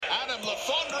And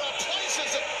Lafondra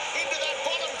places it into that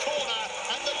bottom corner,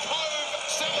 and the Cove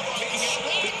celebrating it.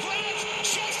 Right Grant,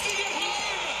 shifting it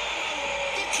home.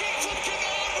 The kid from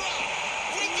Canberra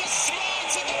with the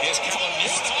smarts of the... Here's Callum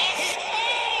Newton.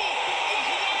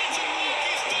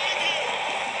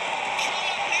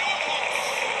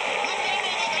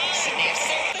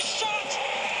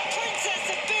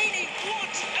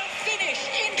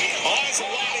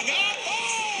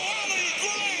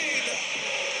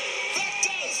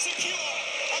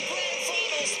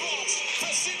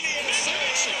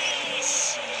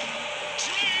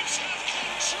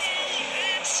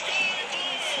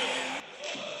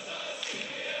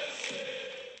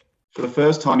 For the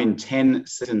first time in 10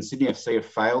 seasons, Sydney FC have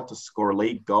failed to score a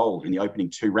league goal in the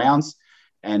opening 2 rounds.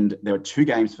 And there are 2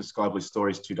 games for Sky Blue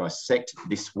Stories to dissect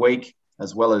this week,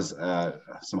 as well as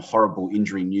some horrible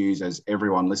injury news, as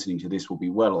everyone listening to this will be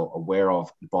well aware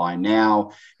of by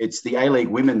now. It's the A-League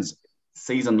Women's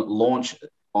season launch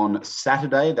on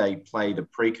Saturday. They play the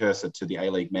precursor to the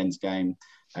A-League men's game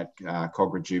at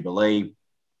Cogra Jubilee.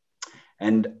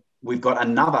 And we've got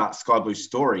another Sky Blue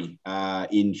story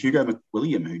in Hugo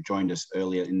McWilliam, who joined us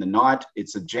earlier in the night.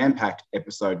 It's a jam-packed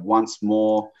episode once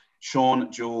more.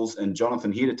 Sean, Jules, and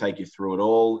Jonathan here to take you through it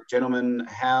all. Gentlemen,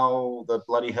 how the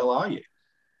bloody hell are you?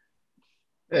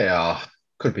 Yeah,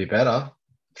 could be better.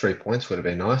 3 points would have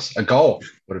been nice. A goal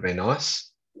would have been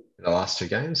nice in the last 2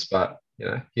 games, but,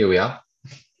 here we are.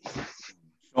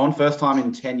 Sean, first time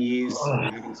in 10 years you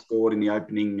haven't scored in the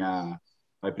opening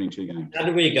 2 games. How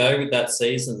did we go with that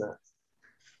season, then?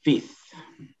 5th.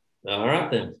 All right,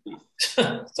 then.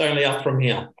 It's only up from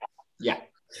here. Yeah.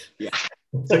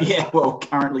 So,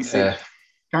 currently sit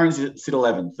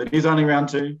 11th. It is only round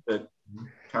 2, but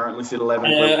currently sit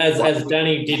 11th. As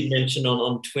Danny did mention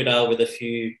on Twitter with a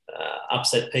few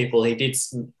upset people, he did,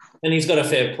 and he's got a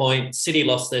fair point. City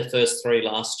lost their first 3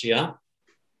 last year,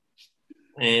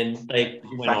 and they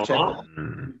went all right.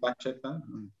 Fact check that.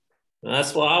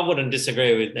 That's why I wouldn't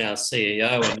disagree with our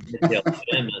CEO and APL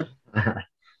chairman.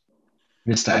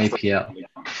 Mr. APL.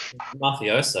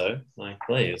 Mafioso,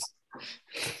 please.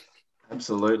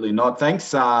 Absolutely not.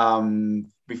 Thanks.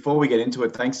 Before we get into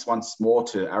it, thanks once more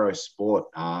to Arrow Sport,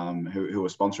 who are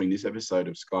sponsoring this episode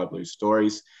of Sky Blue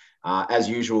Stories. As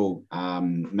usual,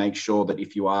 make sure that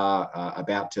if you are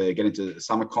about to get into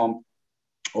summer comp,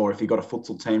 or if you've got a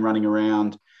futsal team running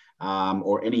around,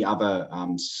 or any other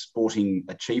sporting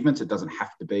achievements, it doesn't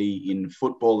have to be in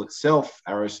football itself.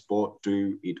 Arrow Sport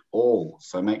do it all.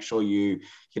 So make sure you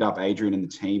hit up Adrian and the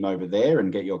team over there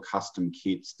and get your custom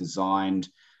kits designed,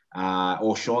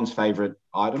 or Sean's favourite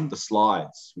item, the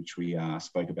slides, which we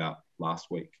spoke about last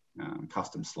week,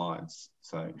 custom slides.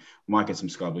 So we might get some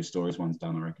Sky Blue Stories ones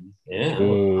done, I reckon. Yeah.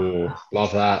 Ooh,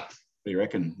 love that. What do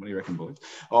you reckon, boys?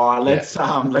 All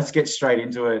right, let's get straight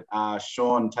into it.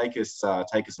 Sean, take us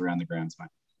around the grounds,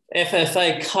 mate.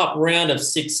 FFA Cup round of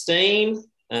 16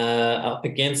 up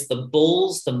against the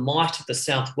Bulls, the Might of the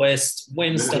Southwest,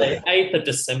 Wednesday, 8th of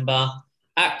December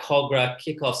at Cogra,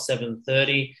 kickoff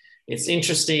 7:30. It's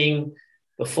interesting.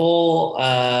 Before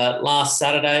last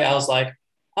Saturday, I was like,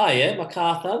 oh, yeah,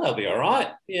 MacArthur, they'll be all right.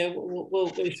 Yeah,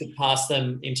 we should pass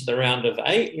them into the round of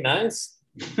 8, it's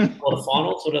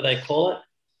quarterfinals, what do they call it?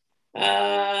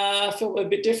 I feel a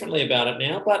bit differently about it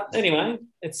now, but anyway,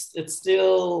 it's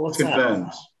still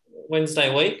confirmed.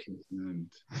 Wednesday week.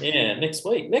 Confirmed. Yeah, next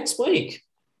week. It's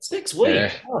next week.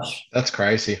 Yeah, gosh, that's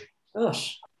crazy.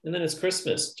 Gosh, and then it's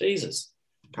Christmas. Jesus,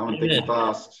 coming thick and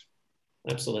fast.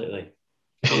 Absolutely,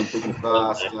 coming thick and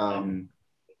fast.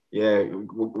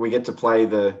 We get to play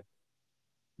the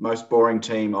most boring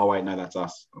team. Oh wait, no, that's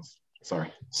us.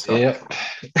 Sorry. Yep.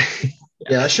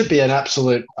 Yeah, that should be an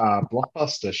absolute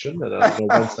blockbuster, shouldn't it? On a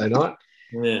Wednesday night.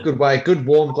 Yeah. Good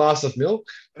warm glass of milk.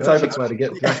 Perfect way to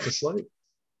get back to sleep.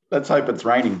 Let's hope it's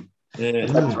raining. Yeah.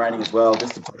 Let's hope it's raining as well.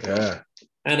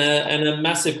 And a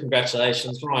massive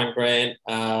congratulations, Ryan Grant,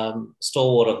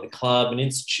 stalwart of the club, an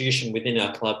institution within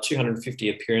our club, 250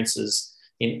 appearances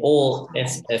in all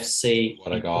SFC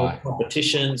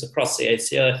competitions across the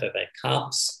ACL, FFA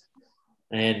Cups,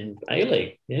 and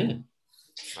A-League. Yeah.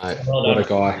 Mate, what a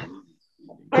guy.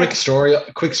 Quick story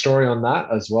on that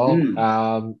as well.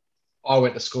 I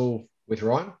went to school with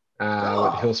Ryan,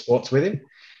 went to Hill Sports with him.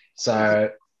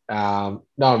 So know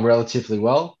him relatively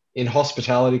well. In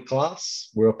hospitality class,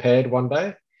 we were paired one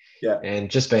day. Yeah. And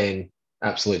just being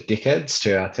absolute dickheads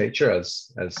to our teacher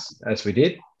as we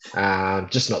did.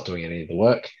 Just not doing any of the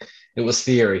work. It was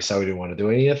theory, so we didn't want to do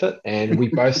any of it. And we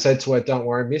both said to her, don't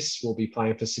worry, miss, we'll be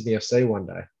playing for Sydney FC one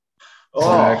day.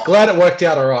 So glad it worked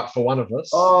out all right for one of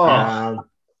us.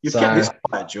 You've kept this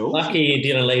quiet, Jules. Lucky you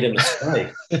didn't lead him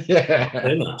astray. Yeah.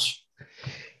 Too much.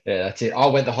 Yeah, that's it. I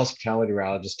went the hospitality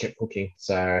route. I just kept cooking.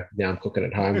 So now I'm cooking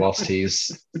at home whilst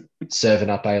he's serving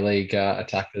up A-League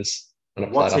attackers.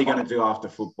 What's he going to do after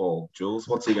football, Jules?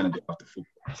 What's he going to do after football?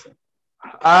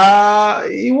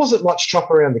 He wasn't much chop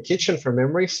around the kitchen from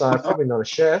memory, so probably not a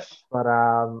chef. But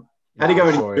how do you go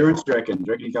in insurance? Do you reckon? Do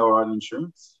you reckon he go all right in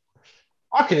insurance?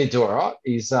 I reckon he'd do all right.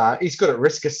 He's good at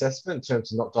risk assessment in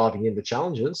terms of not diving into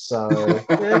challenges. So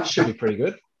yeah, should be pretty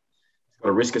good. Got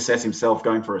to risk assess himself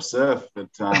going for a surf, but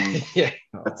yeah,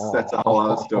 that's a whole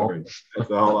other story.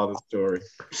 That's a whole other story.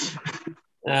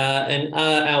 And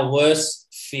our worst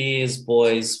fears,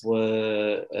 boys,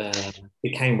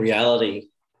 became reality.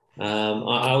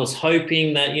 I was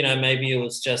hoping that, maybe it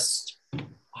was just,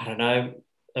 I don't know,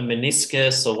 a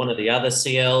meniscus or one of the other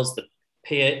CLs, the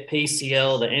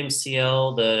PCL, the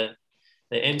MCL,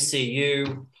 the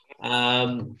MCU.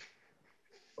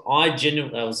 I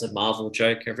genuinely, that was a Marvel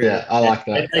joke. Yeah, I like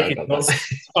that.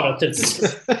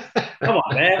 Come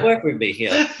on, man, work with me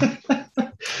here.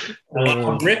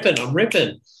 I'm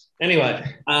ripping.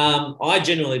 Anyway, I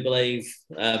genuinely believe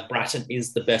Bratton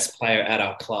is the best player at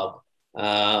our club.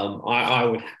 I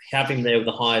would have him there with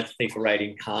the highest FIFA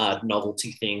rating card,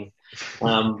 novelty thing.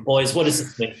 Boys, what does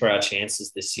this mean for our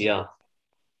chances this year?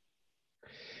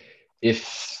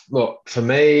 For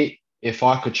me, if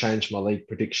I could change my league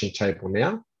prediction table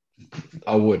now,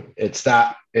 I would. It's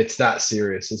that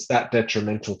serious. It's that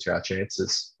detrimental to our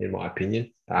chances, in my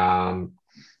opinion. And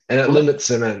it limits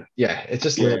them, and it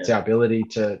just limits our ability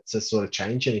to sort of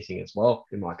change anything as well,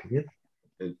 in my opinion.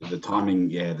 The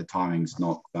timing's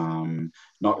not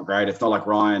great. It's not like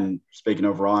Ryan. Speaking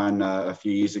of Ryan, a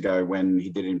few years ago when he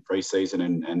did it in pre-season,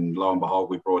 and lo and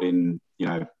behold, we brought in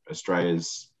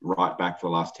Australia's right back for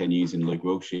the last 10 years in Luke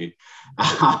Wiltshire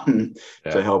to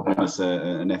help win us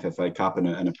an FFA Cup and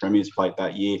a Premier's Plate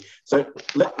that year. So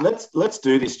let's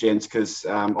do this, gents, because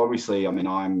obviously, I mean,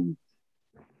 I'm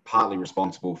partly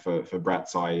responsible for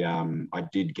Bratz. I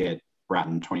did get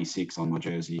Bratton 26 on my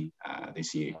jersey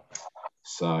this year.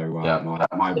 So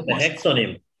put the hex on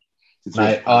him.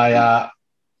 Mate, I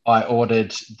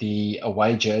ordered the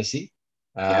away jersey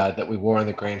that we wore in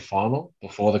the grand final,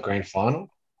 before the grand final,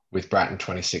 with Bratton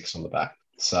 26 on the back.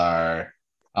 So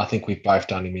I think we've both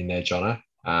done him in there, Jono.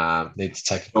 Need to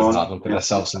take a good hard look at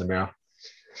ourselves in the mirror.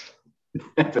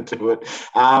 Never do it.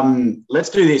 Let's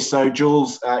do this. So,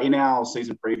 Jules, in our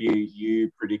season preview, you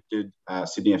predicted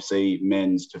Sydney FC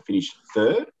men's to finish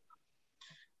third.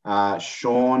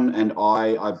 Sean and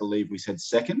I believe we said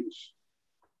second.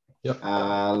 Yep.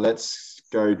 Let's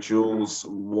go, Jules.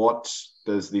 What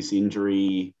does this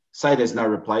injury say? There's no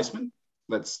replacement.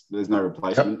 There's no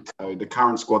replacement. Yep. So the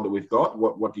current squad that we've got,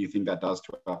 what do you think that does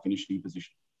to our finishing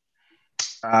position?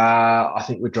 I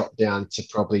think we dropped down to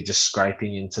probably just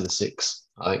scraping into the 6.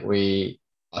 I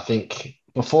think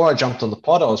before I jumped on the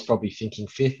pod, I was probably thinking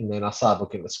 5th, and then I started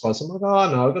looking at the squads. I'm like,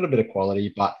 oh no, I've got a bit of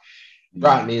quality, but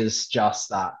Bratton is just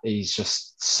that. He's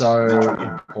just so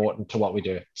important to what we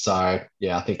do. So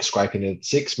yeah, I think scraping into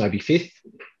 6, maybe 5th.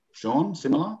 Sean,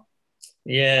 similar?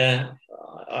 Yeah,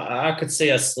 I could see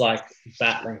us like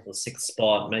battling for 6th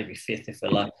spot, maybe 5th if we're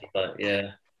lucky. But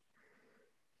yeah,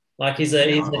 like he's a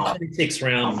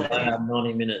 26-round player,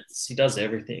 90 minutes. He does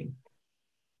everything.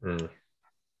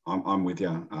 I'm with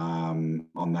you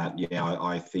on that. Yeah,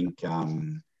 I think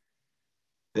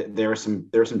there are some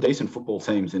decent football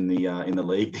teams in the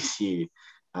league this year,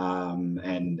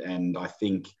 and I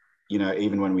think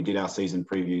even when we did our season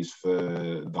previews for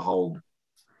the whole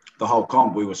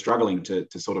comp, we were struggling to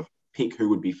sort of pick who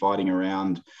would be fighting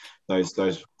around those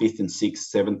 5th and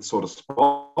 6th, 7th sort of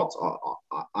spots.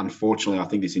 Unfortunately, I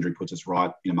think this injury puts us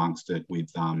right in amongst it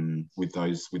with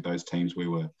those teams we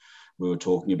were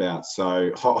talking about.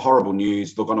 So horrible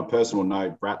news. Look, on a personal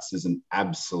note, Bratz is an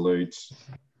absolute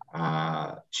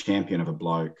champion of a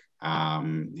bloke.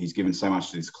 He's given so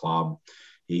much to this club.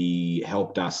 He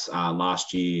helped us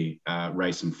last year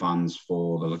raise some funds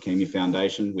for the Leukemia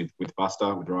Foundation with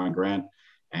Buster, with Ryan Grant.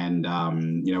 And,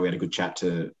 we had a good chat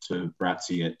to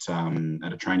Bratzy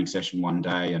at a training session one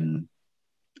day, and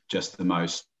just the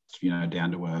most,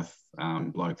 down-to-earth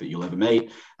bloke that you'll ever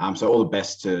meet. So all the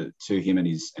best to him and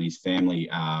his family.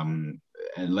 And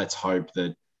let's hope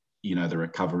that, the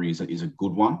recovery is a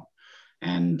good one,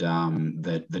 and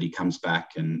that he comes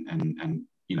back and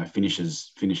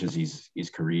finishes his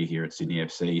career here at Sydney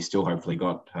FC. He's still hopefully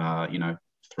got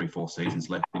 3-4 seasons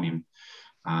left in him,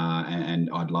 and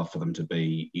I'd love for them to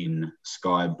be in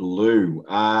sky blue.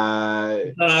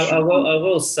 I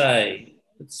will say,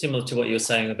 similar to what you were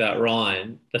saying about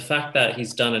Ryan, the fact that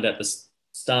he's done it at the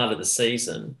start of the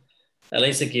season, at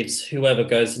least it gives whoever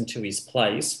goes into his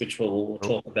place, which we'll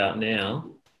talk about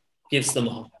now, gives them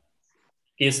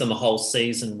gives them a whole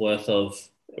season worth of,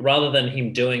 rather than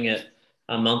him doing it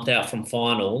a month out from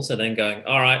finals and then going,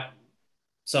 all right,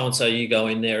 so-and-so, you go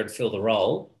in there and fill the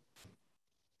role.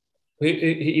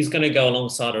 He's going to go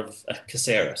alongside of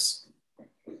Caceres.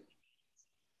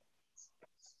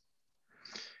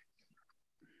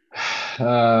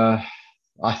 I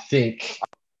think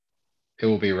it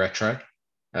will be Retro.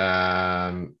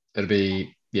 It'll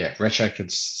be, Retro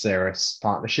Caceres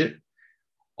partnership.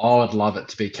 I would love it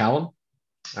to be Callum.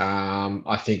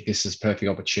 I think this is a perfect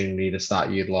opportunity to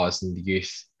start utilising the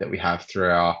youth that we have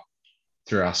through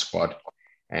our squad.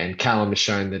 And Callum has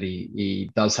shown that he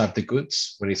does have the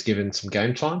goods when he's given some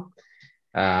game time.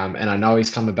 And I know he's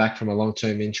coming back from a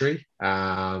long-term injury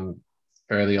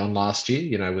early on last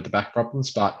year, with the back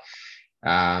problems, but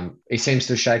he seems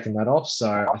to have shaken that off. So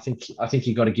I think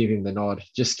you got to give him the nod.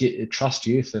 Just trust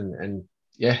youth and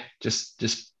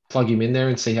just plug him in there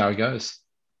and see how he goes.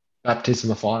 Baptism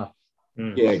of fire.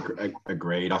 Yeah,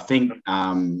 agreed. I think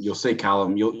you'll see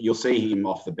Callum. You'll see him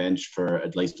off the bench for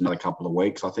at least another couple of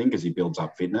weeks, I think, as he builds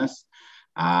up fitness.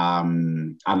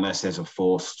 Unless there's a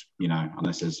forced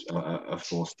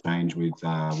change with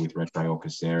Retro or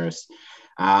Caceres.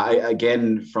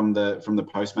 Again, from the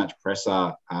post-match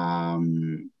presser,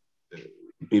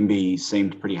 Bimby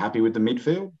seemed pretty happy with the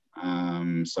midfield.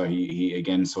 So he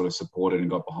again sort of supported and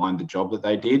got behind the job that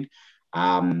they did.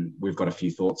 We've got a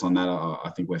few thoughts on that.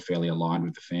 I think we're fairly aligned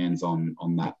with the fans on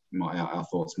that. Our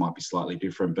thoughts might be slightly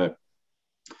different, but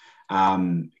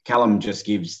Callum just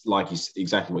gives,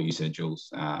 exactly what you said, Jules,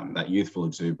 that youthful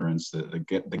exuberance, the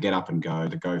get up and go,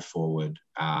 the go forward.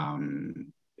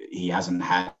 He hasn't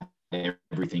had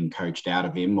everything coached out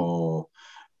of him or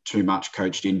too much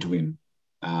coached into him.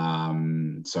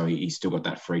 So he's still got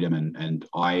that freedom, and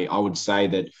I would say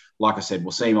that, like I said,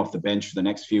 we'll see him off the bench for the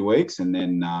next few weeks, and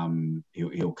then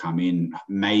he'll come in.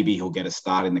 Maybe he'll get a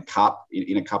start in the cup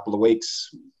in a couple of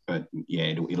weeks, but yeah,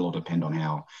 it'll all depend on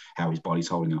how his body's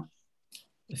holding up.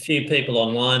 A few people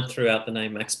online threw out the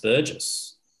name Max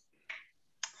Burgess.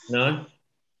 No,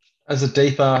 as a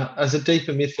deeper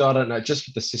midfield, I don't know. Just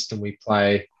with the system we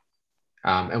play.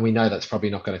 And we know that's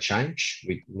probably not going to change.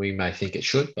 We may think it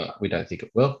should, but we don't think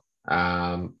it will.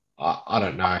 I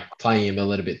don't know. Playing him a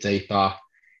little bit deeper,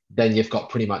 then you've got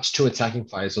pretty much two attacking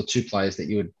players or two players that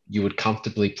you would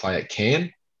comfortably play at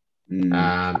can in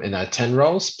our 10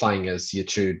 roles, playing as your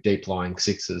two deep lying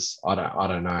sixes. I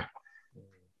don't know.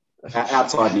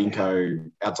 Outside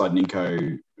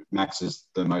Ninko, Max is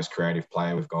the most creative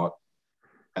player we've got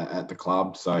at the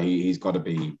club, so he's got to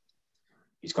be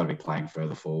playing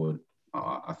further forward.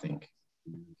 I think.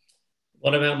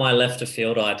 What about my left of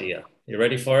field idea? You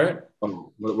ready for it?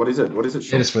 What is it?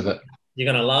 Hit us with it.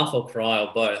 You're going to laugh or cry or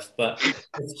both, but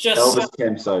it's just... Elvis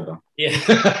Cam sober.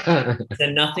 Yeah.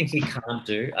 There's nothing he can't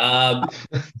do. I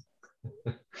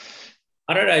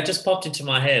don't know. It just popped into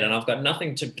my head and I've got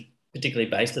nothing to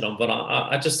particularly base it on, but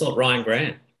I just thought Ryan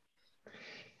Grant.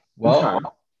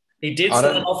 Well, he did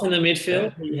start off in the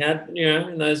midfield. Yeah. He had,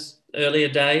 in those earlier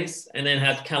days, and then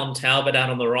had Callum Talbot out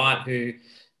on the right, who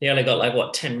he only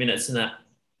got 10 minutes in that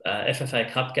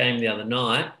FFA Cup game the other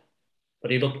night,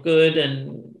 but he looked good.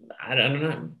 And I don't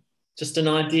know, just an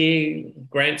idea.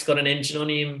 Grant's got an engine on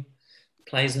him,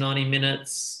 plays 90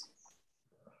 minutes.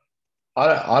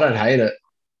 I don't hate it.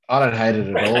 I don't hate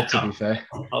it at all, to be fair.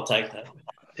 I'll take that.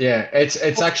 Yeah,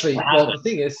 it's actually, well, the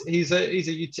thing is,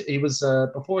 he was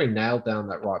before he nailed down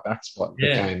that right back spot,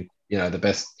 became the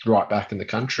best right back in the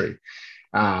country.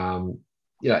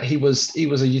 He was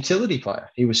a utility player.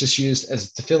 He was just used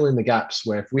as to fill in the gaps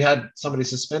where if we had somebody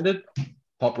suspended,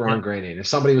 pop Ryan Green in. If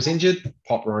somebody was injured,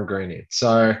 pop Ryan Green in.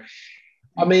 So,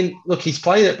 I mean, look, he's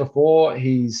played it before.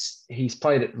 He's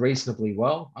played it reasonably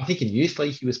well. I think in youth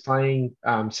league he was playing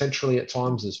centrally at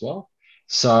times as well.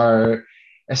 So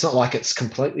it's not like it's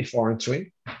completely foreign to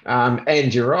him.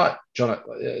 And you're right, John.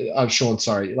 Sean.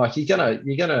 Sorry. Like you're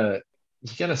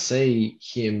gonna see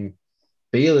him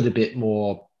be a little bit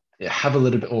more, have a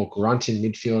little bit more grunt in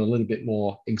midfield, a little bit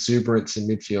more exuberance in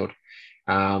midfield.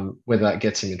 Whether that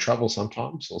gets him in trouble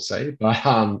sometimes, we'll see. But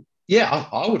I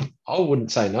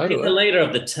wouldn't say no to it. He's the leader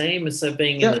of the team, and so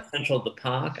being in the central of the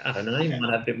park, I don't know, he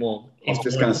might have a bit more. I was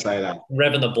just going to say that.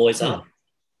 Revving the boys up.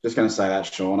 Just going to say that,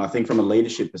 Sean. I think from a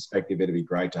leadership perspective, it'd be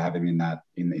great to have him in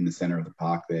the centre of the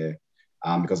park there,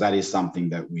 because that is something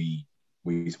that we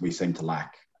seem to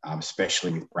lack,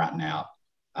 especially with Bratton out.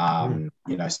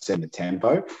 Setting the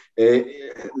tempo.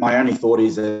 My only thought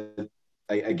is that,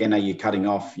 again, are you cutting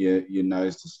off your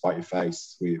nose to spite your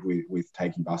face with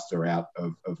taking Buster out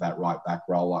of that right back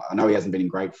role? I know he hasn't been in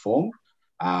great form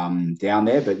down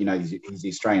there, but he's the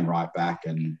Australian right back,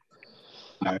 and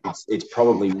it's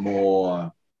probably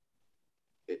more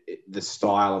the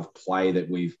style of play that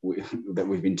we've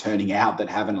been turning out that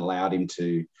haven't allowed him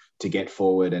to get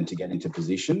forward and to get into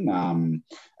position.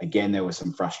 Again, there were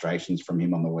some frustrations from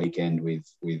him on the weekend with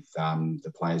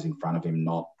the players in front of him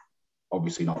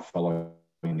obviously not following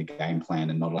the game plan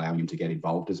and not allowing him to get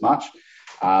involved as much.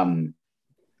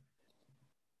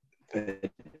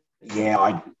 But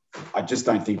yeah, I just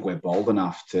don't think we're bold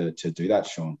enough to do that,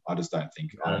 Sean. I don't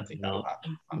think that'll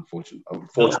happen, unfortunately.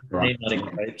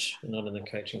 Not in the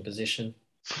coaching position.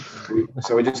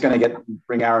 So we're just going to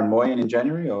bring Aaron Moy in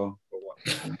January, or what?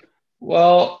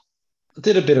 Well, I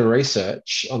did a bit of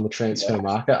research on the transfer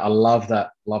market. I love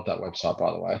that website,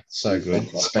 by the way. So good.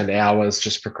 Spend hours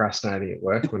just procrastinating at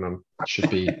work when I should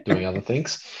be doing other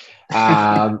things.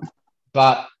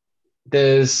 But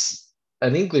there's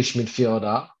an English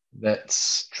midfielder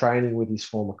that's training with his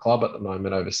former club at the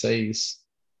moment overseas.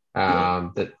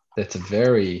 That's a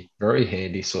very, very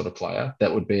handy sort of player.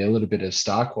 That would be a little bit of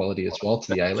star quality as well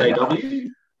to the A-League. JW?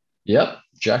 Yep,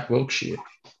 Jack Wilshere.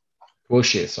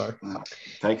 Sorry.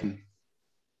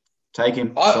 Take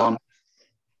him, I Sean.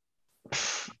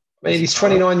 mean, he's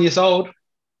 29 years old.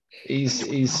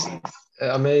 He's.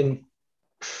 I mean,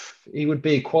 he would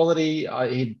be quality.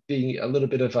 He'd be a little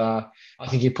bit of a. I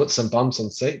think he put some bumps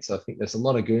on seats. I think there's a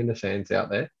lot of Gooner fans out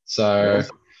there. So,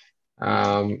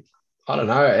 I don't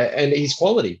know. And he's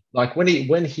quality. Like when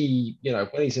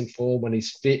he's in form, when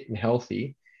he's fit and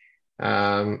healthy,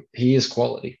 he is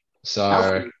quality.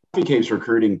 So. He keeps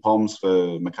recruiting Poms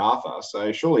for MacArthur,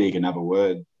 so surely he can have a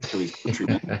word to his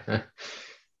countrymen. I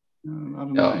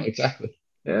don't know. Exactly.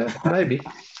 Yeah, maybe.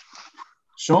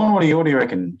 Sean, what do you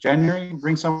reckon? January,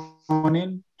 bring someone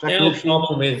in? The only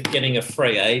problem with getting a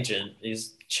free agent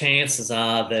is chances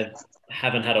are they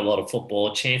haven't had a lot of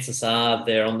football. Chances are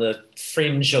they're on the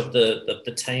fringe of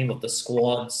the team, of the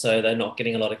squad, so they're not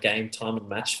getting a lot of game time and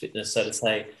match fitness. So to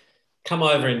say, come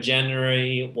over in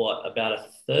January, about a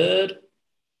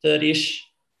third-ish,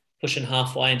 pushing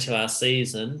halfway into our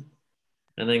season,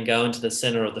 and then go into the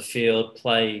centre of the field,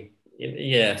 play.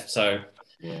 Yeah, so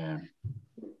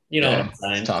you know what I'm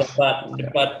saying.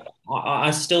 But I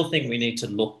still think we need to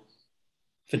look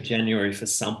for January for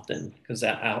something, because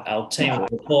our team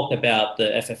will talk about the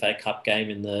FFA Cup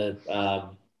game in the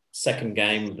second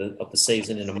game of the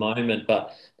season in a moment,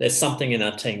 but there's something in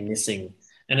our team missing,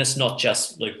 and it's not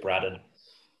just Luke Braddon.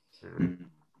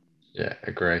 Yeah,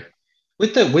 agree.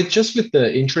 With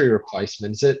the injury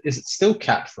replacement, is it still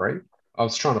cap free? I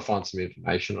was trying to find some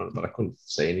information on it, but I couldn't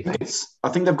see anything. I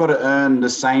think they've got to earn the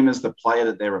same as the player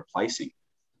that they're replacing.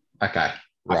 Okay,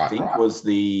 right. I think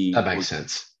that makes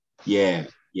sense. Yeah.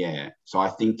 So I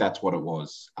think that's what it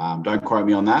was. Don't quote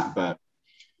me on that, but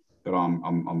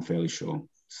I'm fairly sure.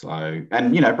 So,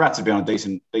 and Bratz have been on a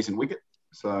decent wicket.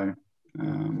 So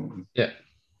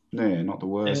not the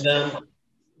worst. And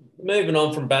moving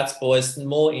on from Bats, boys,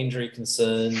 more injury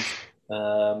concerns.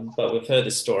 But we've heard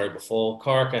this story before.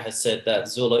 Corica has said that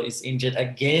Zula is injured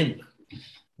again.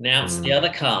 Now it's the other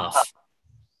calf.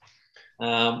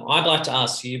 I'd like to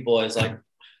ask you boys,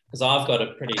 because I've got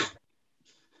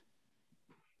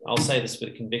I'll say this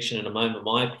with conviction in a moment,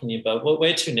 my opinion, but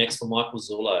where to next for Michael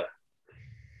Zulo?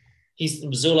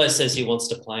 Zulo says he wants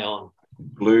to play on.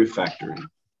 Blue Factory.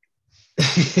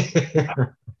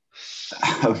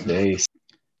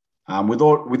 With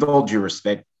all due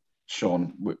respect,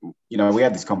 Sean, we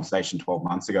had this conversation 12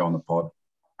 months ago on the pod,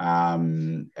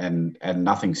 and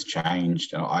nothing's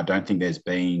changed. I don't think there's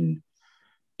been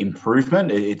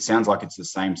improvement. It sounds like it's the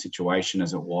same situation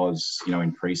as it was,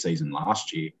 in pre-season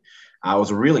last year. It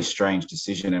was a really strange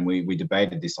decision, and we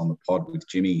debated this on the pod with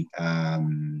Jimmy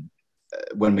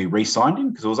when we re-signed him,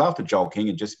 because it was after Joel King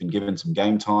had just been given some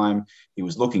game time. He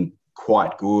was looking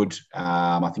quite good.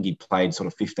 I think he played sort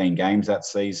of 15 games that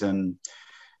season.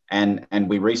 And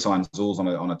we re-signed Zuls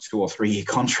on a 2 or 3 year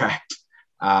contract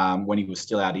when he was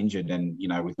still out injured and,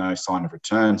 with no sign of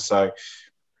return. So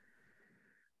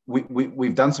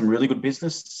we've done some really good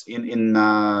business in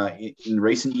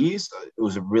recent years. It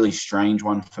was a really strange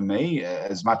one for me,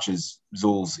 as much as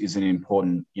Zuls is an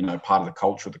important, part of the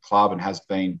culture of the club and has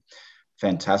been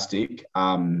fantastic.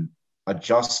 I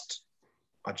just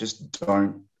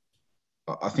don't.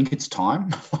 I think it's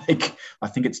time. I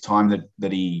think it's time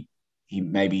that he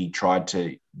maybe tried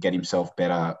to get himself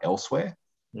better elsewhere.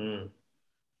 Yeah,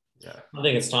 I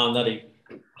think it's time that he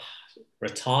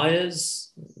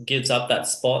retires, gives up that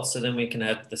spot, so then we can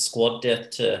have the squad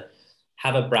depth to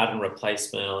have a Braddon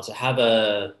replacement, or to have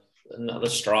another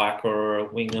striker or a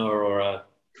winger or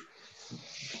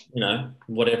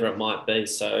whatever it might be.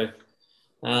 So,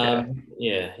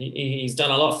 he's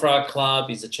done a lot for our club.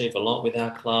 He's achieved a lot with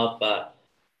our club, but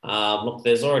Look,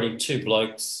 there's already two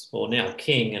blokes, or now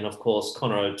King, and of course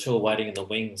Connor O'Toole waiting in the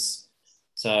wings.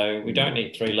 So we don't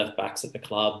need three left backs at the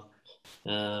club.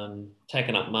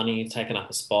 Taking up money, taking up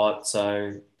a spot.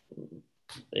 So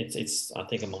it's. I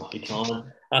think it might be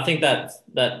time. I think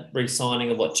that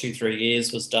re-signing of 2-3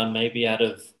 years was done maybe out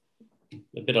of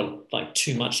a bit of like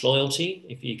too much loyalty.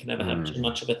 If you can ever have too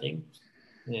much of a thing,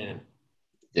 yeah.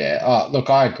 Yeah. Look,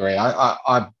 I agree.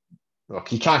 I look,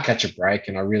 he can't catch a break,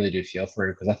 and I really do feel for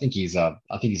him because I think he's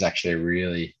actually a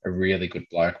really good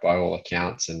bloke by all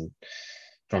accounts, and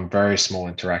from very small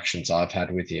interactions I've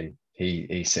had with him,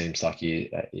 he seems like he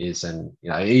is, and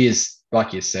he is,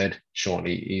 like you said, Sean.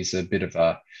 He's a bit of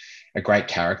a great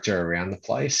character around the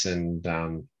place, and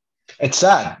it's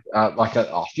sad.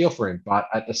 I feel for him, but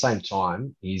at the same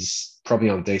time, he's probably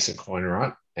on decent coin,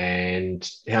 right? And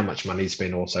how much money's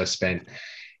been also spent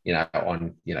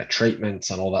on treatments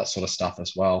and all that sort of stuff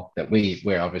as well that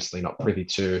we're obviously not privy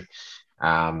to.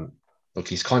 Look,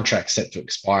 his contract's set to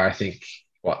expire, I think,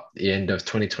 the end of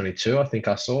 2022, I think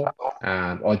I saw,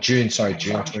 or June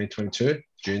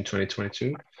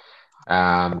 2022.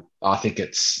 I think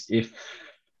if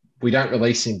we don't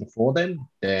release him before then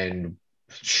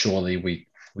surely we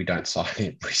don't sign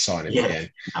him, again.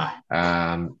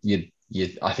 I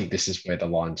think this is where the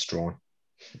line's drawn.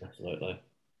 Absolutely.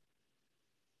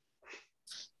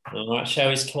 All right, shall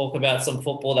we talk about some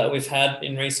football that we've had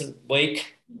in recent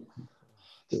week?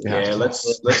 Yeah, let's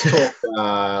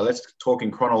talk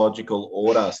in chronological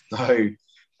order. So,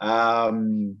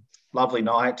 lovely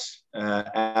night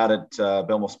out at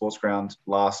Belmore Sports Ground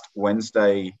last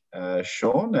Wednesday,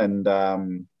 Sean.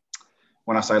 And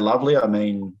when I say lovely, I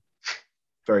mean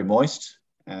very moist.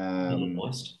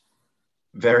 Moist.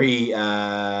 Very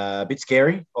a bit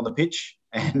scary on the pitch,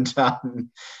 and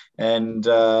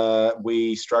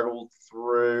we struggled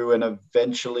through and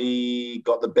eventually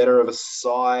got the better of a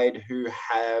side who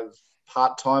have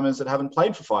part-timers that haven't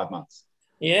played for 5 months.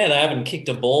 Yeah, they haven't kicked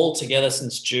a ball together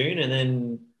since June, and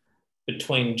then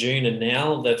between June and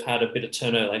now, they've had a bit of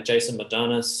turnover. Like Jason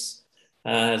Madonis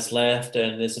has left,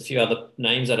 and there's a few other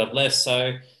names that have left.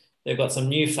 So they've got some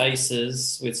new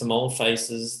faces with some old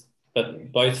faces,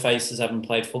 but both faces haven't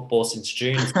played football since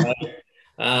June. So,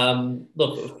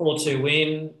 look, 4-2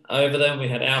 win over them. We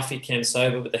had Alfie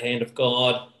Kamsoba with the hand of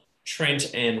God,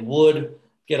 Trent and Wood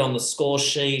get on the score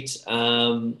sheet.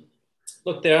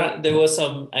 Look, there was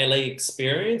some A-League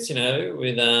experience,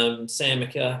 with Sam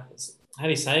how do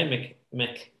you say it?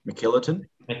 McKillerton.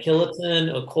 McKillerton,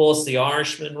 of course, the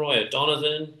Irishman, Roy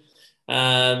O'Donovan,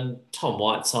 Tom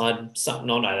Whiteside,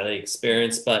 not A-League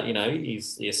experience, but,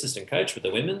 he's the assistant coach with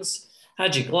the women's.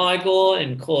 Haji Gligor,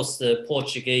 and, of course, the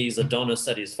Portuguese Adonis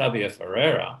that is Fabio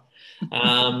Ferreira.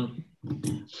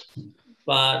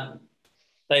 But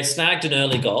they snagged an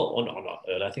early goal. Or not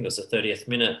early, I think it was the 30th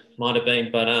minute, might have been,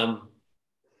 but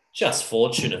just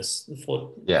fortuitous.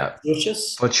 Fortuitous. Yeah,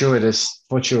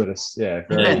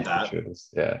 very fortuitous.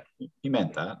 Yeah. He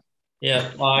meant that.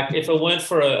 Yeah, like if it weren't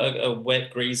for a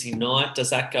wet, greasy night, does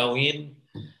that go in?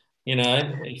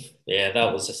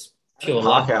 That was just pure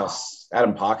luck.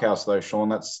 Adam Parkhouse, though, Sean,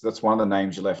 that's one of the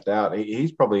names you left out.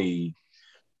 He's probably,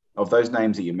 of those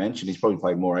names that you mentioned, he's probably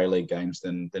played more A-League games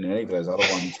than any of those other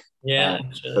ones.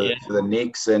 For the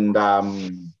Knicks, and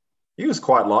he was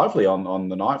quite lively on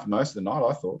the night for most of the night,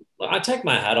 I thought. I take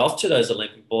my hat off to those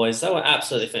Olympic boys. They were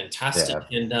absolutely fantastic.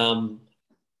 Yeah. And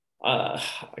the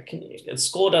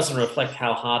score doesn't reflect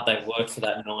how hard they worked for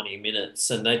that 90 minutes,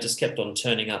 and they just kept on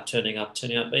turning up.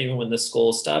 Even when the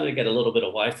score started to get a little bit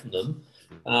away from them,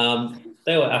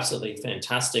 they were absolutely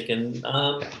fantastic. And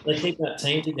they keep that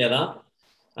team together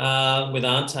with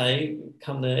Ante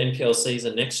come the NPL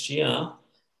season next year.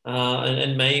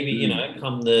 And maybe,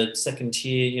 come the second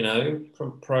tier,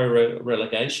 pro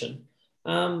relegation,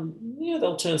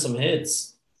 they'll turn some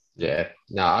heads. Yeah,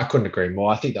 no, I couldn't agree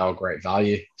more. I think they were great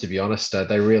value, to be honest.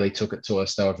 They really took it to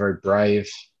us. They were very brave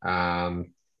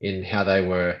in how they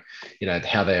were,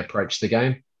 how they approached the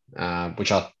game,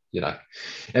 which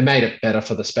it made it better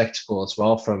for the spectacle as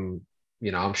well from,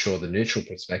 I'm sure the neutral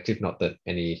perspective, not that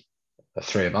the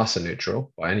three of us are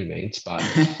neutral by any means, but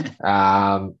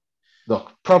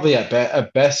look, probably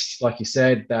at best, like you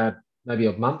said, maybe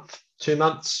a month, 2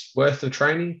 months worth of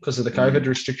training because of the COVID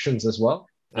restrictions as well,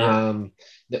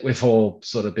 that we've all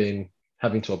sort of been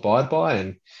having to abide by.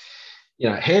 And,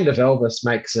 hand of Elvis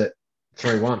makes it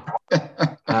 3-1.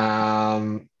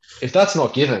 If that's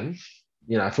not given,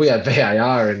 if we had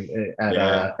VAR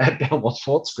at Belmore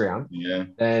Sports Ground,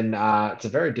 then it's a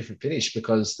very different finish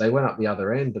because they went up the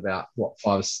other end about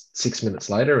 5-6 minutes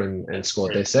later and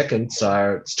scored their second.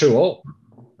 So it's 2-2.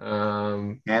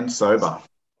 And sober.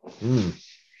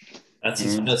 That's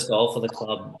his first goal for the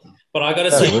club. But I got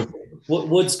to say,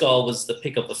 Wood's goal was the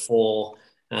pick of the four.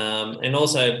 And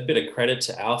also a bit of credit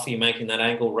to Alfie making that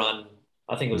angle run.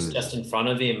 I think it was just in front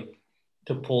of him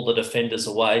to pull the defenders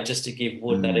away, just to give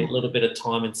Wood that little bit of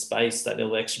time and space, that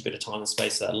little extra bit of time and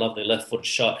space, that lovely left-footed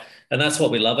shot. And that's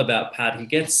what we love about Pat. He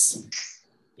gets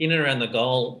in and around the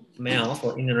goal mouth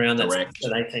or in and around that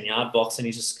 18-yard box, and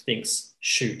he just thinks,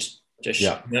 shoot. Just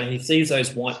shoot. You know, he sees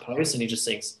those white posts and he just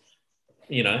thinks,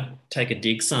 you know, take a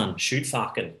dig, son. Shoot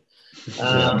fucking.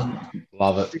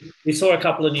 Love it. We saw a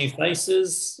couple of new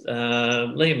faces.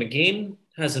 Liam McGinn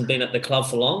hasn't been at the club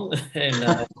for long,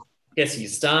 and gets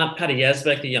his start. Paddy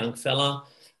Yazbek, the young fella,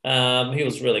 he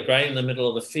was really great in the middle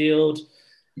of the field.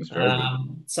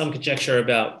 Some conjecture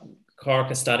about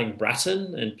Corica starting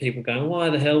Bratton, and people going, why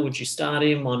the hell would you start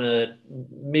him on a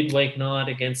midweek night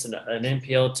against an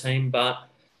NPL team? But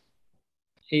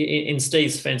in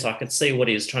Steve's defence, I could see what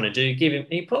he was trying to do.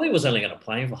 He probably was only going to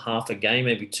play him for half a game,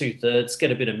 maybe 2/3,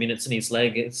 get a bit of minutes in his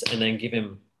legs, and then give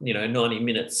him, 90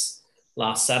 minutes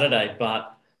last Saturday.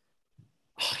 But,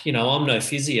 I'm no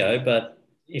physio, but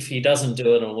if he doesn't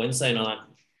do it on Wednesday night,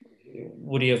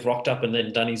 would he have rocked up and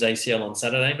then done his ACL on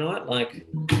Saturday night? Like,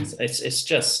 it's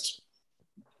just,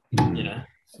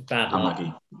 bad luck.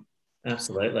 Unlucky.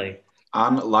 Absolutely.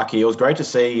 Unlucky. It was great to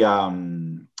see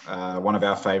one of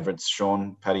our favourites,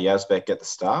 Sean Paddy Yazbek, get the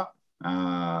start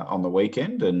on the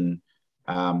weekend and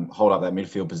hold up that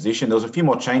midfield position. There was a few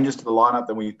more changes to the lineup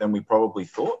than we probably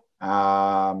thought.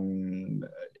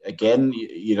 Again,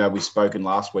 we spoke in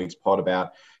last week's pod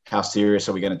about how serious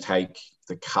are we going to take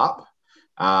the cup.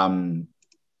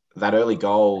 That early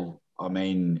goal, I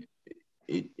mean,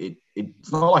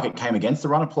 it's not like it came against the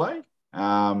run of play.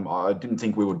 I didn't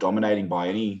think we were dominating by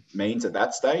any means at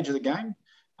that stage of the game.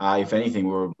 If anything,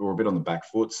 we were a bit on the back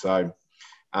foot. So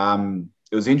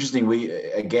it was interesting.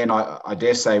 I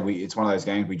dare say it's one of those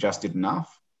games we just did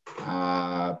enough.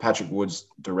 Patrick Wood's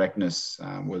directness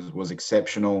was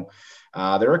exceptional.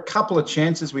 There are a couple of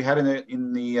chances we had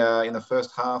in the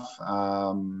first half.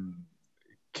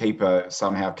 Keeper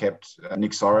somehow kept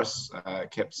Nick Soros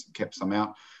kept some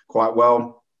out quite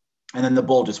well. And then the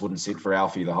ball just wouldn't sit for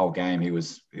Alfie the whole game. He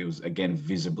was again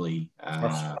visibly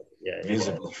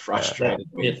frustrated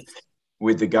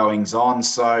with the goings on.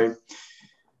 So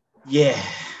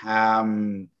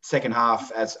second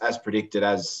half as predicted,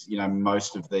 as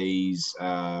most of these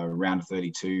round of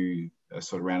 32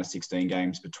 sort of round of 16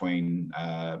 games between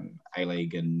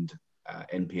A-League and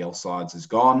NPL sides is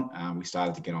gone. We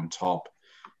started to get on top,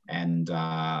 and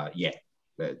the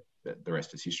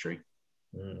rest is history.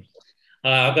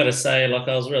 I've got to say,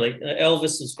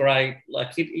 Elvis was great.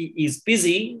 Like, he's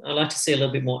busy. I like to see a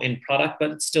little bit more end product, but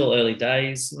it's still early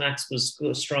days. Max was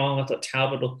good, strong. I thought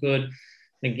Talbot looked good.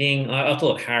 McGing, I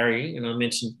thought Harry, and I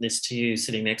mentioned this to you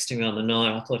sitting next to me on the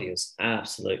night, I thought he was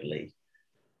absolutely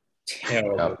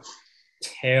terrible.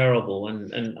 Terrible.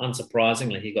 And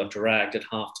unsurprisingly, he got dragged at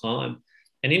half time.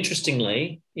 And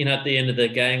interestingly, at the end of the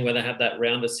game where they have that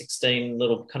round of 16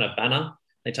 little kind of banner,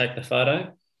 they take the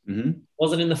photo.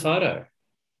 Wasn't in the photo.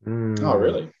 Oh,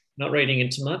 really? Not reading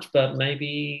into much, but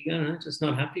maybe, just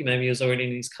not happy. Maybe he was already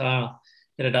in his car,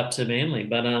 headed up to Manly.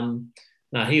 But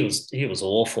no, he was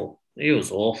awful. He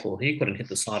was awful. He couldn't hit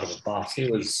the side of a bus. He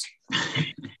was.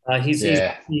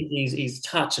 His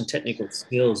touch and technical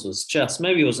skills was just,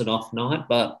 maybe it was an off night,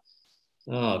 but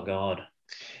oh God.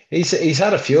 He's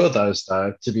had a few of those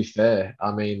though, to be fair.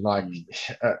 I mean,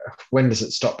 when does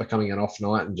it stop becoming an off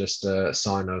night and just a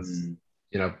sign of,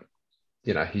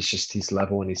 he's just his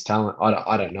level and his talent?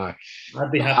 I don't know.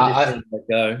 I'd be happy to see him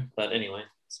go, but anyway.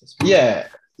 Yeah,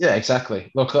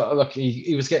 exactly. Look,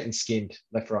 he was getting skinned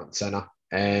left, right, and centre,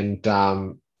 and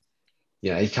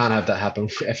you can't have that happen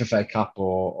for FFA Cup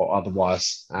or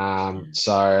otherwise.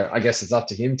 So I guess it's up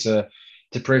to him to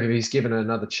prove if he's given it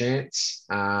another chance.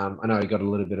 I know he got a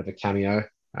little bit of a cameo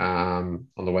on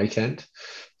the weekend.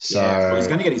 So he's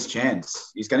going to get his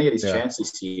chance. He's going to get his chance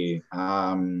this year.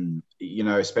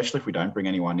 Especially if we don't bring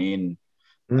anyone in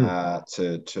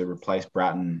to replace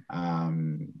Bratton.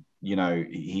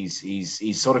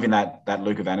 He's sort of in that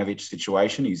Luka Ivanovic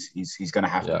situation. He's going to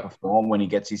have to perform when he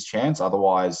gets his chance.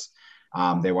 Otherwise,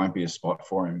 there won't be a spot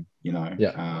for him,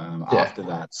 after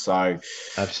that. So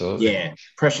absolutely,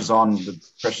 pressure's on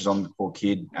the poor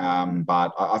kid.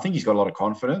 But I think he's got a lot of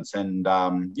confidence, and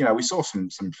we saw some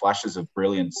flashes of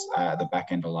brilliance at the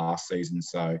back end of last season.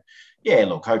 So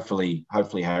look, hopefully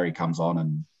Harry comes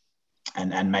on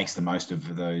and makes the most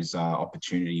of those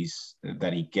opportunities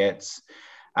that he gets.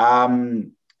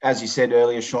 As you said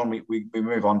earlier, Sean, we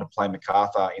move on to play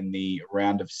MacArthur in the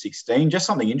round of 16. Just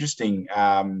something interesting.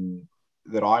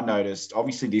 that I noticed,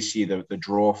 obviously this year the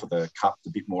draw for the cup's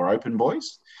a bit more open,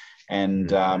 boys.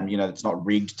 And, it's not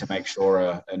rigged to make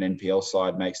sure an NPL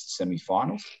side makes the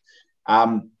semi-finals.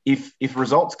 If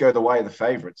results go the way of the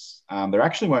favourites, there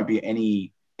actually won't be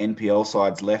any NPL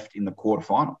sides left in the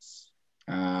quarterfinals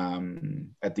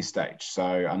at this stage.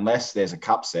 So unless there's a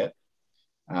cup set,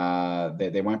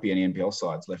 there won't be any NPL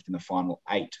sides left in the final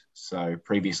 8. So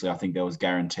previously, I think there was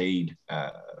guaranteed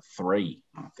 3,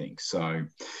 I think. So,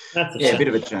 a bit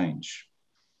of a change.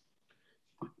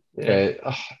 Yeah,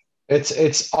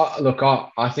 it's look,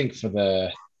 I think for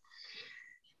the,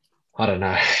 I don't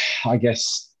know, I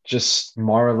guess just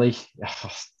morally,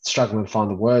 struggling to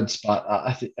find the words, but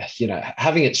I think,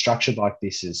 having it structured like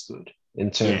this is good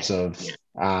in terms of,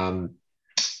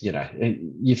 you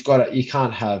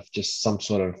can't have just some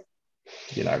sort of,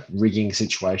 rigging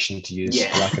situation, to use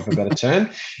for lack of a better term.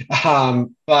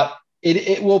 But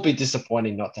it will be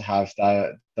disappointing not to have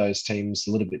those teams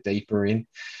a little bit deeper in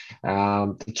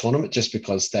the tournament, just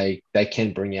because they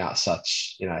can bring out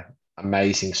such,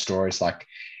 amazing stories. Like,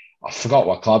 I forgot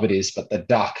what club it is, but the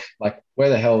Duck, like, where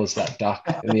the hell is that Duck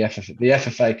in the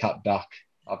FFA Cup Duck?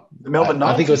 The Melbourne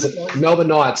Knights? I think it was the Melbourne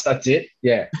Knights. That's it.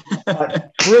 Yeah.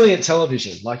 Brilliant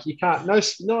television. Like, you can't, no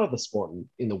other sport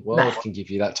in the world can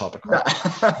give you that type of crap.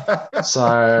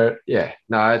 So,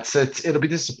 it'll be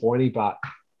disappointing, but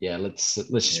yeah, let's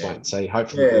just wait and see.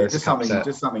 Hopefully, there's just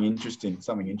something interesting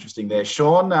there.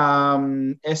 Sean,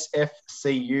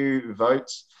 SFCU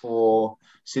votes for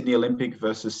Sydney Olympic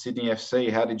versus Sydney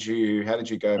FC. How did you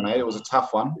go, mate? It was a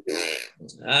tough one.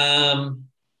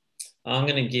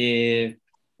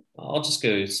 I'll just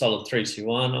go solid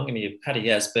 3-2-1. I'm going to give Paddy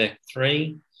Yazbek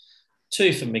 3,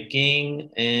 2 for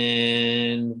McGing,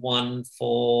 and 1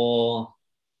 for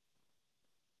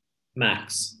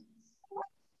Max.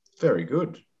 Very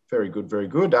good.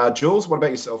 Jules, what about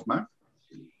yourself, mate?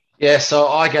 Yeah, so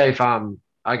I gave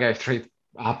 3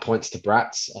 points to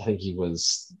Bratz. I think he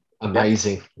was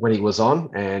amazing when he was on,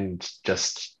 and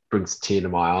just brings a tear to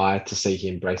my eye to see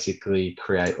him basically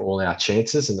create all our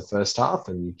chances in the first half,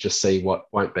 and just see what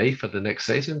won't be for the next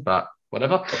season. But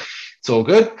whatever, it's all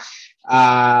good.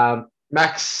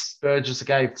 Max Burgess I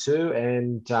gave 2,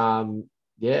 and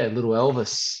little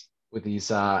Elvis with his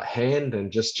hand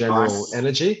and just general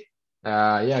energy.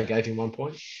 I gave him 1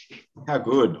 point. How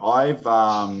good.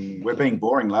 We're being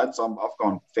boring, lads. I've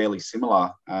gone fairly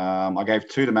similar. I gave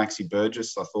 2 to Maxi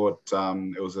Burgess. I thought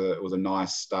it was a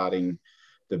nice starting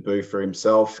debut for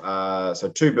himself. So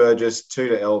 2 Burgess, 2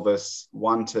 to Elvis,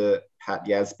 1 to Pat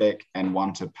Yazbek, and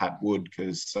 1 to Pat Wood,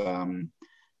 because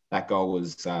that goal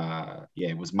was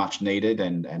much needed.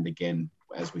 And again,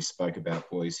 as we spoke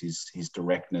about, boys, his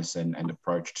directness and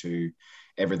approach to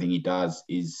everything he does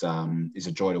is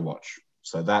a joy to watch.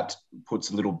 So that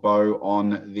puts a little bow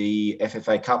on the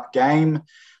FFA Cup game.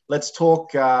 Let's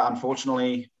talk,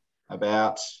 unfortunately,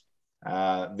 about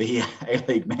the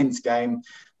A-League men's game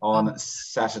on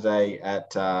Saturday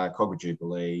at Cogra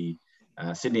Jubilee.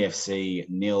 Sydney FC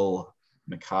 0,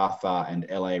 MacArthur and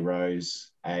LA Rose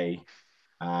 1.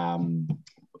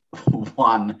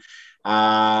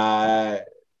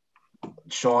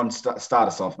 Sean, start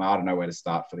us off, mate. I don't know where to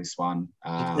start for this one.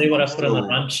 See what I put on the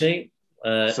run sheet?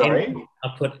 Sorry? I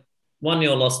put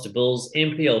 1-0 loss to Bulls,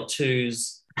 MPL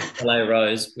 2s, LA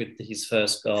Rose with his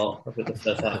first goal, with the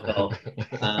first half goal.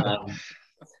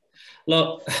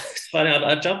 Look, it's funny.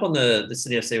 I jump on the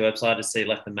City FC website to see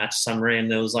like the match summary, and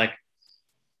there was like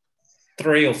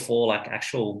 3 or 4 like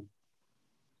actual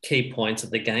key points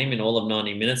of the game in all of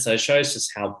 90 minutes. So it shows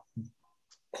just how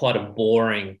quite a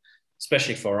boring,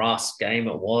 especially for us, game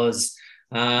it was.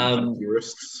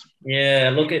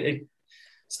 Yeah, look, it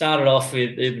started off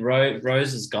with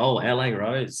Rose's goal, LA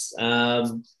Rose.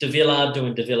 Davila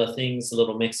doing Davila things, a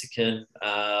little Mexican.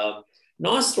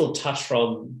 Nice little touch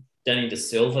from Danny De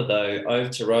Silva, though, over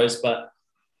to Rose. But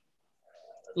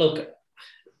look,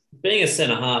 being a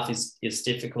centre-half is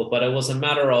difficult, but it was a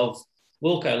matter of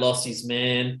Wilco lost his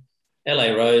man.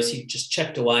 LA Rose, he just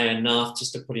checked away enough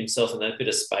just to put himself in a bit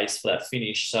of space for that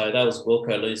finish. So that was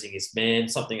Wilco losing his man,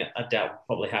 something I doubt will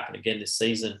probably happen again this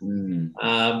season.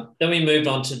 Then we moved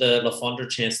on to the La Fondra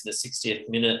chance in the 60th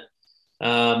minute.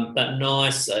 That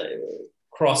nice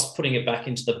cross, putting it back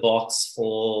into the box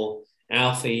for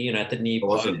Alfie, at the near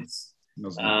post.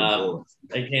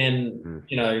 Again,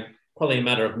 probably a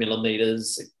matter of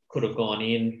millimetres. It could have gone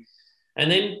in. And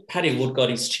then Paddy Wood got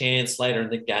his chance later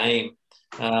in the game.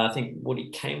 I think Woody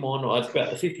came on about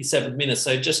the 57th minute.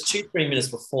 So just 2-3 minutes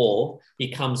before he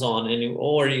comes on, and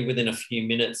already within a few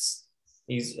minutes,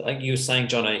 he's like you were saying,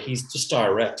 Jono, he's just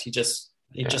direct. He just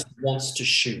wants to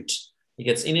shoot. He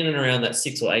gets in and around that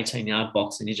 6 or 18-yard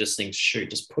box, and he just thinks, shoot,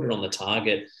 just put it on the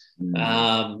target.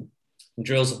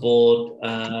 Drills the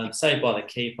board, saved by the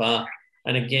keeper.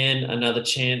 And again, another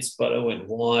chance, but it went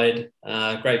wide.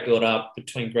 Great build-up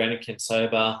between Grant and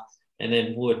Kensoba. And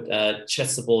then Wood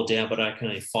chests the ball down, but I can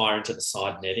only fire into the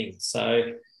side netting.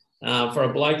 So for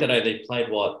a bloke that only played,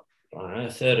 a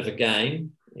third of a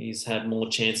game, he's had more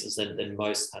chances than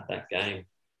most had that game.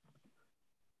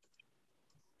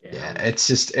 Yeah, it's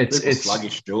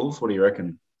sluggish, Jules. What do you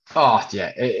reckon? Oh,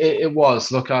 yeah, it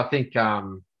was. Look, I think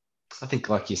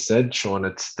like you said, Sean,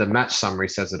 it's the match summary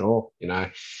says it all. You know,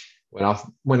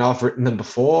 when I've written them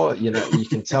before, you know, you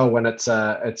can tell when it's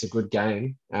a good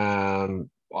game.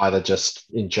 Either just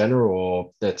in general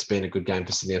or that's been a good game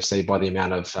for Sydney FC by the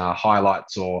amount of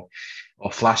highlights or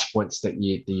flashpoints that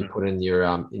you put in your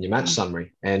match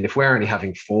summary. And if we're only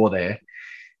having 4 there,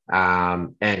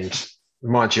 and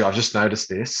mind you, I've just noticed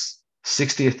this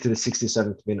 60th to the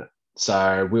 67th minute.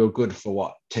 So we were good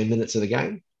for 10 minutes of the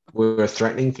game. We were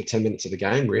threatening for 10 minutes of the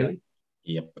game, really.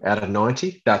 Yep. Out of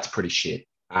 90, that's pretty shit.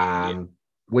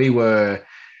 We were.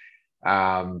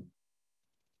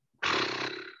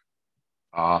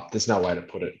 There's no way to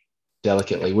put it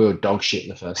delicately. We were dog shit in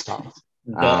the first half.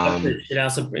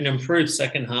 An improved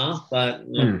second half, but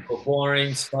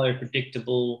boring, slow,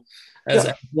 predictable.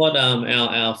 As what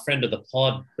our friend of the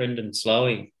pod, Brendan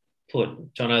Slowey,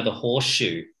 put, Jono, the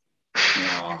horseshoe.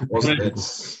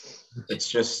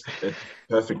 It's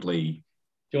perfectly.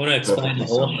 Do you want to explain the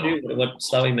horseshoe? What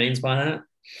Slowey means by that?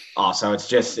 So it's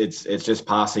just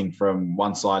passing from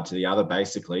one side to the other,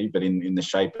 basically, but in the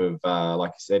shape of,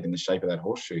 like you said, in the shape of that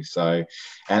horseshoe. So,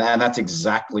 and that's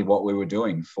exactly what we were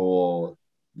doing for,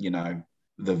 you know,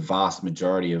 the vast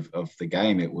majority of the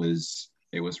game. It was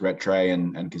Rattray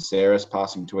and Caceres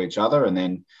passing to each other, and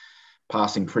then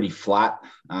passing pretty flat,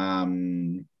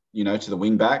 you know, to the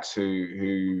wing backs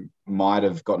who might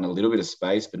have gotten a little bit of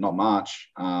space, but not much.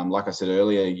 Like I said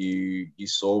earlier, you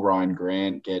saw Ryan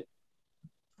Grant get,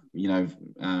 you know,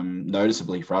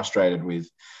 noticeably frustrated with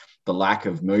the lack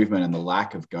of movement and the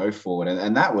lack of go forward.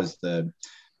 And that was the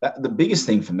biggest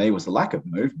thing for me was the lack of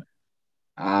movement.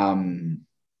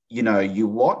 You know,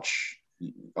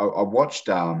 I watched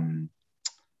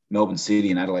Melbourne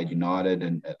City and Adelaide United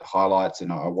and highlights,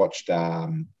 and I watched a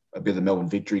bit of the Melbourne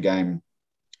Victory game,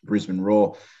 Brisbane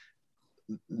Roar.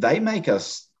 They make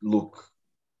us look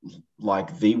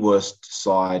like the worst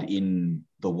side in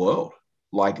the world.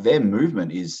 Like, their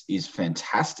movement is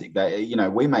fantastic. They, you know,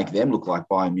 we make them look like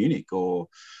Bayern Munich or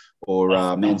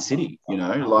Man City. You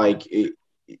know, like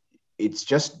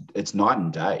it's night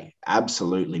and day,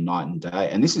 absolutely night and day.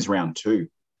 And this is round 2.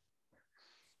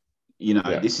 You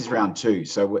know, This is round 2,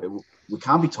 so we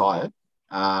can't be tired.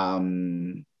 Why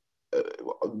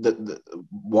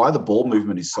the ball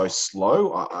movement is so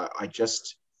slow, I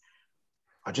just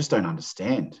don't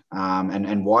understand.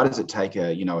 And why does it take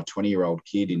a 20-year-old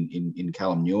kid in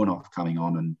Callum Neuenhoff coming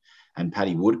on and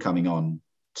Paddy Wood coming on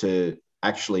to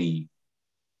actually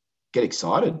get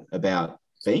excited about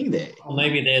being there? Well,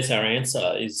 maybe there's our answer.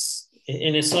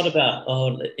 And it's not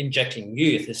about injecting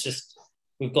youth. It's just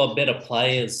we've got better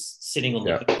players sitting on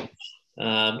the bench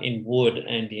in Wood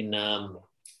and in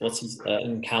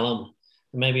in Callum.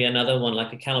 Maybe another one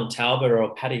like a Callum Talbot or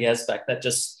a Paddy Yazbak that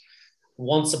just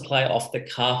wants to play off the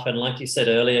cuff. And like you said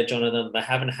earlier, Jonathan, they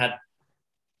haven't had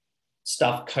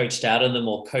stuff coached out of them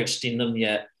or coached in them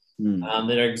yet.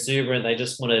 They're exuberant. They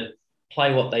just want to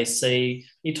play what they see.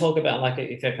 You talk about, like,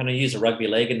 if you're going to use a rugby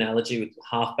league analogy with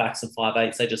halfbacks and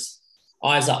 5'8", they just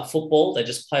eyes up football. They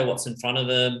just play what's in front of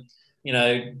them, you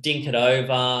know, dink it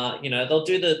over. You know, they'll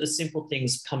do the simple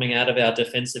things coming out of our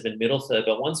defensive and middle third.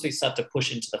 But once we start to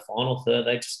push into the final third,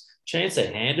 they just chance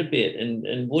their hand a bit.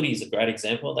 And Woody's a great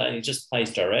example of that. He just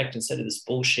plays direct instead of this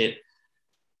bullshit.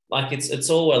 Like, it's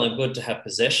all well and good to have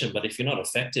possession, but if you're not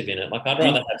effective in it, like, I'd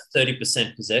rather have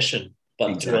 30% possession,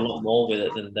 but do a lot more with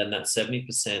it than that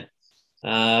 70%.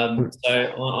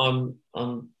 So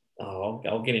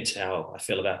I'll get into how I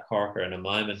feel about Corica in a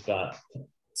moment, but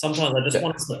sometimes I just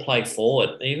want us to play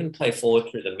forward, even play forward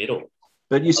through the middle.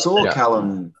 But you saw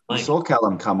Callum. You saw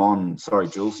Callum come on. Sorry,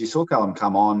 Jules. You saw Callum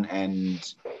come on, and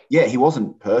he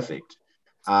wasn't perfect.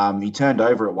 He turned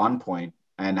over at one point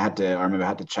and had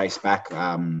to chase back,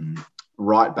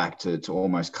 right back to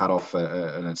almost cut off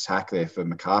an attack there for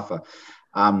MacArthur.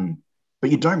 But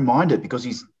you don't mind it because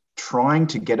he's trying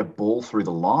to get a ball through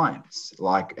the lines,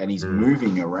 and he's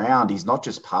moving around. He's not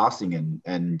just passing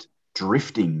and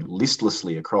drifting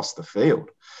listlessly across the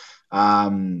field.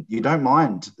 You don't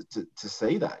mind to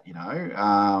see that, you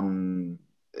know.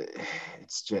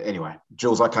 it's just, anyway.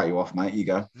 Jules, I cut you off, mate. You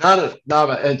go. No,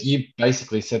 but you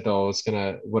basically said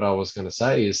what I was gonna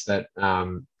say is that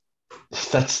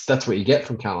that's what you get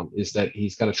from Callum, is that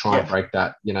he's going to try and break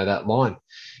that, that line.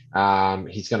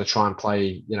 He's going to try and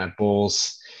play,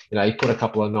 balls. He put a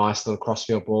couple of nice little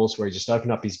crossfield balls where he just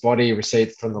opened up his body,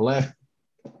 received from the left,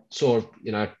 saw,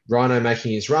 Rhino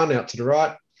making his run out to the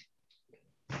right,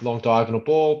 long diagonal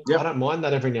ball. Yep. I don't mind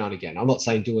that every now and again. I'm not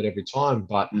saying do it every time,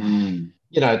 but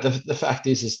the fact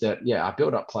is that, our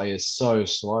build-up play is so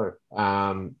slow.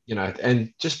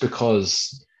 And just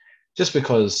because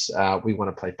we want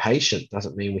to play patient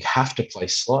doesn't mean we have to play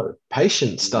slow.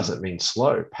 Patience doesn't mean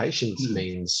slow. Patience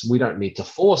means we don't need to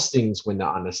force things when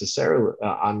they're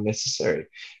unnecessary,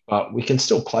 but we can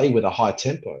still play with a high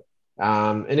tempo.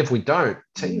 And if we don't,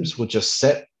 teams will just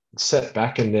set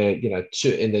back in their,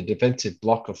 in the defensive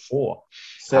block of 4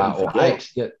 or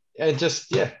 8.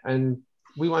 And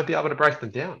we won't be able to break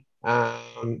them down.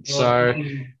 So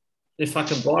if I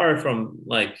can borrow from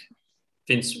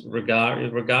Vince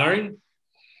Regari.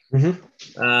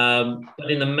 But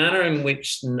in the manner in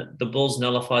which the Bulls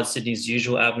nullified Sydney's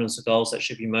usual avenues of goals, that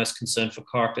should be most concerned for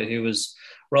Corker, who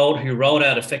rolled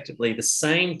out effectively the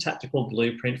same tactical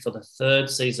blueprint for the 3rd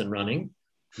season running.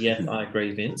 Yeah, I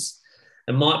agree, Vince.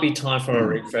 It might be time for a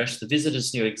refresh. The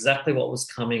visitors knew exactly what was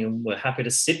coming and were happy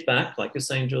to sit back, like you're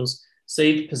saying, Jules,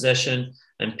 cede possession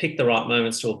and pick the right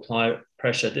moments to apply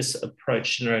pressure. This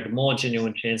approach generated more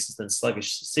genuine chances than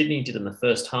sluggish Sydney did in the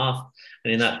first half,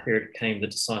 and in that period came the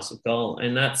decisive goal.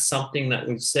 And that's something that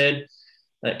we've said,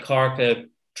 that Corica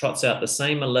trots out the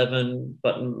same 11,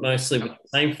 but mostly with the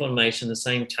same formation, the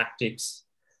same tactics.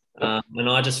 And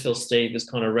I just feel Steve is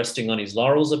kind of resting on his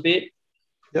laurels a bit.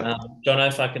 Don't know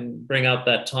if I can bring up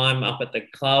that time up at the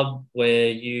club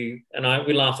where we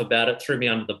laugh about it, threw me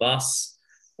under the bus,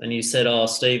 and you said, "Oh,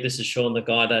 Steve, this is Sean, the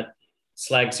guy that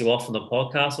slags you off on the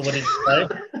podcast," or what did you say?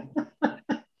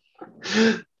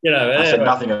 I said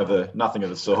nothing of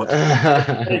the sort.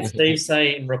 What did Steve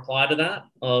say in reply to that?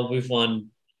 Oh, we've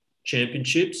won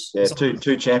championships. Yeah,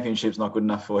 two championships not good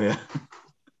enough for you.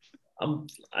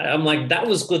 I'm like, that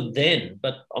was good then,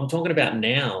 but I'm talking about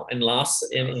now and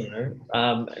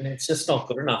and it's just not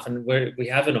good enough. And we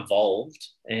haven't evolved.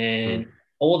 And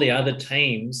all the other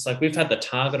teams, we've had the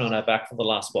target on our back for the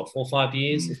last, 4 or 5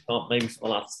 years, if not maybe for the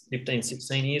last 15,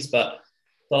 16 years, but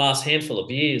the last handful of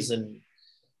years. And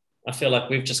I feel like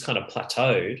we've just kind of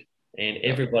plateaued. And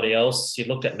everybody else, you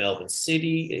looked at Melbourne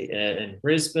City and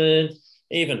Brisbane,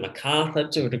 even Macarthur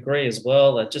to a degree as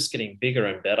well, they're just getting bigger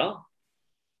and better.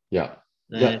 Yeah.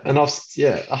 And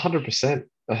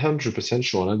 100%,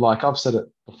 Sean. And I've said it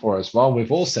before as well.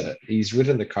 We've all said it. He's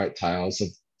ridden the coattails of,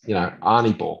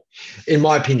 Arnie Ball, in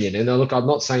my opinion. And look, I'm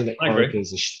not saying that Corica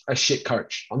is a shit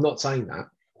coach. I'm not saying that.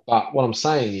 But what I'm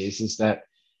saying is that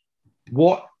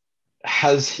what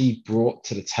has he brought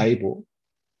to the table,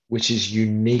 which is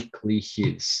uniquely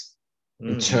his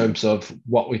in terms of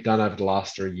what we've done over the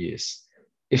last 3 years.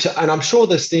 And I'm sure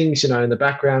there's things, in the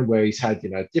background where he's had,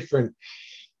 different,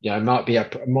 might be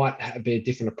a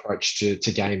different approach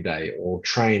to game day or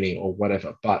training or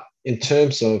whatever. But in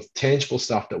terms of tangible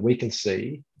stuff that we can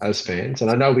see as fans,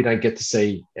 and I know we don't get to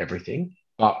see everything,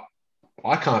 but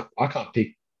I can't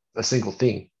pick a single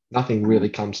thing. Nothing really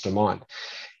comes to mind.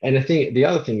 And the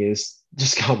other thing is,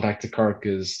 just going back to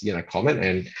Corica's, comment,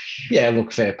 and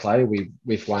look, fair play.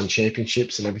 We've won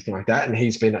championships and everything like that, and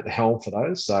he's been at the helm for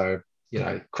those. So,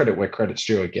 credit where credit's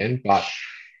due again. But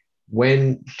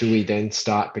when do we then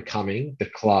start becoming the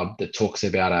club that talks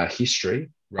about our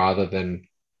history rather than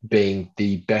being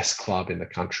the best club in the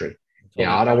country?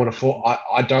 I don't want to fall.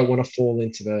 I don't want to fall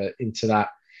into that,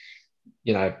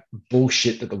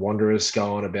 bullshit that the Wanderers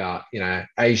go on about.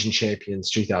 Asian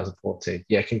champions 2014.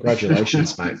 Yeah,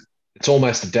 congratulations, mate. It's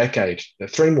almost a decade.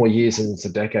 3 more years and it's a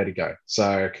decade ago.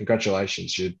 So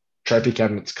congratulations. Your trophy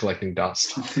cabinet's collecting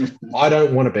dust. I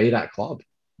don't want to be that club.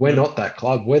 We're not that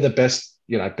club. We're the best.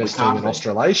 Best team in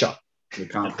Australasia. We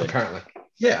can't apparently.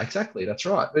 Yeah, exactly. That's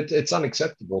right. It's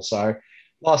unacceptable. So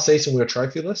last season we were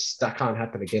trophyless. That can't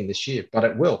happen again this year, but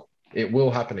it will. It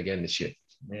will happen again this year.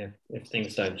 Yeah, if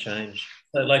things don't change.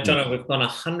 So, John, we've gone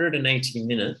 180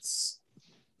 minutes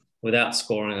without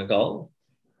scoring a goal.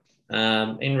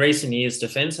 In recent years,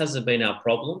 defence hasn't been our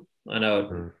problem. I know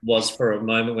it was for a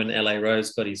moment when LA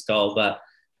Rose got his goal, but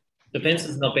defence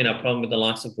has not been our problem with the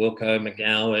likes of Wilco,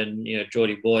 McGowan,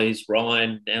 Geordie Boys,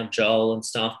 Ryan, now Joel and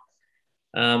stuff.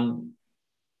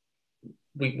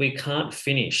 We can't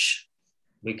finish.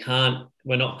 We're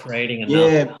not creating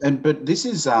enough. Yeah, but this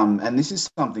is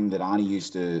something that Arnie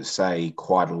used to say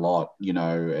quite a lot,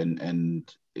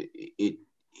 and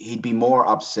he'd be more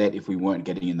upset if we weren't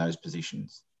getting in those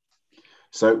positions.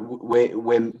 So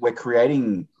we're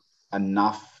creating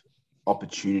enough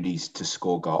opportunities to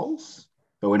score goals,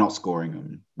 but we're not scoring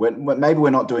them. Maybe we're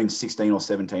not doing 16 or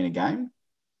 17 a game,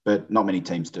 but not many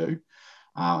teams do,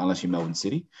 unless you're Melbourne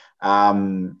City.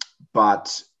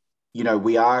 But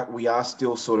we are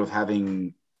still sort of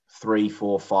having 3,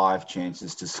 4, 5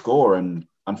 chances to score, and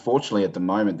unfortunately, at the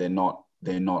moment, they're not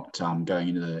going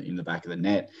in the back of the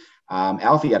net.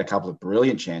 Alfie had a couple of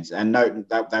brilliant chances, and no,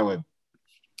 they were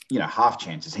half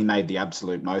chances. He made the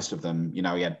absolute most of them. He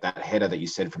had that header that you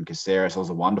said from Caceres. It was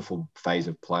a wonderful phase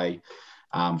of play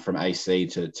from AC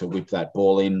to whip that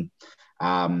ball in.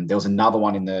 There was another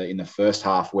one in the first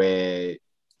half where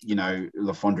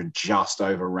Lafondra just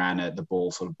overran it. The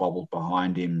ball sort of bobbled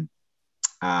behind him.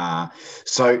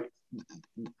 So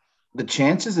the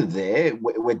chances are there.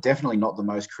 We're definitely not the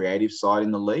most creative side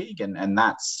in the league, and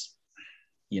that's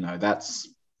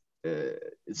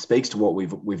it speaks to what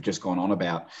we've just gone on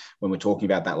about when we're talking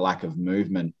about that lack of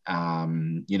movement,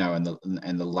 and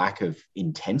the lack of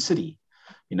intensity.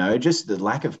 Just the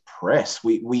lack of press.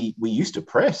 We used to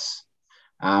press.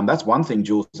 That's one thing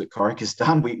Jules at Corrick has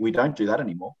done. We don't do that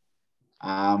anymore.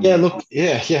 100%.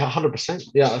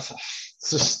 Yeah, it's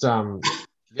just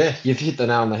you've hit the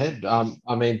nail on the head.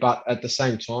 But at the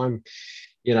same time,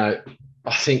 I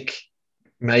think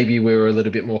maybe we were a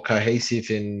little bit more cohesive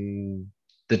in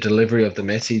the delivery of the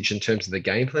message in terms of the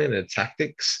game plan and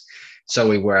tactics. So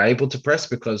we were able to press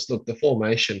because, look, the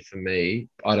formation for me,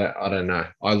 I don't know.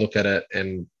 I look at it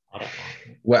and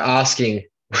we're asking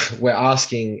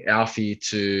Alfie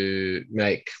to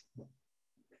make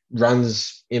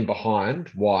runs in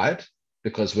behind wide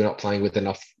because we're not playing with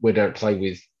enough. We don't play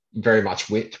with very much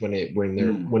width when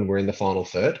we're in the final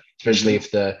third, especially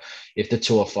if the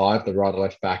 2 or 5, the right or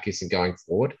left back isn't going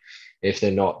forward. If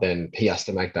they're not, then he has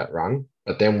to make that run.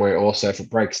 But then we're also, if it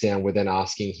breaks down, we're then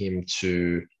asking him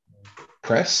to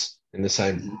press in the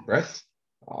same breath.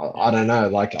 I don't know.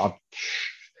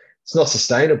 It's not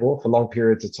sustainable for long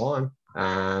periods of time,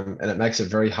 and it makes it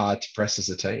very hard to press as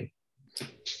a team.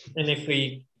 And if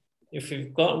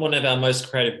we've got one of our most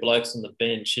creative blokes on the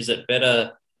bench, is it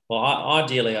better? Well,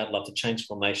 ideally, I'd love to change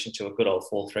formation to a good old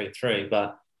 4-3-3,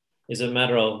 but is it a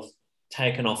matter of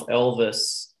taking off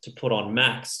Elvis to put on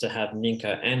Max to have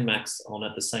Ninko and Max on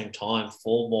at the same time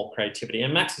for more creativity?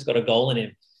 And Max has got a goal in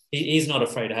him. He's not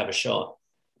afraid to have a shot.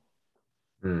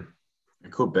 It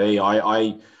could be.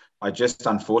 I just,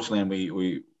 unfortunately,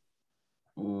 and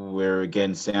we're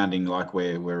again sounding like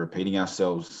we're repeating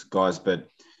ourselves, guys, but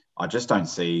I just don't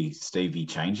see Stevie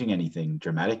changing anything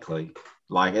dramatically.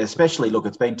 Especially, look,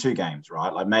 it's been 2 games,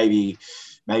 right? Maybe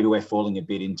we're falling a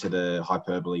bit into the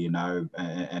hyperbole, and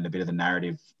a bit of the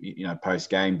narrative, post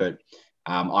game. But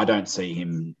I don't see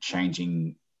him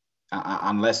changing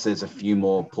unless there's a few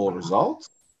more poor results.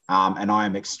 And I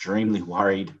am extremely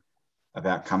worried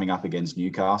about coming up against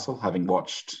Newcastle, having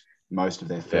watched most of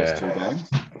their first 2 games,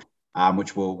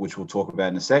 which we'll talk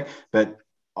about in a sec. But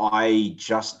I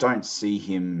just don't see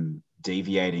him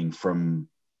deviating from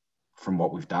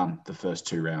what we've done the first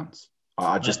 2 rounds.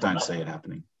 I just don't see it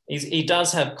happening. He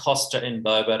does have Costa and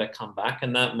Bobo to come back,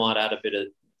 and that might add a bit of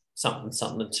something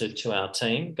to our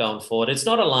team going forward. It's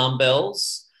not alarm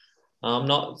bells. I'm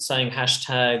not saying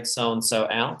hashtag so-and-so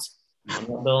out. I'm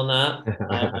not doing that.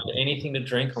 I haven't had anything to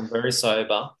drink. I'm very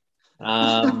sober.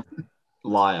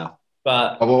 Liar.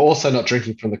 But we're also not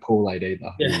drinking from the Kool-Aid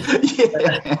either.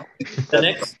 Yeah.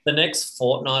 The next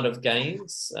fortnight of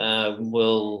games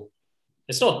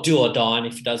it's not do or die, and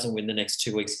if he doesn't win the next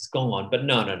 2 weeks, he's gone. But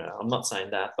no, I'm not saying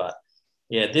that. But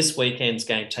yeah, this weekend's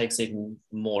game takes even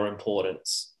more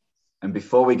importance. And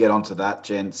before we get onto that,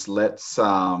 gents, let's do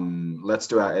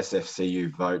our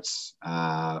SFCU votes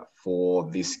for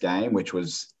this game, which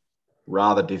was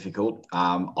rather difficult.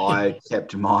 I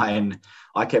kept mine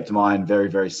very,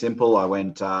 very simple. I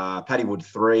went Paddy Wood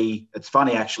 3. It's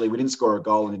funny, actually, we didn't score a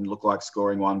goal and didn't look like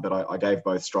scoring one, but I gave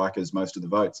both strikers most of the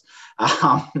votes.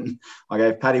 I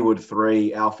gave Paddy Wood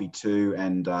 3, Alfie 2,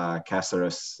 and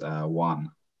Caceres 1.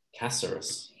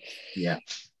 Caceres? Yeah.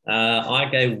 I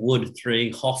gave Wood 3,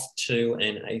 Hoff 2,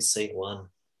 and AC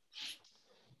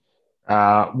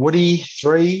 1. Woody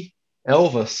 3,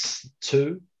 Elvis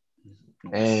 2,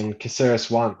 and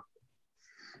Caceres 1.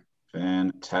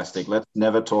 Fantastic. Let's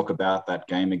never talk about that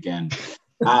game again.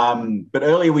 But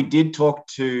earlier we did talk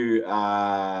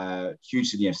to huge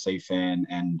Sydney FC fan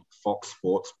and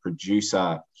Foxsports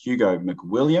producer Hugo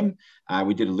McWilliam.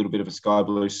 We did a little bit of a Sky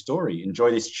Blue story.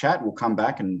 Enjoy this chat. We'll come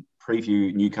back and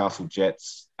preview Newcastle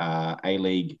Jets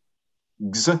A-League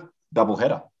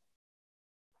doubleheader.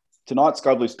 Tonight,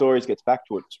 Sky Blue Stories gets back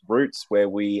to its roots, where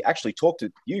we actually talk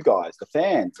to you guys, the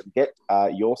fans, and get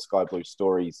your Sky Blue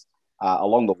stories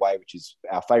along the way, which is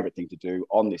our favourite thing to do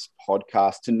on this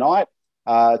podcast. Tonight,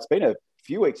 it's been a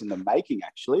few weeks in the making,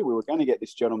 actually. We were going to get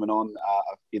this gentleman on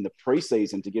in the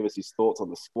preseason to give us his thoughts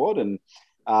on the squad, and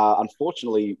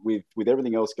unfortunately, with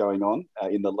everything else going on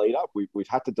in the lead-up, we've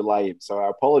had to delay him. So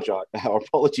our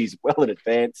apologies well in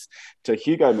advance to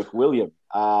Hugo McWilliam.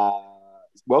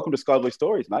 Welcome to Sky Blue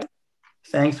Stories, mate.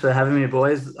 Thanks for having me,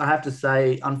 boys. I have to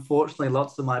say, unfortunately,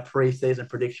 lots of my pre-season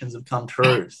predictions have come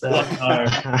true.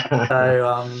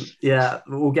 Yeah,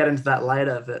 we'll get into that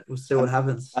later, but we'll see what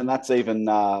happens. And that's even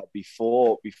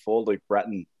before Luke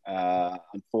Bratton,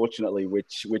 unfortunately,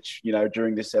 which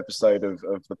during this episode of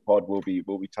the pod we'll be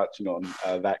touching on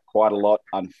that quite a lot,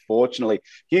 unfortunately.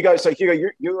 Hugo,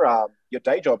 your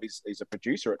day job is a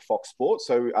producer at Foxsports.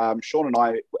 So Sean and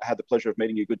I had the pleasure of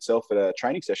meeting your good self at a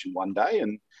training session one day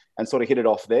and sort of hit it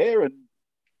off there. And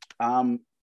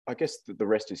I guess the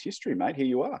rest is history, mate. Here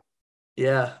you are.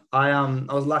 Yeah, I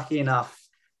was lucky enough.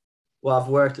 Well, I've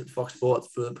worked at Foxsports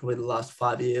for probably the last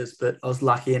 5 years, but I was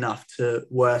lucky enough to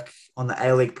work on the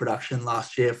A-League production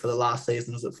last year for the last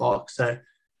seasons at Fox. So it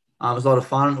was a lot of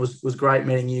fun. It was great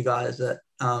meeting you guys at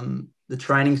the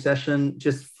training session.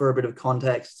 Just for a bit of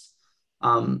context,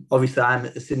 obviously I'm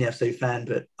a Sydney FC fan,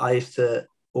 but I used to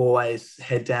always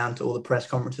head down to all the press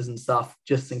conferences and stuff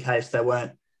just in case there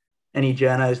weren't any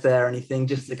journos there or anything,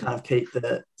 just to kind of keep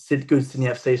the good Sydney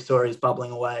FC stories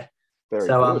bubbling away.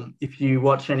 If you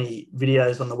watch any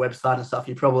videos on the website and stuff,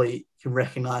 you probably can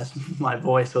recognize my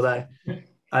voice, although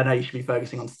I know you should be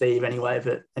focusing on Steve anyway,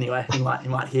 but anyway, you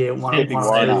might hear one or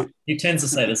two. He tends to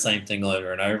say the same thing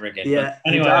over and over again. Yeah.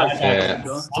 But anyway,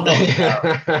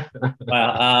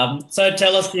 Wow. So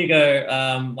tell us,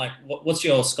 Hugo, what's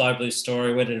your Sky Blue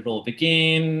story? Where did it all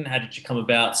begin? How did you come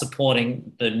about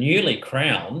supporting the newly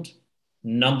crowned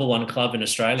 #1 club in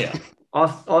Australia?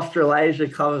 Australasia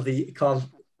club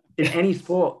in any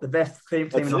sport, the best team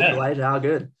in Australasia. How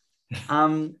good.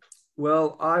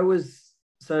 Well, I was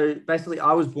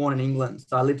born in England.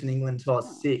 So I lived in England until I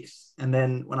was 6. And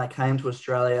then when I came to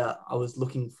Australia, I was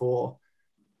looking for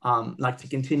to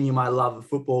continue my love of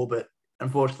football. But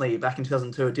unfortunately, back in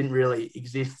 2002, it didn't really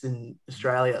exist in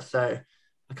Australia. So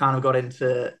I kind of got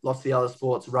into lots of the other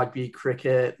sports, rugby,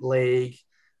 cricket, league,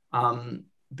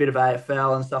 bit of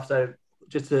AFL and stuff. So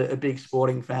just a big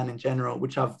sporting fan in general,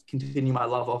 which I've continued my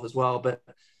love of as well. But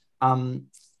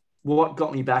what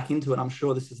got me back into it, I'm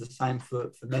sure this is the same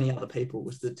for many other people,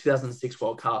 was the 2006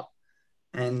 World Cup,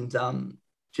 and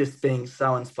just being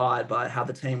so inspired by how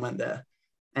the team went there.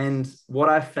 And what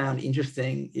I found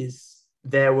interesting is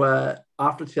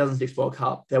after the 2006 World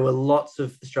Cup, there were lots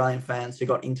of Australian fans who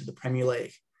got into the Premier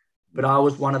League, but I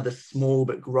was one of the small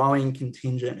but growing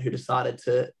contingent who decided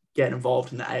to get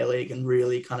involved in the A-League and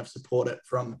really kind of support it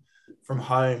from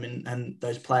home and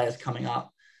those players coming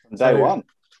up. From day one.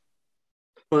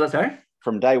 What was that, sorry?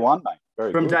 From day one,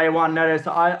 mate. From day one. No. So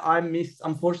I missed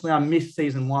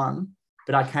season 1,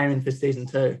 but I came in for season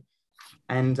 2.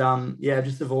 And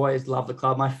just have always loved the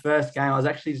club. My first game, I was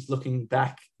actually just looking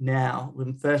back now.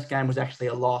 The first game was actually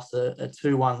a loss, a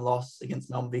 2-1 loss against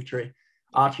Melbourne Victory.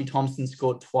 Archie Thompson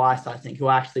scored twice, I think, who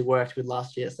I actually worked with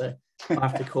last year. So I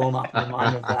have to call him up and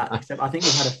remind him of that. Except I think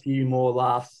we've had a few more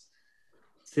laughs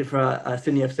for a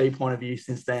Sydney FC point of view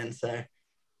since then. So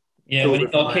yeah, when he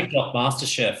got kicked off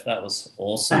MasterChef, that was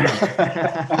awesome.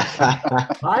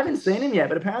 I haven't seen him yet,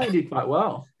 but apparently he did quite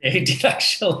well. Yeah, he did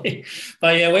actually.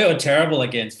 But yeah, we were terrible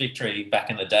against Victory back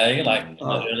in the day, in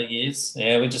the early years.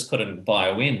 Yeah, we just couldn't buy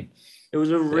a win. It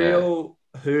was a real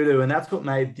hoodoo, and that's what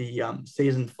made the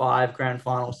season 5 grand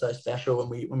final so special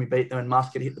when we beat them and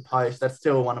Muscat hit the post. That's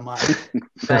still one of my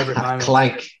favourite moments.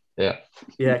 Clank.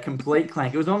 Yeah, complete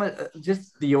clank. It was almost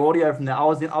just the audio from that. I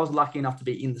was lucky enough to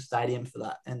be in the stadium for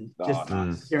that and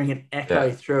just hearing it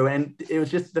echo through. And it was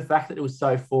just the fact that it was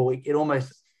so full. It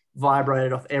almost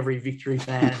vibrated off every Victory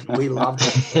fan. We loved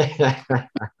it.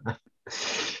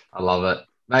 I love it.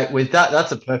 Mate, with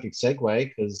that's a perfect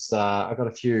segue because I've got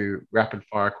a few rapid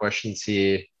fire questions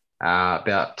here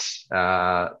about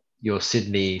your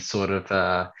Sydney sort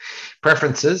of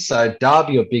preferences. So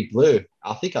Derby or Big Blue?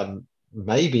 I think I'm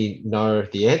maybe know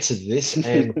the answer to this,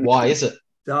 and why is it?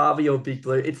 Derby or Big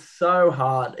Blue? It's so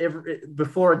hard.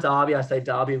 Before a Derby, I say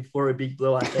Derby. Before a Big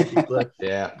Blue, I say Big Blue.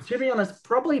 Yeah. To be honest,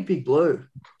 probably Big Blue.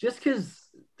 Just because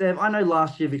I know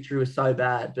last year Victory was so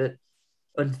bad, but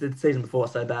the season before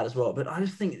was so bad as well. But I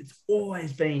just think it's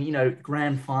always been,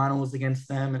 grand finals against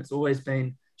them. It's always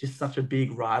been just such a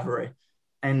big rivalry.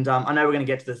 And I know we're going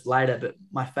to get to this later, but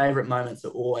my favourite moments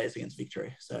are always against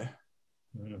Victory. So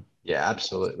Yeah,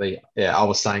 absolutely. Yeah, I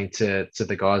was saying to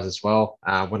the guys as well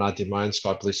when I did my own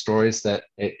Sky Blue stories that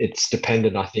it's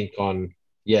dependent, I think, on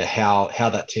how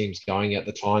that team's going at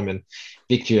the time. And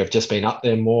Victory have just been up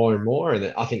there more and more,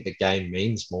 and I think the game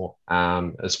means more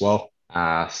as well.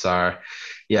 So,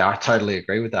 yeah, I totally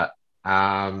agree with that.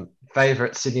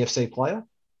 Favorite Sydney FC player?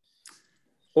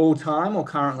 All time or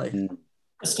currently?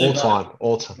 All time.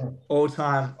 All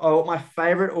time. Oh, my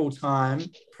favorite all time,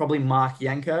 probably Mark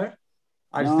Yanko.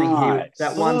 I just think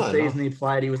that one season he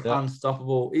played, he was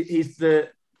unstoppable. He's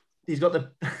got the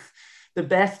the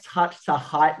best touch to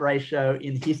height ratio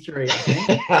in history, I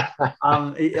think.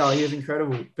 He was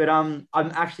incredible. But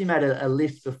I've actually made a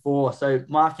list before. So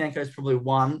Mark Yanko is probably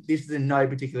one. This is in no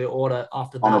particular order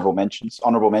after that. Honourable mentions,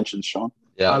 Sean.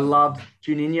 Yeah. I loved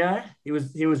Juninho. He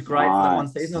was great for that one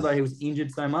season, although he was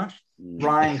injured so much.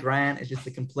 Ryan Grant is just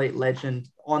a complete legend.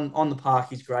 On the park,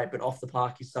 he's great, but off the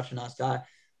park, he's such a nice guy.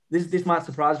 This might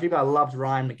surprise you, but I loved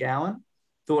Ryan McGowan.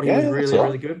 Thought he was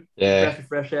really good. Yeah. Breath of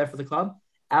fresh air for the club.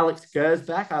 Alex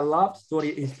Gersbach, I loved. Thought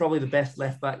he's probably the best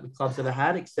left back the club's ever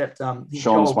had, except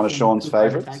Sean's one of Sean's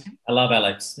favourites. I love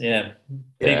Alex. Yeah.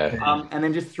 And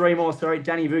then just three more. Sorry,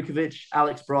 Danny Vukovic,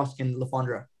 Alex Brosk, and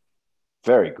Lafondra.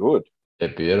 Very good. Yeah,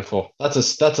 beautiful. That's a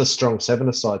strong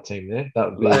 7-a-side team there.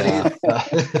 That would be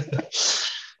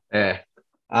yeah.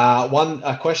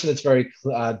 A question that's very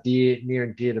near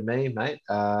and dear to me, mate.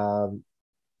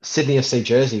 Sydney FC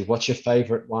jersey. What's your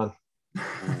favourite one?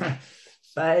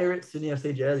 Favorite Sydney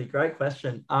FC jersey? Great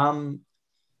question. Probably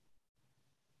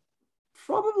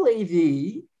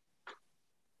the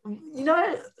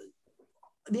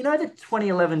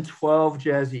 2011-12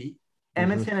 jersey.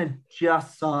 Edmonton had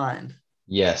just signed.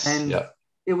 Yes. And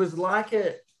it was like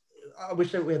I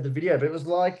wish we had the video, but it was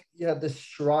like you had the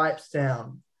stripes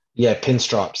down. Yeah,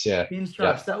 pinstripes. Yeah,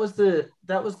 pinstripes. Yep.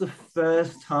 That was the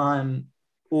first time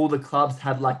all the clubs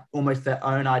had like almost their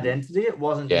own identity. It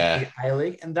wasn't just the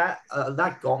A-League, and that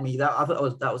got me. I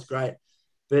thought that was great.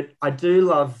 But I do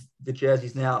love the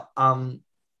jerseys now.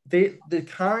 The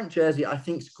current jersey I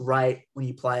think is great when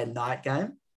you play a night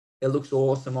game. It looks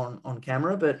awesome on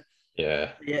camera, but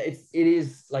it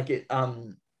is like it.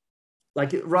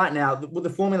 Right now, the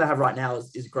formula they have right now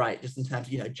is great, just in terms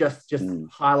of, just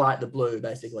highlight the blue,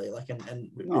 basically. Nice.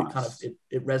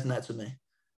 It resonates with me.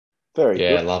 Very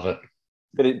good. I love it.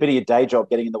 Bit of your day job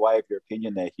getting in the way of your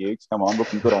opinion there, Hughes. Come on,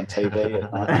 looking good on TV.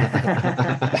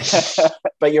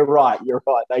 But you're right.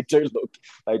 They do look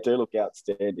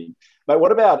outstanding. But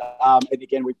what about? And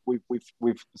again, we've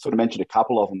sort of mentioned a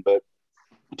couple of them. But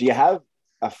do you have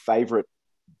a favourite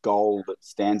goal that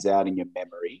stands out in your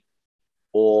memory,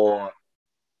 or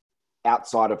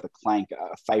outside of the clank,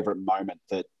 a favourite moment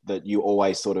that you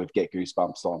always sort of get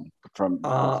goosebumps on from?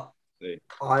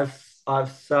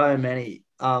 I've so many.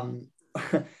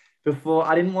 Before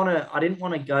I didn't want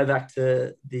to go back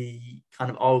to the kind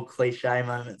of old cliche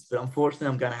moments, but unfortunately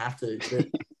I'm going to have to.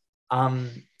 But,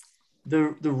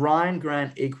 the Ryan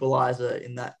Grant equaliser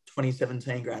in that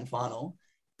 2017 grand final,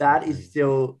 that is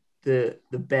still the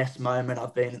best moment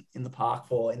I've been in the park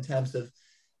for, in terms of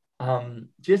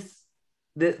just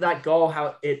that goal,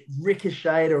 how it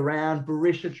ricocheted around.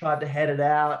 Barisha tried to head it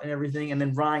out and everything, and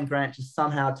then Ryan Grant just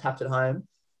somehow tapped it home.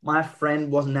 My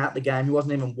friend wasn't at the game. He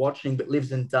wasn't even watching, but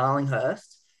lives in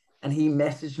Darlinghurst. And he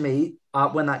messaged me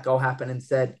when that goal happened and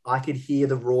said, I could hear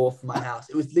the roar from my house.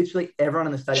 It was literally everyone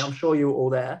in the stadium. I'm sure you were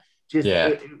all there.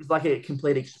 It was like a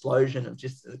complete explosion of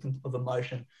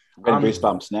emotion. I'm getting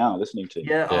goosebumps now listening to you.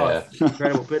 It's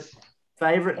incredible. But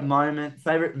favorite moment,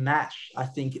 favorite match, I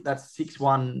think that's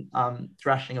 6-1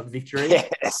 thrashing of Victory.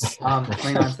 Yes.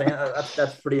 2019.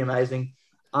 That's pretty amazing.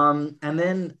 And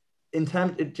then in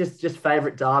terms of just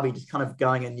favorite derby, just kind of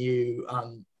going a new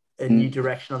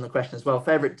direction on the question as well.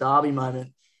 Favorite derby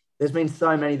moment. There's been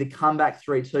so many. The comeback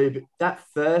 3-2, but that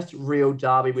first real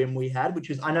derby win we had, which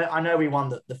was I know we won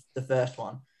the first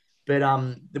one, but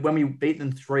when we beat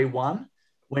them 3-1,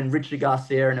 when Richard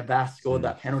Garcia and Abbas scored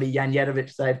that penalty, Janjetovic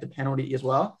saved the penalty as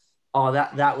well. Oh,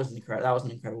 that was incredible. That was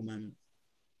an incredible moment.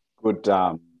 Good,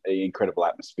 incredible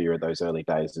atmosphere of those early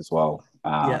days as well.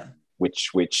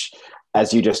 Which,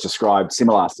 as you just described,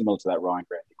 similar to that Ryan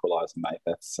Grant equaliser, mate.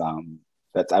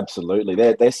 That's absolutely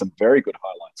there's some very good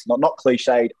highlights. Not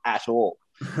cliched at all,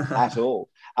 at all.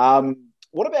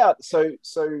 What about so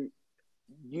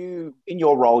you, in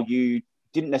your role, you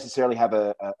didn't necessarily have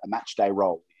a match day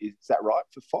role. Is that right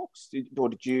for Fox? Or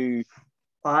did you?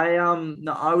 I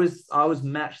was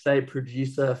match day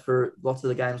producer for lots of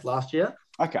the games last year.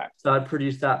 Okay. So I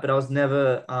produced that, but I was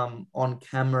never on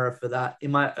camera for that.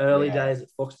 In my early days at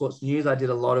Foxsports News, I did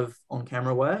a lot of on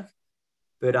camera work.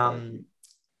 But in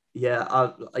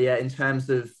terms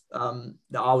of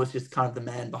I was just kind of the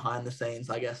man behind the scenes,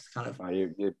 I guess, kind of. Oh,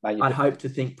 mate, I'd hope to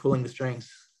think pulling the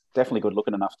strings. Definitely good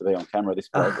looking enough to be on camera this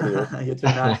break. You're too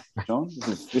nice, John.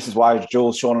 This is why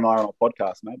Jules, Sean, and I are on a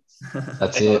podcast, mate.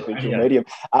 That's it. Visual medium.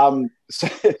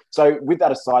 So with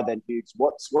that aside, then, Hughes,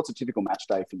 what's a typical match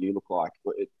day for you look like?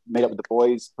 Meet up with the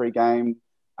boys pre-game,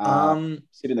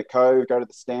 sit in the cove, go to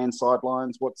the stand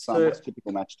sidelines. What's a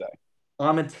typical match day?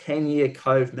 I'm a 10-year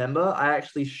Cove member. I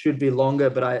actually should be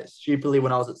longer, but I stupidly,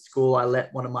 when I was at school, I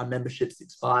let one of my memberships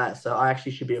expire. So I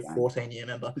actually should be a 14-year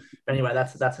member. But anyway,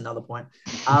 that's another point.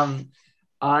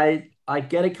 I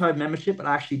get a Cove membership, but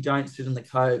I actually don't sit in the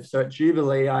Cove. So at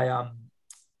Jubilee, I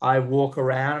walk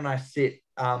around and I sit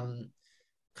kind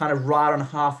of right on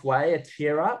halfway, a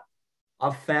tier up.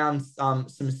 I've found some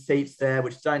seats there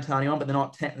which don't tell anyone, but they're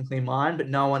not technically mine, but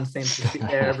no one seems to sit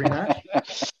there every match.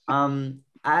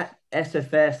 At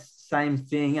SFS, same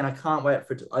thing, and I can't wait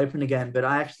for it to open again. But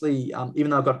I actually, even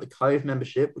though I've got the Cove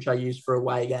membership, which I use for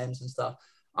away games and stuff,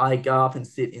 I go up and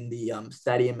sit in the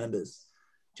stadium members.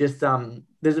 Just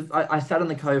I sat in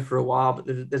the Cove for a while,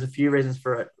 but there's a few reasons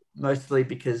for it. Mostly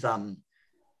because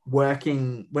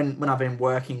working when I've been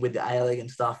working with the A-League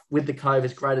and stuff, with the Cove,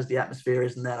 as great as the atmosphere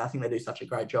is and that, I think they do such a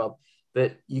great job.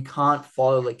 But you can't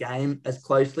follow the game as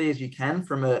closely as you can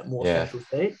from a more central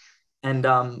seat. And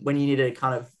when you need to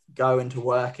kind of go into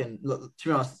work, and look, to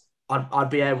be honest,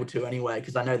 I'd be able to anyway,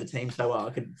 because I know the team so well.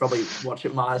 I could probably watch it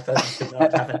with my eyes closed and know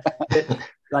what's happened. But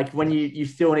like when you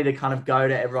still need to kind of go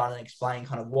to everyone and explain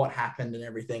kind of what happened and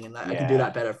everything, and I can do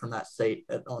that better from that seat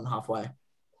on halfway.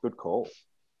 Good call.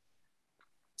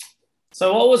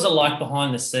 So what was it like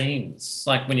behind the scenes,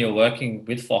 like when you're working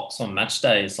with Fox on match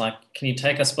days? Like, can you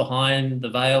take us behind the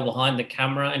veil, behind the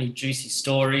camera? Any juicy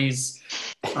stories?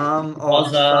 So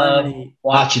many.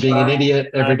 Archie being an idiot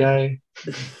every day.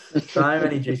 So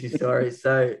many juicy stories.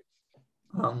 So,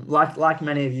 like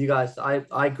many of you guys,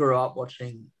 I grew up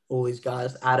watching all these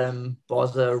guys, Adam,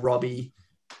 Bozza, Robbie,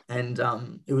 and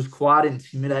it was quite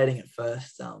intimidating at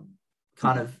first,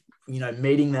 kind of,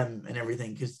 meeting them and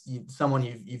everything, because someone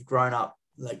you've grown up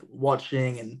like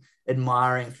watching and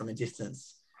admiring from a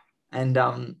distance. And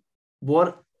I'll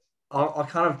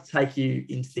kind of take you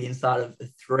into the inside of the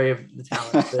three of the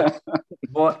talents. But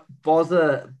what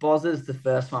Bozza's the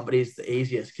first one, but he's the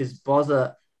easiest, because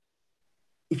Bozza,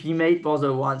 if you meet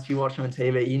Bozza once, you watch him on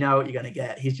TV, you know what you're going to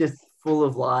get. He's just full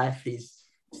of life. He's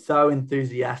so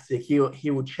enthusiastic. He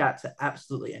will chat to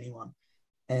absolutely anyone.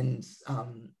 And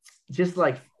just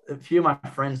like a few of my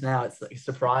friends now, it's like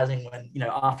surprising when,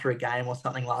 after a game or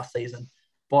something last season,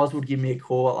 Boz would give me a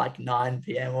call at like 9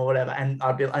 p.m. or whatever, and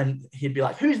he'd be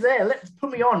like, "Who's there?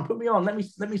 Put me on. Let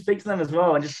me speak to them as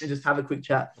well, and just have a quick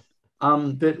chat."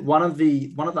 But one of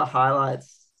the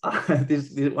highlights, one of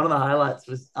the highlights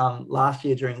was last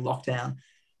year during lockdown.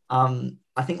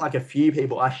 I think like a few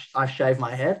people, I shaved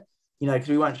my head, because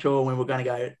we weren't sure when we were going to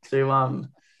go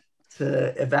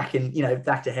to back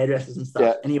to hairdressers and stuff.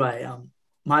 Yeah. Anyway,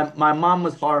 my mum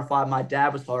was horrified. My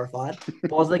dad was horrified.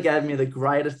 Bozza gave me the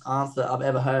greatest answer I've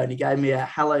ever heard. He gave me a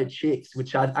 "hello chicks,"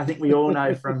 which I think we all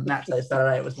know from Match Day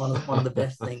Saturday. It was one of the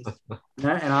best things,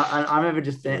 And I remember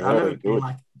being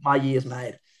like, my year's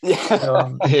made. Yeah.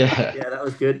 So, that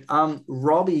was good.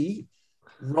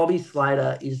 Robbie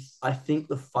Slater is, I think,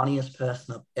 the funniest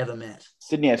person I've ever met.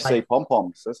 Sydney FC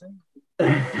pom-poms, does he?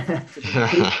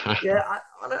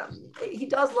 He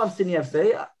does love Sydney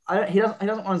FC. He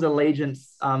doesn't want his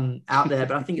allegiance out there,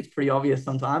 but I think it's pretty obvious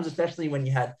sometimes, especially when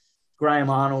you had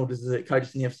Graham Arnold as a coach of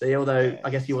Sydney FC, although I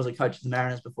guess he was a coach of the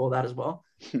Mariners before that as well.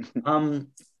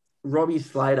 Robbie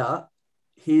Slater,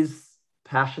 his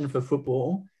passion for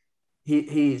football,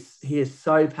 he is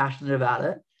so passionate about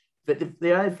it, but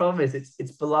the only problem is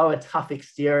it's below a tough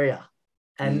exterior.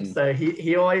 And so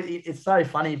he always, it's so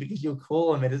funny because you'll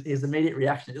call him and his immediate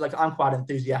reaction, like, I'm quite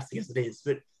enthusiastic as it is,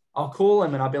 but I'll call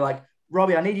him and I'll be like,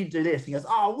 "Robbie, I need you to do this." He goes,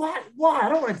 "Oh, what? Why? I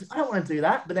don't want to do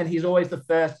that." But then he's always the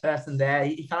first person there.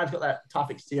 He kind of got that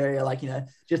tough exterior, like,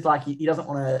 just like he doesn't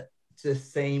want to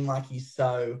seem like he's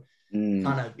so kind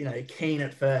of, keen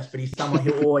at first, but he's someone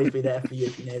who'll always be there for you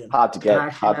if you need him. Hard to get.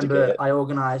 I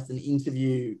organised an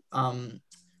interview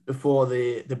before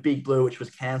the Big Blue, which was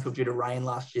cancelled due to rain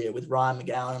last year, with Ryan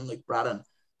McGowan and Luke Braddon.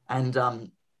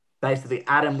 And basically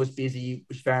Adam was busy,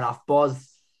 which is fair enough.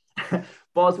 Boz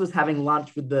was having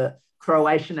lunch with the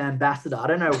Croatian ambassador. I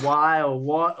don't know why or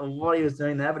what he was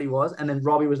doing there, but he was. And then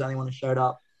Robbie was the only one who showed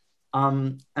up.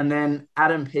 And then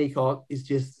Adam Peacock is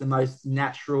just the most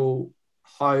natural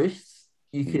host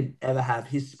you could ever have.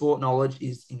 His sport knowledge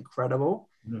is incredible.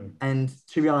 And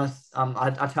to be honest,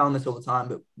 I tell him this all the time,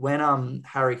 but when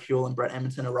Harry Kuehl and Brett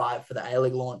Edmonton arrived for the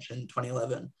A-League launch in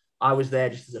 2011, I was there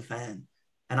just as a fan.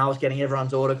 and I was getting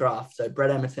everyone's autograph. So Brett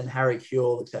Emerton, Harry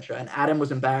Kuehl, etc. And Adam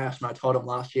was embarrassed when I told him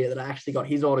last year that I actually got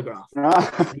his autograph. He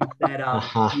said,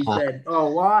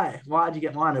 "Oh, why? Why did you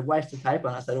get mine? A waste of paper."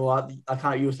 And I said, "Well, I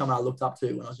can't. You were someone I looked up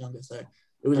to when I was younger, so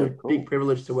it was big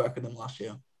privilege to work with them last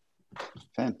year."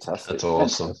 Fantastic. That's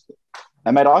awesome. Fantastic.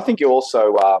 And mate, I think you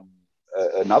also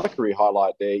another career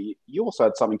highlight there. You also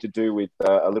had something to do with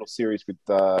a little series with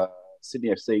Sydney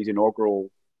FC's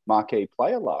inaugural marquee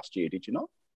player last year, did you not?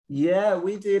 Yeah,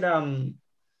 we did.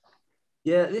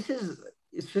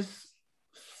 It's just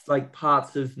like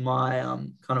parts of my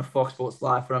kind of Foxsports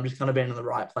life where I'm just kind of been in the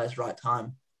right place, right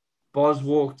time. Boz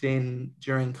walked in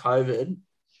during COVID,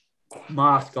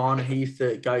 mask on, and he used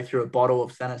to go through a bottle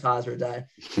of sanitizer a day.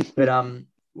 But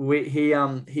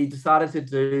he decided to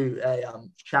do a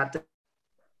chat,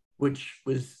 which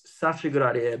was such a good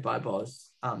idea by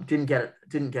Boz. Didn't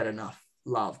get enough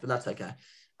love, but that's okay.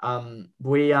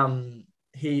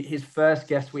 His first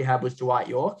guest we had was Dwight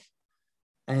York,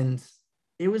 and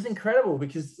it was incredible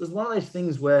because it was one of those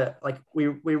things where like we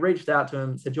reached out to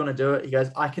him, said, "Do you want to do it?" He goes,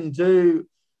 "I can do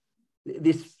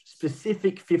this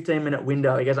specific 15-minute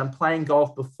window." He goes, "I'm playing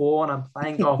golf before and I'm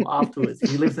playing golf afterwards."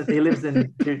 He lives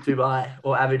in Dubai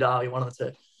or Abu Dhabi, one of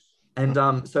the two. And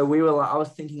so I was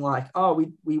thinking like, oh,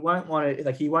 we won't want to,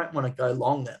 like, he won't want to go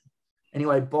long then.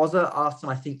 Anyway, Bozza asked him,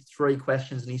 I think, 3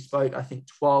 questions, and he spoke, I think,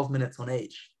 12 minutes on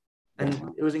each. And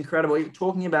it was incredible. He was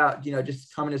talking about,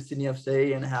 just coming to Sydney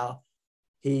FC and how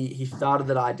he started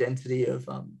that identity of,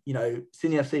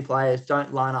 Sydney FC players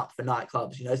don't line up for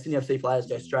nightclubs. Sydney FC players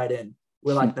go straight in.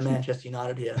 We're like the Manchester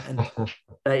United here. And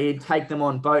he'd take them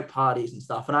on boat parties and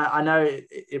stuff. And I know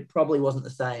it probably wasn't the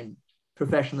same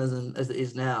professionalism as it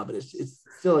is now, but it's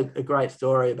still a great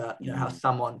story about, how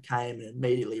someone came and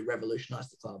immediately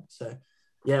revolutionized the club. So,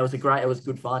 yeah, it was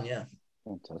good fun, yeah.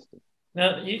 Fantastic.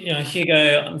 Now,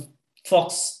 Hugo,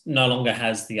 Fox no longer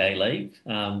has the A-League.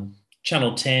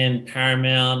 Channel 10,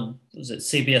 Paramount, was it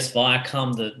CBS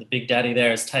Viacom, the big daddy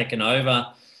there, has taken over.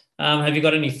 Have you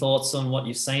got any thoughts on what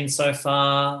you've seen so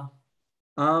far?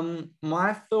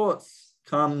 My thoughts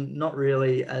come not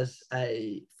really as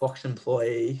a Fox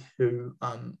employee who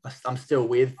I'm still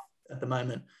with at the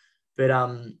moment, but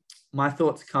my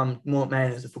thoughts come more,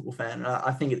 man, as a football fan.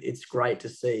 I think it's great to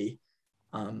see,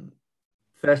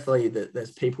 firstly, that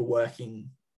there's people working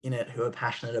in it who are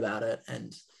passionate about it.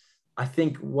 And I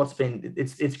think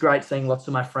it's great seeing lots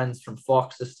of my friends from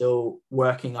Fox are still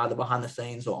working either behind the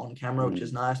scenes or on camera, which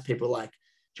is nice. People like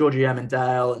Georgie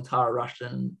Amandale and Tara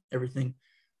Rushton and everything.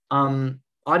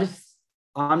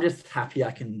 I'm just happy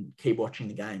I can keep watching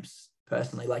the games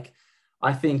personally. Like,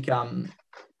 I think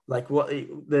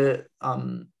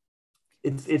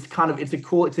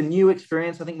it's a new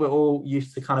experience. I think we're all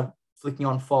used to kind of flicking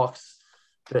on Fox,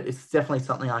 but it's definitely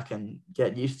something I can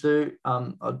get used to.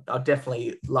 I'd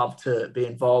definitely love to be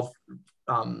involved.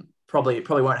 Probably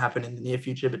won't happen in the near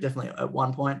future, but definitely at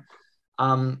one point.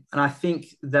 And I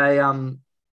think they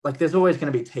there's always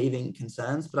going to be teething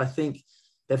concerns, but I think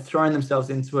they've thrown themselves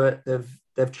into it. They've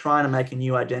trying to make a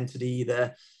new identity.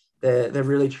 They're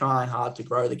really trying hard to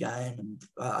grow the game, and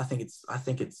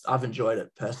I've enjoyed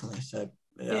it personally. So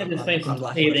yeah, there's been some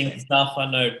teething stuff. I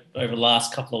know over the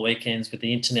last couple of weekends with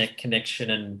the internet connection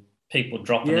and people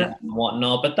dropping out and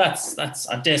whatnot. But that's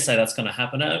I dare say that's going to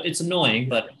happen. It's annoying,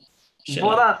 but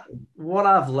what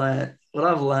I've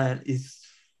learned is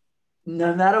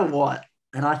no matter what,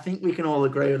 and I think we can all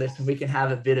agree with this, and we can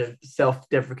have a bit of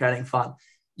self-deprecating fun.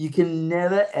 You can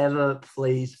never, ever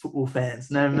please football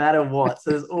fans, no matter what.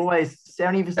 So there's always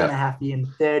 70% are happy and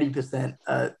 30%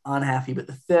 are unhappy, but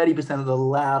the 30% are the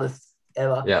loudest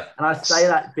ever. Yeah. And I say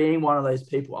that being one of those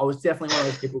people. I was definitely one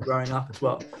of those people growing up as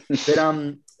well. But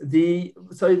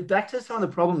so back to some of the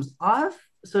problems. I've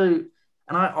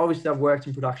worked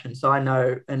in production, so I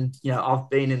know, and I've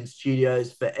been in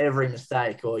studios for every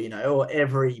mistake or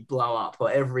every blow up or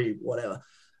every whatever.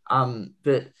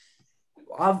 But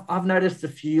I've noticed a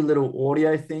few little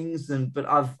audio things, but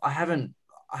I haven't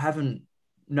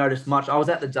noticed much. I was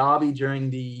at the derby during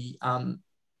the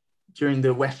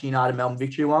Western United Melbourne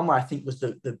victory one, where I think was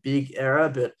the big error,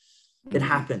 but it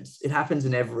happens. It happens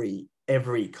in every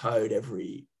code,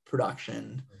 every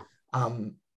production.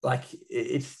 I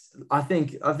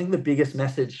think the biggest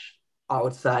message I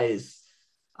would say is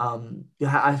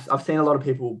I've seen a lot of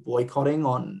people boycotting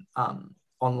on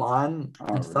online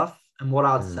and stuff. And what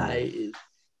I'd say is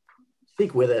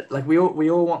stick with it. Like we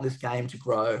all want this game to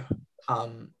grow.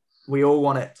 We all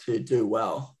want it to do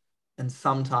well. And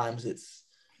sometimes it's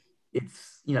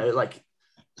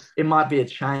it might be a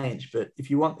change, but if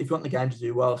you want the game to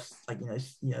do well,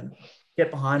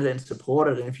 get behind it and support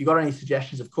it. And if you've got any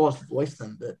suggestions, of course, voice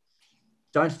them. But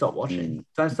don't stop watching.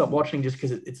 Don't stop watching just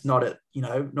because it's not at,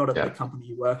 not at the company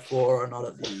you work for, or not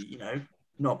at the,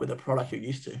 not with a product you're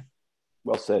used to.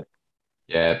 Well said.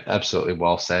 Yeah, absolutely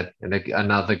well said. And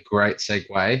another great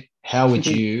segue. How would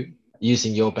you,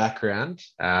 using your background,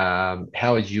 how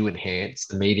would you enhance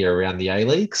the media around the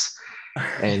A-Leagues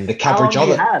and the coverage of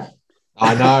it?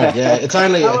 I know. Yeah, it's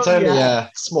only a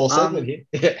small segment here.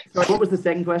 Sorry, what was the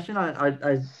second question?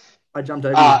 I jumped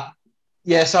over you.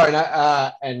 Yeah, sorry.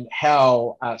 No, and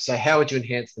how would you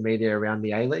enhance the media around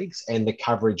the A-Leagues and the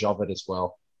coverage of it as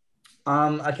well?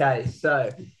 Okay,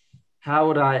 so how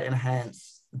would I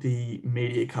enhance the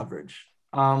media coverage?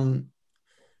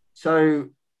 So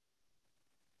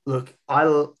look, I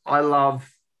love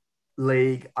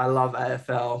league, I love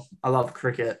AFL, I love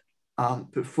cricket,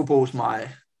 but football's my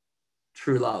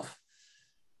true love.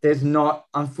 There's not,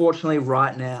 unfortunately,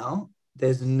 right now,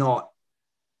 there's not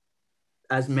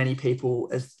as many people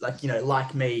as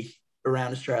like me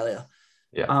around Australia.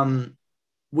 Yeah.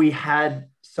 We had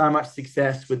so much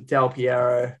success with Del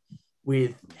Piero,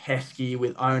 with Heskey,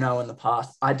 with Ono in the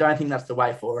past. I don't think that's the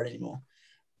way forward anymore.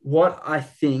 What I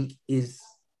think is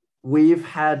we've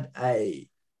had a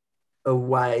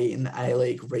way in the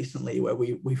A-League recently where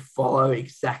we follow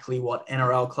exactly what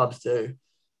NRL clubs do.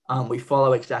 We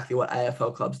follow exactly what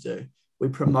AFL clubs do. We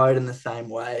promote in the same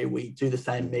way. We do the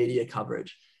same media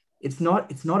coverage. It's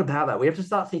not about that. We have to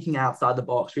start thinking outside the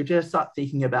box. We have to start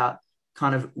thinking about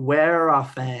kind of where are our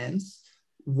fans?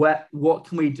 What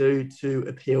can we do to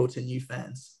appeal to new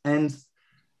fans? And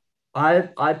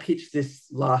I pitched this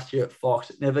last year at Fox.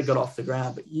 It never got off the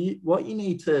ground. But what you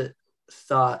need to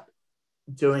start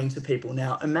doing to people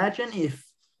now, imagine if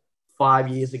 5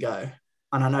 years ago,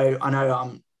 and I know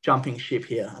I'm jumping ship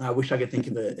here, and I wish I could think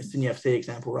of a Sydney FC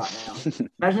example right now.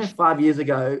 Imagine if 5 years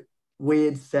ago, we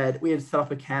had set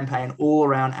up a campaign all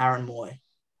around Aaron Moy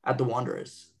at the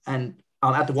Wanderers and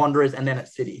then at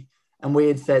City. And we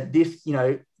had said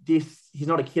he's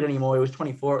not a kid anymore. He was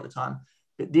 24 at the time.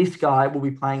 But this guy will be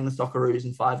playing the Socceroos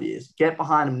in 5 years. Get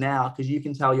behind him now, because you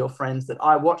can tell your friends that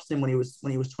I watched him when he was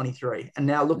 23. And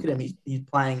now look at him. He's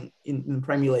playing in the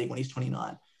Premier League when he's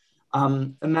 29.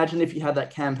 Imagine if you had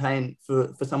that campaign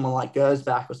for someone like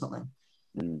Gersbach or something.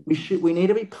 We need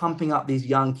to be pumping up these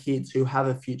young kids who have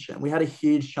a future. And we had a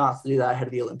huge chance to do that ahead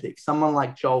of the Olympics. Someone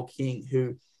like Joel King,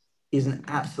 who is an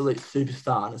absolute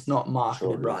superstar and it's not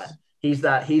marketed right. He's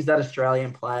that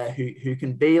Australian player who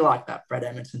can be like that Brett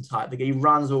Edmonton type. He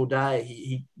runs all day.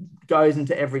 He goes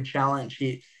into every challenge.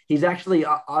 He's actually,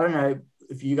 I don't know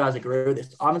if you guys agree with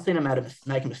this. I haven't seen him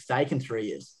make a mistake in 3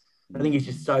 years. I think he's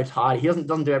just so tidy. He doesn't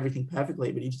do everything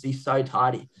perfectly, but he's so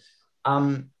tidy.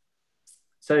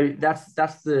 So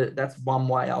that's one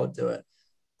way I would do it.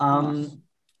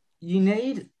 You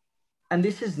need, and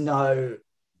this is oh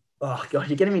God,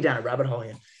 you're getting me down a rabbit hole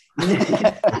here.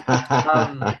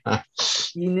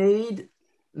 You need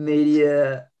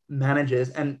media managers,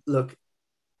 and look,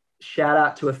 shout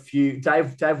out to a few.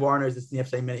 Dave Warner is the Sydney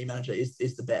FC media manager is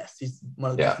the best. He's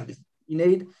one of the best.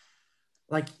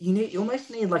 You almost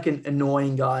need like an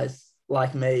annoying guys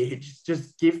like me who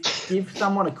just give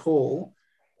someone a call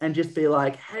and just be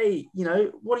like, hey,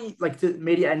 what are you like to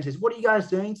media agencies? What are you guys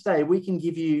doing today? We can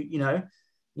give you,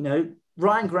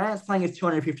 Ryan Grant's playing his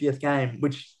 250th game,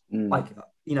 which no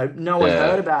one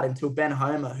heard about until Ben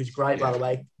Homer, who's great, by the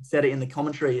way, said it in the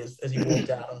commentary as he walked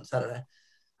out on Saturday.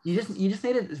 You just need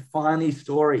to find these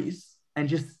stories and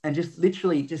just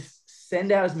literally just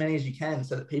send out as many as you can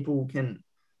so that people can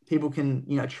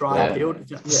try and build,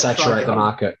 saturate the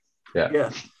market.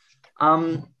 Yeah.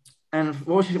 And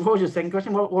what was your second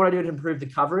question? What would I do to improve the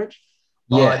coverage?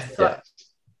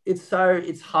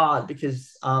 It's hard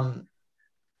because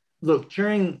look,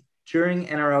 during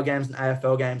NRL games and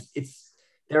AFL games,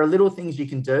 there are little things you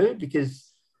can do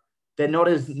because they're not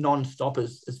as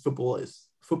non-stoppers as football is.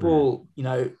 Football,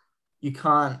 you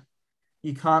can't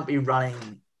be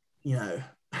running,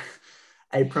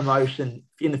 a promotion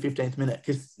in the 15th minute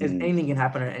because anything can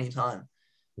happen at any time.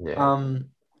 Yeah.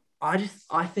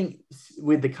 I think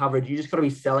with the coverage, you just got to be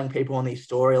selling people on these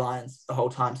storylines the whole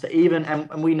time. So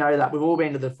and we know that we've all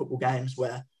been to the football games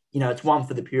where, it's one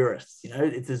for the purists,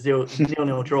 it's a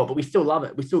 0-0 draw, but we still love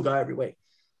it. We still go every week.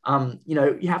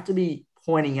 You have to be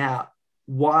pointing out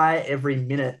why every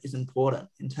minute is important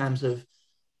in terms of,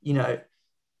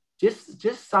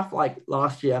 just stuff like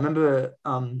last year. I remember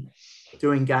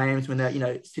doing games when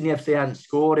Sydney FC hadn't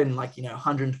scored in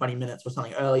 120 minutes or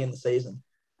something early in the season.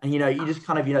 And, you just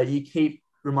kind of, you keep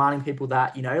reminding people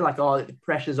that, the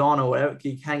pressure's on or whatever.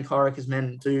 Can Corica's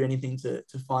men do anything to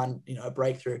find, a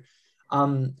breakthrough?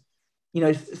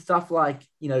 Stuff like,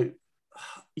 you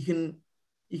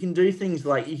can do things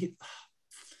like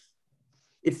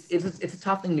it's a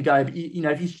tough thing to go, but you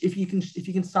know, if you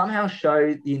can somehow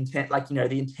show the intent, like, you know,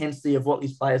 the intensity of what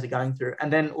these players are going through,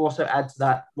 and then also add to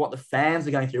that what the fans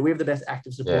are going through. We have the best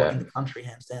active support in the country,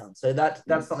 hands down. So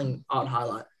that's something I'd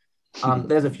highlight.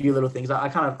 There's a few little things. I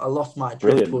lost my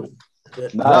train of thought.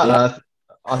 No,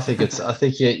 I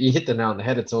think you hit the nail on the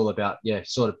head. It's all about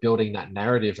sort of building that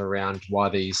narrative around why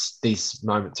these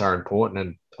moments are important.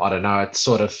 And I don't know, it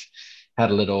sort of had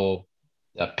a little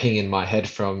ping in my head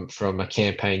from a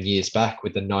campaign years back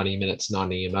with the 90 minutes,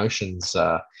 90 emotions.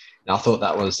 And I thought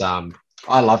that was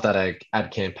I love that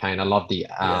ad campaign. I love the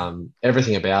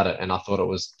everything about it, and I thought it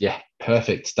was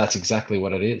perfect. That's exactly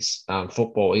what it is.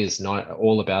 Football is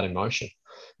all about emotion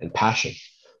and passion.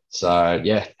 So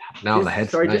nail on the head.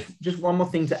 Sorry, just one more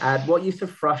thing to add. What used to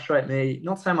frustrate me,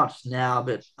 not so much now,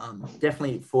 but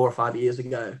definitely 4 or 5 years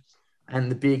ago,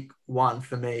 and the big one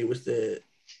for me was the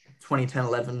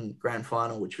 2010-11 grand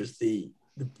final, which was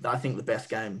I think the best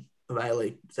game of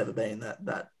A-League it's ever been.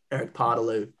 That Eric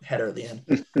Partaloo header at the end.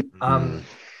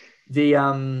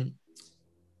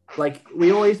 Like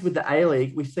we always with the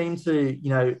A-League, we seem to, you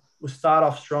know, we'll start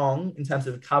off strong in terms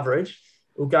of coverage.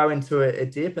 We'll go into a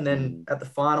dip, and then at the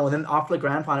final, and then after the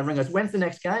grand final, everyone goes, "When's the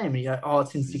next game?" And you go, "Oh,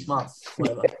 it's in 6 months."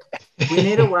 Whatever. We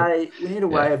need a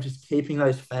way of just keeping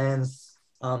those fans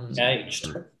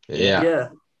engaged. Yeah.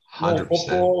 100%.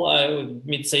 Football,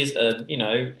 mid-season, you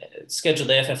know, schedule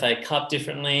the FFA Cup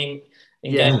differently,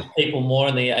 engage people more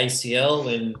in the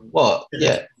ACL, and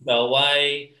go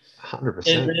away.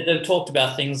 100%. They've talked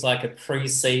about things like a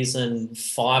pre-season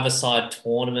 5-a-side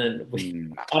tournament.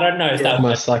 I don't know if that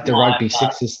almost like the rugby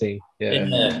sixes thing.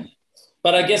 Yeah.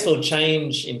 But I guess it'll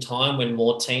change in time when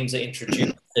more teams are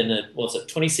introduced. And was it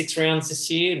 26 rounds this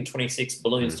year, and 26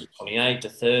 balloons to 28 to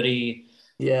 30.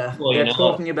 Yeah, they're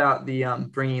talking about the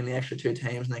bringing in the extra 2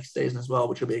 teams next season as well,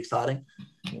 which will be exciting.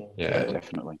 Yeah,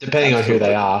 definitely. Depending on who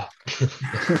they are.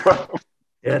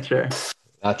 Yeah, true.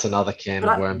 That's another can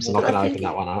of worms. I'm not going to open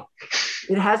that one up.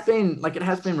 It has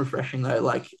been refreshing though.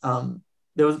 Like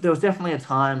there was definitely a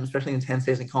time, especially in the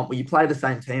 10-season comp, where you play the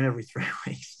same team every 3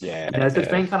 weeks. Yeah. You know, so it's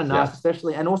been kind of nice,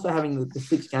 especially, and also having the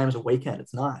 6 games a weekend.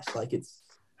 It's nice. Like it's,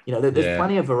 you know, there's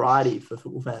plenty of variety for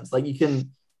football fans. Like you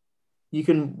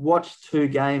can watch 2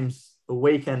 games a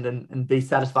weekend and be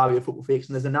satisfied with your football fix,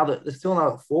 and there's still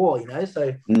another 4. You know,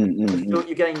 so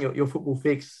you're getting your football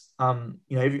fix. You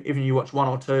know, even you watch 1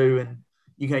 or 2, and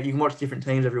you can watch different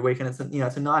teams every week, and it's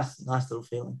a nice little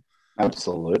feeling.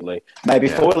 Absolutely. Mate,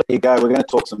 before we let you go, we're going to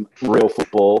talk some real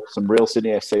football, some real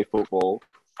Sydney FC football.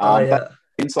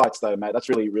 Insights though, mate, that's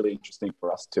really, really interesting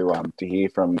for us to hear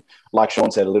from, like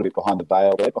Sean said, a little bit behind the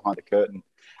veil there, behind the curtain.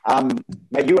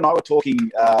 Mate, you and I were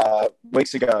talking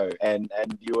weeks ago, and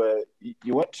you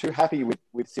weren't too happy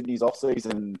with Sydney's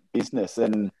off-season business,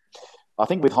 and I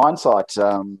think with hindsight,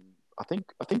 I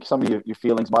think some of your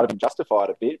feelings might have been justified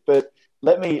a bit. But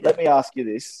let me ask you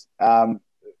this: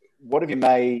 what have you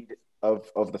made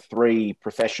of the 3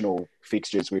 professional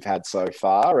fixtures we've had so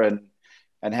far, and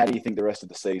how do you think the rest of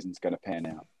the season's going to pan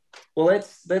out? Well,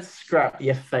 let's scrap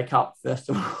the FA Cup first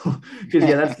of all, because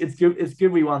it's good. It's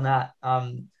good we won that.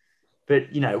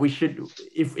 But you know, we should,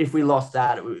 if we lost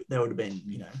that, there would have been,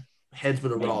 you know, heads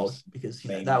would have rolled, because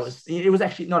you know it was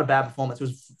actually not a bad performance. It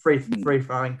was free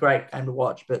flowing, great game to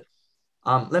watch. But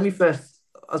let me first,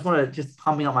 I just want to just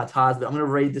pumping up my tires, but I'm going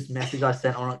to read this message I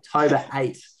sent on October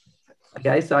 8th.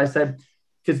 Okay, so I said,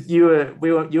 because you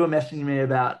were messaging me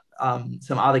about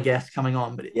some other guests coming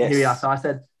on, but here we are. So I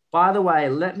said, by the way,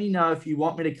 let me know if you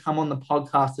want me to come on the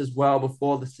podcast as well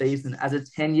before the season as a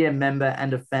 10-year member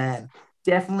and a fan.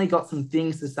 Definitely got some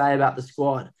things to say about the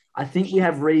squad. I think we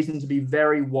have reason to be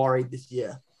very worried this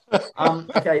year.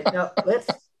 Okay, now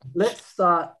let's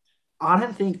start. I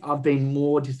don't think I've been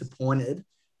more disappointed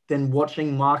than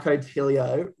watching Marco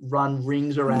Tilio run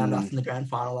rings around us in the grand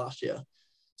final last year.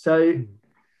 So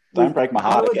don't break my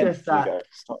heart again.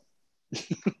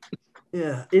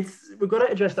 Yeah, we've got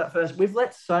to address that first. We've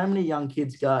let so many young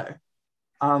kids go,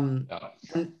 and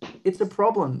it's a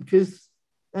problem because,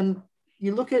 and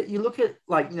you look at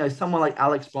like, you know, someone like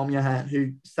Alex Bomyahan,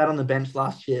 who sat on the bench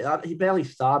last year. He barely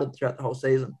started throughout the whole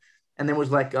season, and then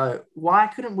was let go. Why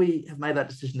couldn't we have made that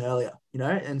decision earlier? You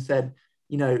know, and said,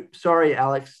 you know, sorry,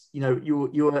 Alex, you know,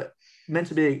 you were meant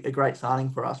to be a great signing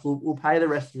for us. We'll pay the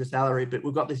rest of your salary, but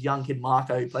we've got this young kid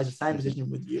Marco who plays the same position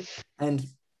with you, and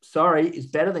sorry, is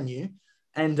better than you,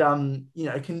 and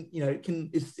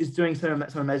is doing some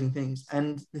amazing things.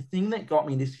 And the thing that got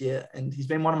me this year, and he's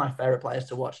been one of my favorite players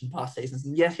to watch in past seasons,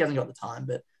 and yes, he hasn't got the time,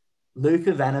 but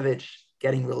Luka Ivanovic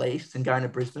getting released and going to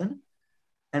Brisbane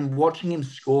and watching him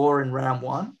score in round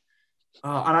 1.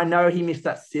 And I know he missed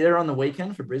that sitter on the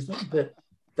weekend for Brisbane, but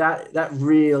that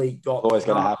really got Always me.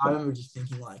 going to happen. I remember just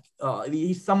thinking like, oh,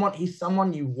 he's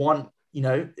someone you want,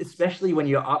 especially when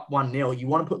you're up 1-0, you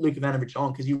want to put Luka Ivanovic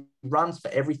on because he runs for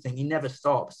everything. He never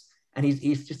stops. And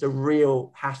he's just a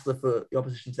real hassler for the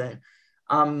opposition team.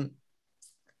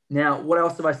 Now, what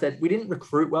else have I said? We didn't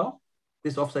recruit well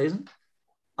this offseason.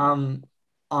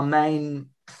 Our main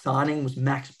signing was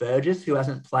Max Burgess, who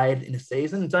hasn't played in a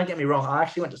season. Don't get me wrong. I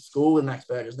actually went to school with Max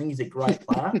Burgess. I think he's a great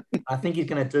player. I think he's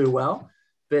going to do well.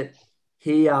 But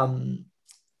he hasn't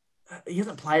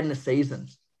played in a season.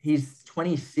 He's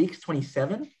 26,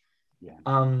 27. Yeah.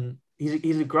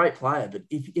 He's a great player, but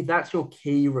if that's your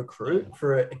key recruit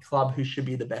for a club who should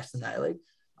be the best in the A-League,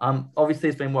 obviously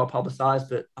it's been well publicised,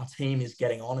 but our team is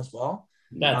getting on as well.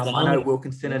 I know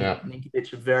Wilkinson and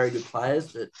Ninkovic are very good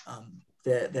players, but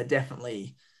they're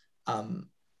definitely,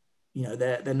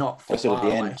 they're not far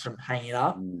away from hanging it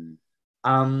up.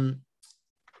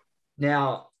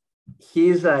 Now,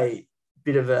 here's a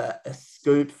bit of a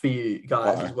scoop for you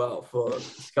guys as well for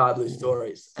Sky Blue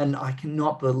Stories. And I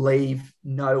cannot believe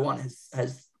no one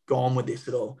has gone with this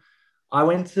at all. I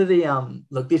went to the,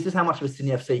 look, this is how much of a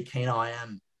Sydney FC keen I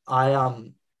am. I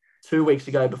 2 weeks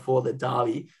ago before the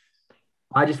derby,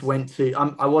 I just went to,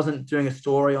 I wasn't doing a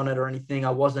story on it or anything.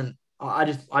 I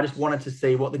just wanted to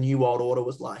see what the New World Order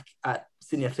was like at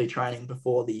Sydney FC training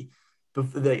before the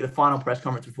final press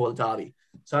conference before the derby.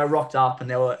 So I rocked up and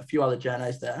there were a few other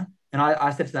journos there. And I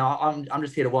said to them, I'm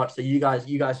just here to watch. So you guys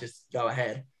just go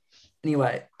ahead.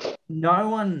 Anyway, no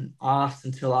one asked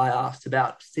until I asked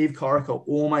about Steve Corica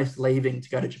almost leaving to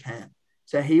go to Japan.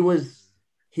 So it was,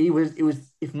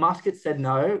 if Muscat said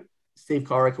no, Steve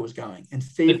Corica was going. And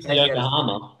Steve it's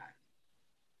Yokohama.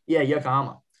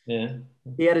 Yokohama. Yeah.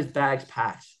 He had his bags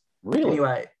packed. Really?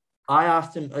 Anyway, I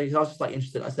asked him, I was just like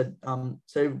interested. I said,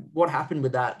 so what happened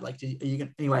with that? Like,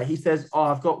 anyway, he says,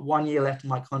 I've got 1 year left in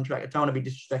my contract. I don't want to be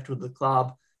disrespectful to the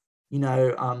club,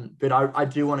 but I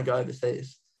do want to go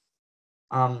overseas.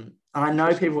 And I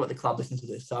know people at the club listen to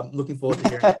this, so I'm looking forward to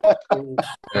hearing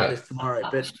about this tomorrow.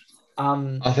 But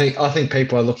I think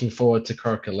people are looking forward to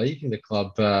Corica leaving the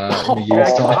club in a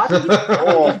year's time. I think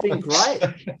he's been great.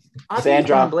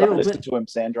 Sandra, listen to him,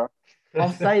 Sandra.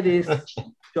 I'll say this.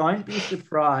 Don't be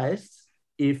surprised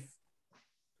if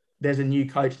there's a new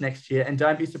coach next year, and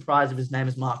don't be surprised if his name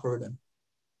is Mark Rudin.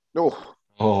 Oh.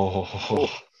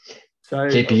 So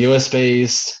keep your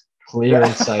USBs clear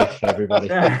and safe, everybody.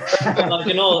 Like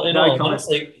in all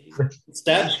honestly,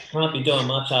 Stadge can't be doing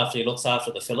much after he looks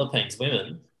after the Philippines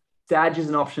women. Stadge is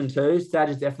an option too. Stadge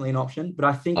is definitely an option, but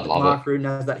I think that Mark Rudin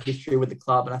has that history with the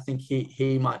club, and I think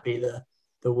he might be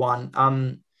the one.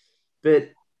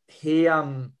 But he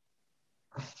I'm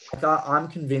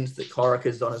convinced that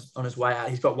Corica's on his way out.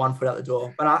 He's got 1 foot out the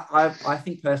door. But I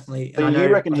think personally... So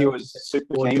you reckon he was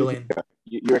super keen?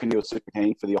 You reckon he was super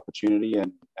keen for the opportunity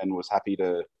and was happy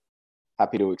to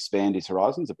expand his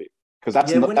horizons a bit? Because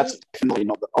that's definitely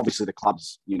not... Obviously, the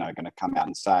club's, going to come out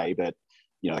and say, but,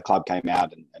 the club came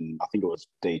out and I think it was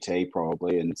DT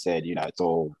probably and said, it's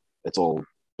all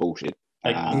bullshit.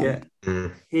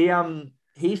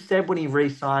 He said when he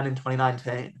re-signed in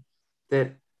 2019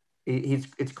 that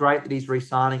it's great that he's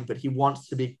re-signing, but he wants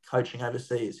to be coaching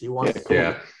overseas. He wants to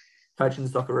be coaching the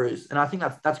Socceroos, and I think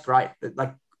that's great.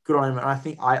 Like, good on him. And I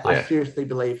think I seriously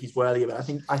believe he's worthy of it.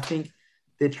 I think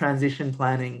the transition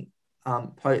planning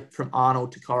from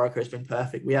Arnold to Corica has been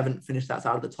perfect. We haven't finished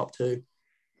outside of the top 2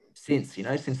 since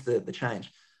the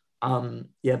change.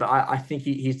 But I think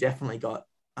he's definitely got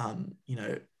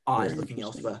eyes looking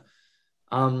elsewhere.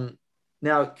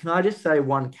 Now, can I just say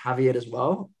one caveat as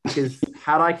well? Because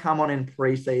had I come on in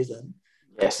pre-season,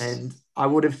 and I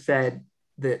would have said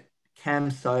that Cam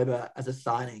Sober as a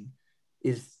signing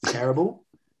is terrible,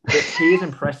 but he has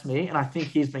impressed me, and I think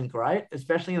he's been great,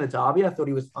 especially in the derby. I thought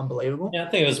he was unbelievable. Yeah, I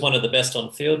think it was one of the best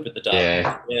on field with the derby.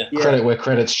 Yeah. Credit where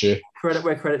credit's due. Credit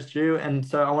where credit's due. And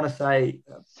so I want to say,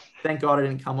 thank God I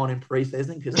didn't come on in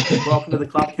pre-season, because welcome to the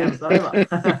club, Cam Sober.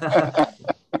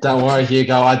 Don't worry,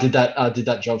 Hugo. I did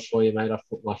that job for you, mate. I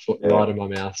put my foot right in my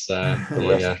mouth. So there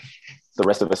you go. The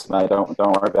rest of us, mate, don't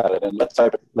worry about it. And let's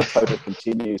hope it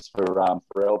continues for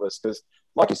Elvis, because,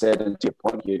 like you said, and to your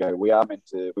point, Hugo, we want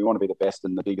to be the best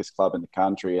and the biggest club in the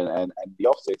country, and the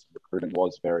off-season recruiting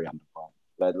was very underwhelming.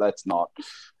 Let's not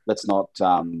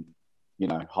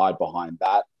hide behind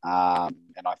that.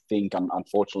 And I think,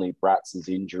 unfortunately, Bratz's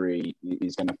injury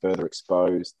is going to further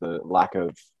expose the lack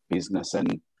of business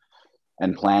and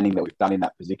planning that we've done in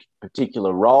that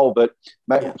particular role. But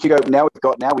Hugo, now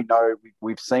we know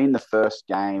we've seen the first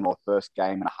game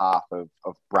and a half of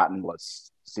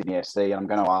Brattonless Sydney FC, and I'm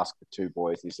going to ask the two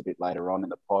boys this a bit later on in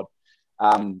the pod.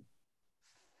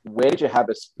 Where did you have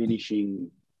us finishing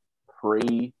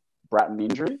pre-Bratton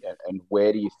injury, and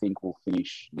where do you think we'll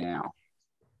finish now?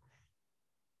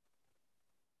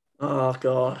 Oh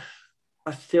God,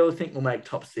 I still think we'll make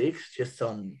top 6 just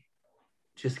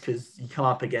because you come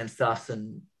up against us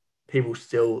and people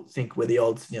still think we're the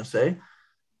odds in FC.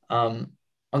 I'm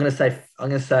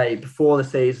gonna say before the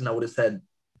season I would have said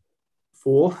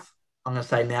 4th. I'm gonna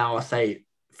say now I say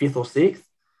 5th or 6th.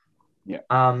 Yeah.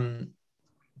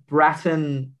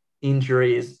 Bratton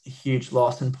injury is a huge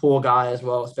loss, and poor guy as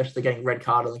well, especially getting red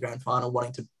card in the grand final,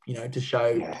 wanting to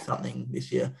show something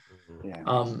this year. Yeah.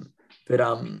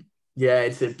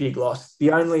 It's a big loss.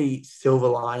 The only silver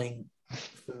lining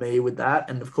for me with that,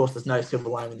 and of course there's no silver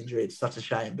lining with injury, it's such a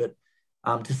shame, but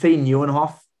to see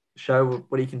Neuenhoff show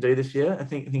what he can do this year, I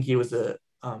think he was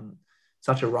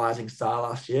such a rising star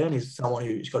last year, and he's someone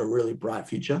who's got a really bright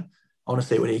future. I want to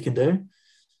see what he can do.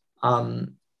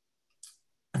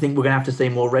 I think we're going to have to see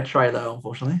more retro though,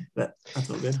 unfortunately, but that's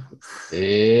all good.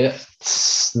 Yeah,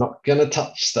 it's not going to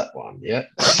touch that one yet.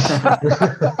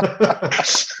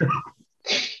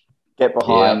 Get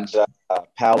behind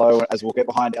Paolo, as we'll get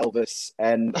behind Elvis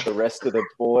and the rest of the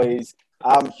boys.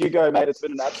 Hugo, mate, it's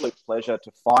been an absolute pleasure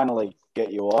to finally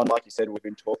get you on. Like you said, we've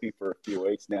been talking for a few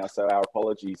weeks now, so our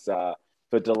apologies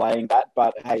for delaying that.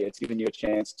 But hey, it's given you a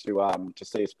chance to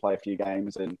see us play a few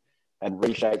games and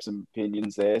reshape some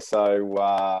opinions there.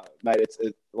 So, mate, it's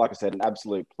like I said, an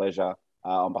absolute pleasure.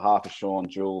 On behalf of Sean,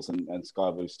 Jules, and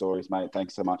Sky Blue Stories, mate,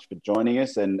 thanks so much for joining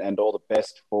us, and all the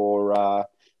best for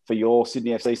your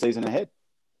Sydney FC season ahead.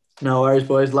 No worries,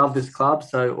 boys. Love this club,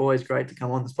 so always great to come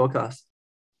on this podcast.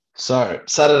 So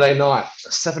Saturday night,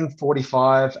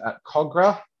 7:45 at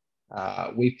Cogra,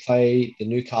 we play the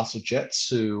Newcastle Jets,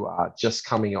 who are just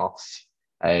coming off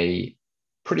a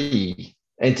pretty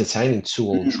entertaining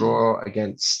 2-2 draw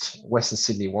against Western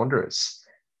Sydney Wanderers.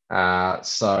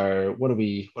 So what are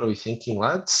we thinking,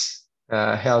 lads?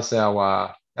 How's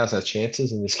our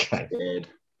chances in this game?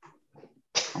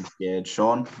 I'm scared.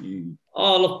 Sean,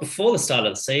 Oh, look, before the start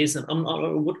of the season,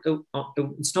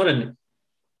 it's not an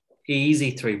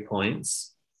easy 3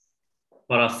 points,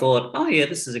 but I thought, oh yeah,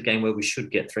 this is a game where we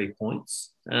should get 3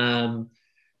 points.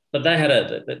 But they had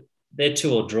their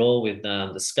 2-2 draw with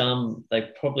the Scum. They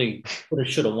probably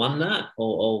should have won that,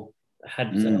 or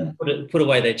had put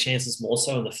away their chances more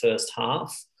so in the first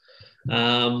half.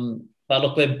 But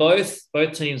look, they're both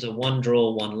teams are 1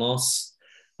 draw, 1 loss,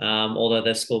 although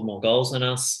they've scored more goals than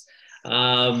us.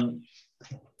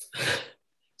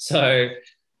 So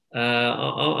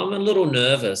I'm a little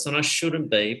nervous, and I shouldn't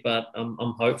be, but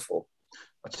I'm hopeful.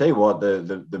 I'll tell you what,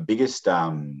 the biggest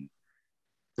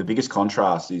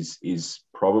contrast is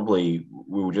probably,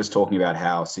 we were just talking about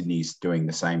how Sydney's doing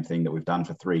the same thing that we've done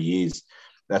for 3 years.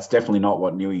 That's definitely not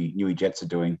what Newey Jets are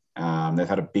doing. They've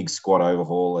had a big squad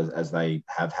overhaul as they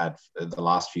have had the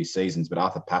last few seasons, but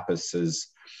Arthur Papas is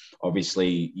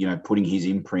obviously, putting his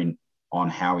imprint on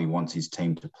how he wants his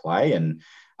team to play. And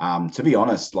to be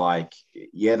honest, they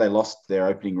lost their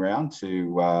opening round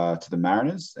to the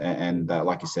Mariners, and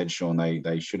like you said, Sean,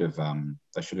 they should have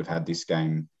had this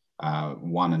game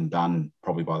won and done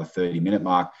probably by the 30-minute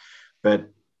mark. But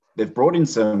they've brought in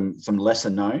some lesser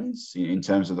knowns in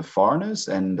terms of the foreigners,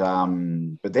 and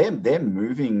but they're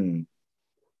moving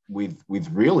with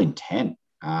real intent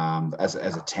as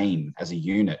a team, as a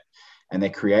unit. And they're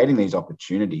creating these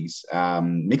opportunities.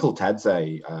 Mikkel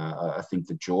Tadze, I think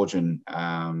the Georgian,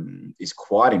 is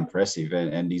quite impressive,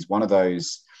 and he's one of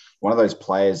those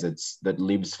players that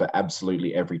lives for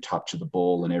absolutely every touch of the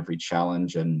ball and every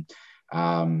challenge. And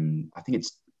I think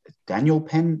it's Daniel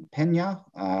Penha.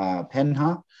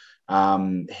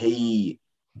 He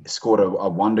scored a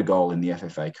wonder goal in the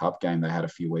FFA Cup game they had a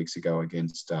few weeks ago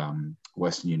against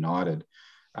Western United.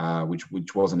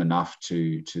 Which wasn't enough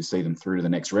to see them through to the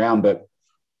next round. But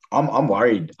I'm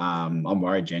worried. I'm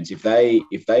worried, gents. If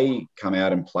they come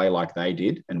out and play like they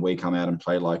did, and we come out and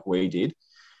play like we did,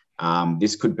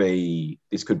 this could be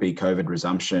COVID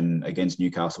resumption against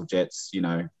Newcastle Jets.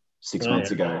 6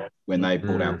 months ago when they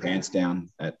pulled our pants down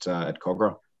at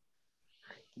Cogra.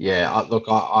 Yeah, look,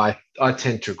 I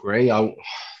tend to agree.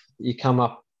 You come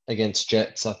up against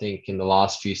Jets, I think, in the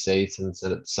last few seasons,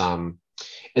 and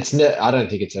I don't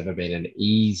think it's ever been an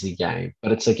easy game,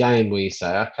 but it's a game where you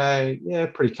say, okay, yeah,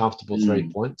 pretty comfortable 3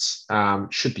 points,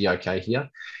 should be okay here.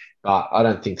 But I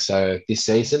don't think so this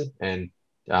season. And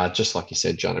just like you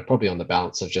said, John, probably on the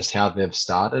balance of just how they've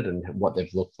started and what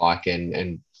they've looked like,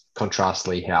 and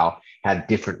contrastly how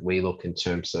different we look in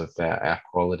terms of our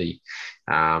quality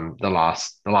the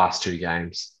last 2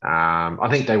 games. I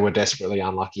think they were desperately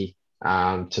unlucky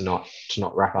to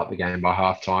not wrap up the game by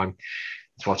halftime.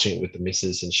 watching it with the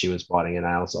missus, and she was biting her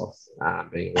nails off,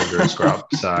 being a Wanderers scrub.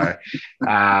 So,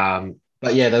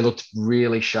 but yeah, they looked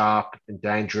really sharp and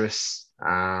dangerous.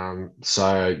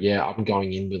 So yeah, I'm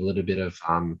going in with a little bit of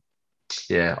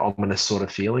ominous sort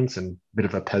of feelings and a bit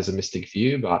of a pessimistic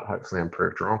view, but hopefully I'm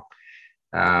proved wrong.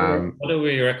 What do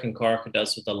we reckon Corica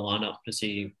does with the lineup? Does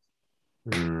he?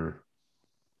 Do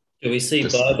we see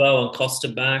Bobo and Costa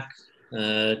back?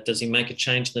 Does he make a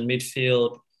change in the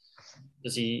midfield?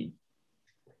 Does he?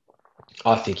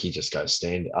 I think he just goes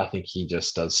standard. I think he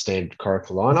just does standard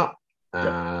Corica lineup.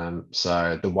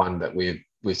 So the one that we've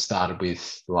started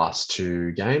with the last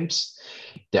 2 games.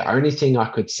 The only thing I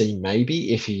could see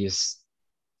maybe if he's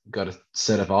got a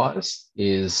set of eyes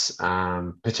is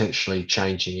potentially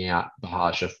changing out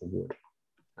Bahaja for Wood.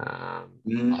 I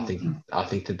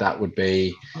think that would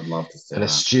be I'd love to see an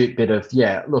astute bit of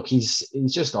look, he's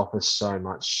just offers so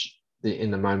much in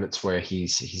the moments where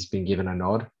he's been given a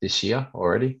nod this year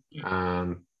already.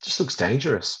 Just looks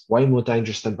dangerous, way more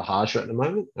dangerous than Bahaja at the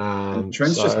moment. And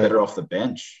Trent's just better off the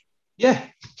bench. Yeah,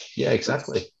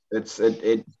 exactly. It's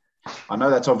I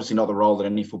know that's obviously not the role that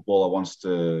any footballer wants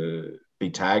to be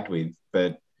tagged with,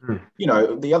 but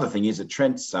the other thing is that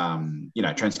Trent's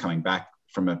coming back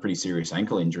from a pretty serious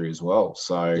ankle injury as well.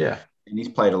 So and he's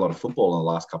played a lot of football in the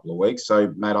last couple of weeks.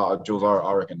 So mate, Jules,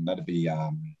 I reckon that would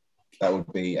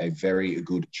be a very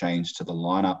good change to the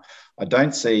lineup. I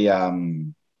don't see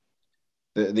the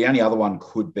only other one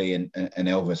could be an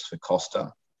Elvis for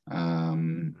Costa.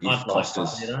 If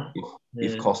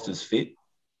Costa's fit.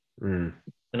 And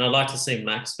I'd like to see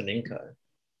Max for Ninko.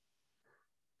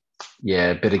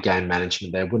 Yeah, a bit of game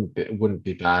management there wouldn't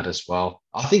be bad as well.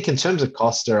 I think in terms of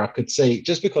Costa, I could see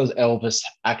just because Elvis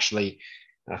actually,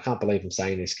 I can't believe I'm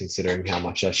saying this considering how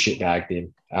much I shitbagged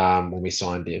him when we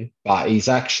signed him, but he's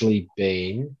actually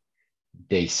been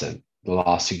decent the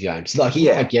last 2 games.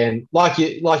 Again, like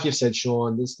you've said,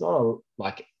 Sean, there's not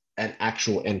an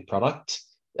actual end product.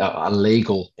 A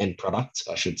legal end product,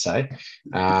 I should say.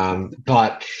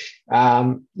 But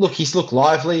look, he's looked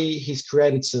lively. He's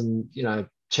created some,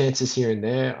 chances here and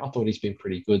there. I thought he's been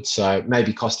pretty good. So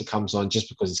maybe Costa comes on just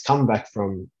because he's come back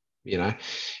from,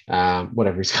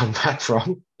 whatever he's come back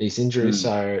from, his injury.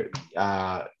 So,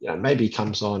 maybe he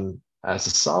comes on as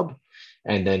a sub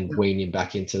and then wean him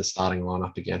back into the starting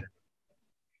lineup again.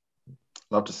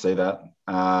 Love to see that.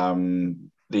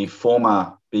 The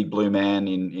former big blue man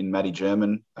in Matty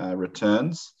German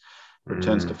returns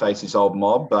to face his old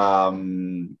mob.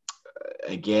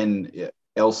 Again,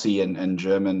 Elsie and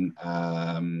German,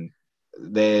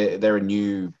 they're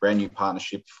a brand new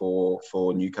partnership for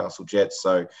Newcastle Jets.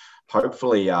 So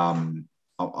hopefully, I'm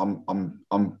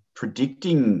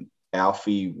predicting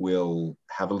Alfie will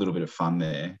have a little bit of fun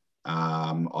there.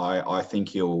 I think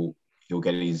he'll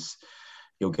get his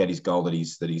goal that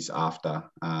he's after.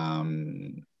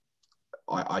 I'm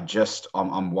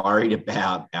worried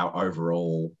about our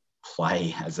overall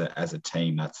play as a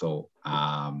team. That's all.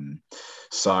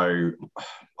 So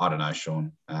I don't know,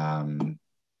 Sean.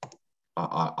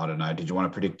 I don't know. Did you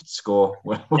want to predict the score?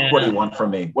 What do you want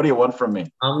from me?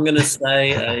 I'm going to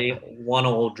say a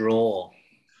 1-1 draw.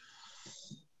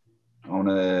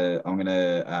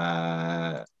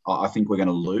 I think we're going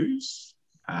to lose.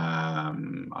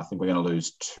 I think we're going to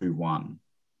lose 2-1.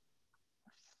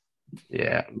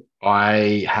 Yeah,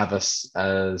 I have us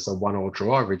as a 1-1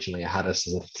 draw. Originally, I had us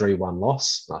as a 3-1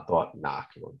 loss. I thought, nah,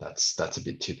 come on, that's a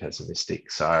bit too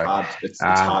pessimistic. So it's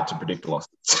hard to predict losses.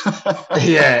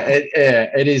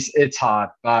 it is. It's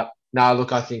hard, but no.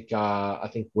 Look, I think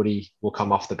Woody will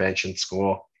come off the bench and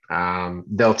score.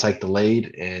 They'll take the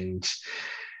lead, and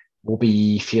we'll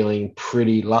be feeling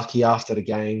pretty lucky after the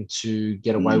game to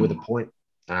get away with a point.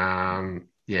 So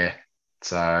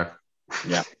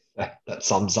yeah. That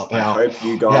sums up I hope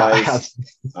you guys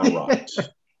are right.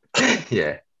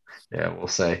 Yeah, we'll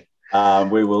see.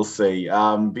 We will see.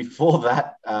 Before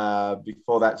that,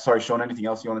 sorry, Sean, anything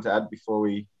else you wanted to add before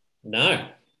we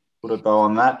put a bow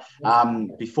on that?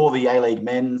 Before the A-League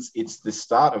men's, it's the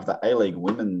start of the A-League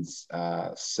women's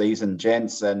season,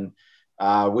 gents, and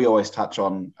we always touch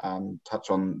on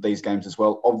these games as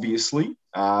well. Obviously,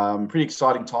 pretty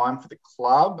exciting time for the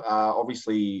club.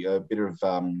 Obviously, a bit of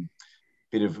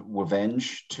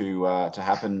revenge to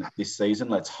happen this season.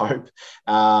 Let's hope.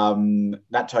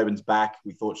 Nat Tobin's back.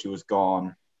 We thought she was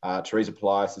gone. Teresa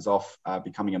Polias is off,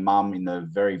 becoming a mum in the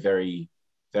very, very,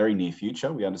 very near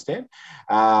future. We understand.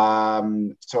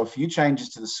 So a few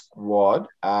changes to the squad,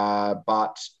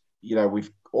 but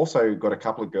we've also got a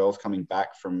couple of girls coming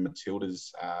back from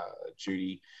Matilda's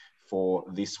duty for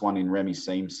this one in Remy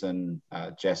Simpson,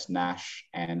 Jess Nash,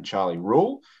 and Charlie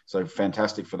Rule. So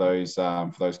fantastic for those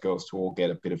girls to all get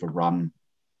a bit of a run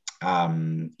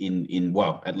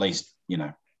at least,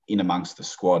 in amongst the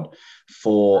squad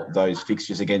for those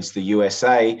fixtures against the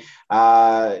USA.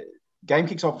 Game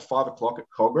kicks off at 5 o'clock at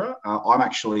Cogra. I'll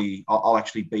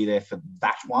actually be there for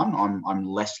that one. I'm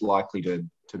less likely to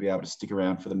be able to stick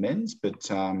around for the men's, but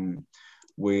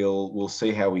we'll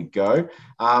see how we go.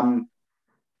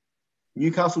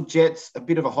 Newcastle Jets, a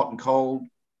bit of a hot and cold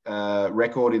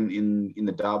record in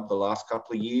the dub the last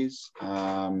couple of years.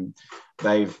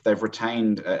 They've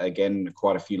retained again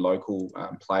quite a few local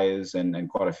players and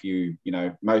quite a few,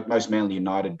 most Manly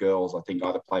United girls I think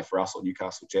either play for us or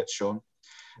Newcastle Jets, Sean.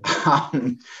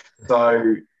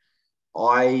 So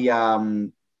I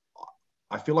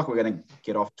feel like we're going to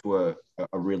get off to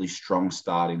a really strong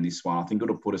start in this one. I think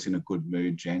it'll put us in a good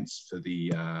mood, gents, for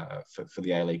the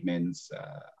A-League men's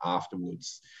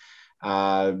afterwards.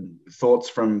 Thoughts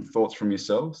from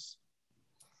yourselves?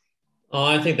 Oh,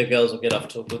 I think the girls will get off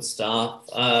to a good start.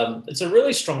 It's a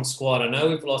really strong squad. I know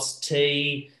we've lost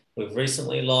T. We've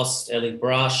recently lost Ellie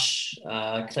Brush.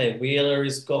 Claire Wheeler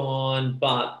is gone,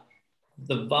 but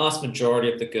the vast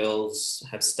majority of the girls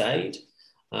have stayed.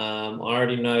 I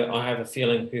already know, I have a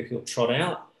feeling who he'll trot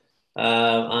out.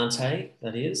 Ante,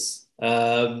 that is.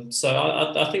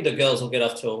 So I think the girls will get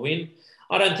off to a win.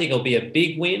 I don't think it'll be a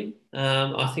big win.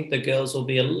 I think the girls will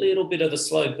be a little bit of a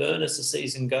slow burn as the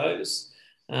season goes.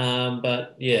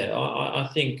 But yeah, I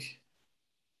think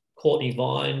Courtney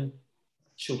Vine,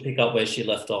 she'll pick up where she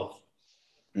left off.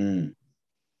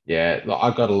 Yeah,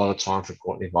 I've got a lot of time for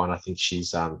Courtney Vine. I think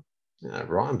she's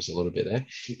rhymes a little bit there.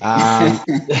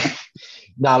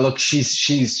 No, look,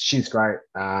 she's great.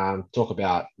 Talk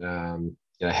about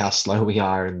how slow we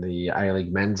are in the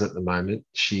A-League men's at the moment.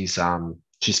 She's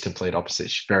complete opposite.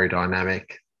 She's very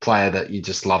dynamic player that you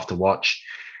just love to watch.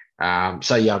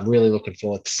 So yeah, I'm really looking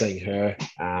forward to seeing her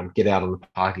get out on the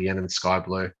park again in sky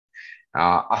blue.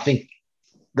 I think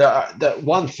the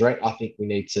one threat I think we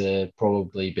need to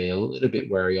probably be a little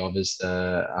bit wary of is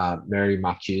Mary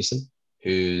Marcuson,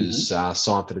 who's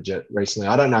signed for the Jet recently.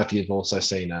 I don't know if you've also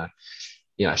seen her.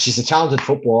 She's a talented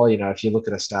footballer. If you look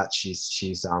at her stats,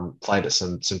 she's played at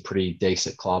some pretty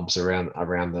decent clubs around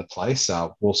the place.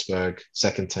 Wolfsburg,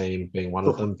 second team being one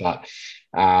of them, but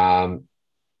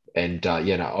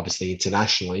obviously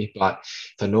internationally, but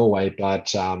for Norway.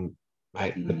 But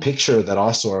mate, the picture that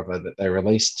I saw of her that they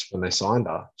released when they signed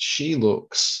her, she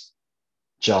looks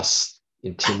just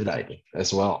intimidating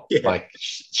as well. Yeah. Like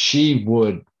she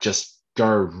would just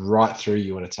go right through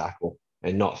you in a tackle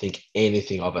and not think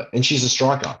anything of it. And she's a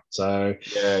striker. So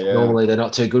normally they're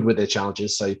not too good with their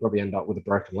challenges. So you probably end up with a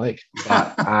broken leg.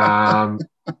 But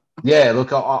yeah,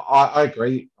 look, I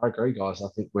agree. I agree, guys. I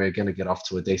think we're going to get off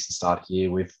to a decent start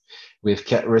here. We've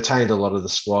retained a lot of the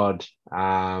squad.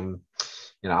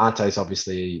 Ante's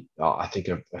obviously, I think,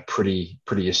 a pretty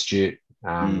astute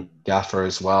gaffer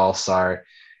as well. So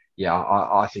yeah,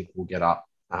 I think we'll get up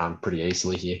pretty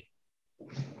easily here.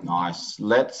 Nice.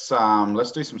 Let's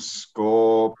do some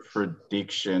score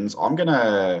predictions. I'm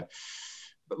gonna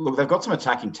look. They've got some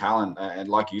attacking talent, and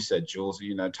like you said, Jules,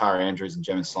 Tara Andrews and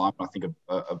Gemma Simon, I think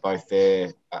are both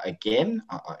there again.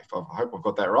 I hope I've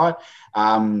got that right.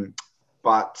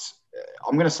 But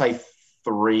I'm going to say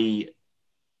 3-0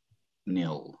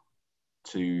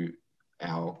 to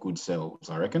our good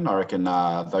selves. I reckon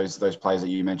those players that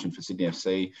you mentioned for Sydney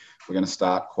FC, we're going to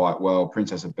start quite well.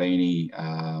 Princess of Beanie.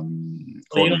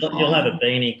 You'll have a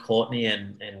Beanie, Courtney,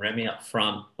 and Remy up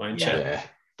front, won't you? Yeah,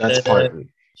 that's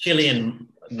potent. Chile and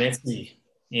Messi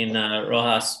in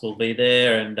Rojas will be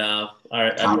there, and I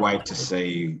can't wait to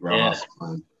see Rojas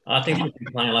play. I think we'll be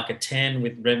playing like a 10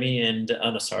 with Remy and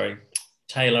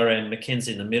Taylor and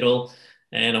Mackenzie in the middle.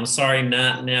 And I'm sorry,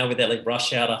 Nat, now with Ellie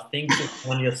Brush out, I think you'll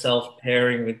find yourself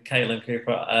pairing with Caitlin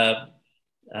Cooper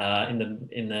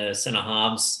in the centre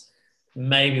halves,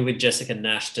 maybe with Jessica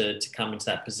Nash to come into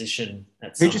that position.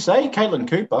 Who'd you say? Caitlin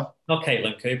Cooper? Not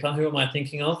Caitlin Cooper. Who am I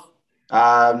thinking of?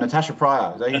 Natasha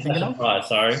Pryor. Is that who you're thinking of? Pryor,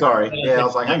 sorry. Yeah, I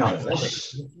was like, hang on a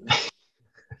second.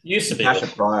 Used to be.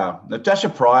 Natasha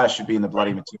Pryor should be in the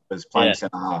bloody Matildas playing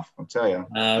centre half, I'll tell you.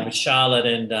 With Charlotte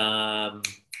and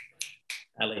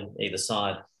Ali either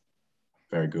side.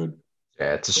 Very good.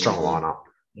 Yeah, it's a strong lineup.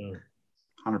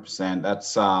 100%.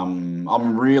 That's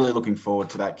I'm really looking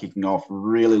forward to that kicking off.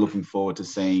 Really looking forward to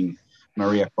seeing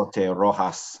Maria Cote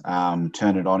Rojas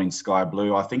turn it on in sky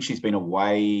blue. I think she's been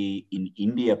away in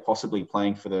India, possibly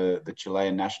playing for the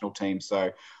Chilean national team.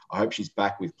 So I hope she's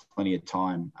back with plenty of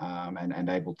time and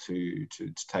able to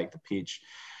take the pitch.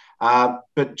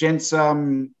 But gents,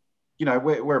 we're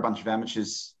a bunch of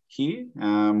amateurs here.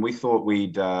 We thought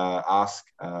we'd ask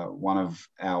one of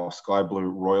our Sky Blue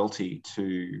royalty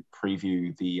to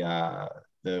preview the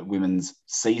the women's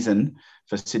season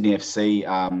for Sydney FC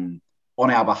on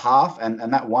our behalf.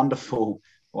 And that wonderful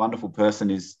person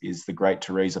is the great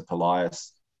Teresa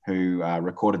Polias, who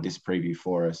recorded this preview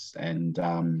for us. And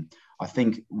I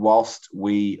think whilst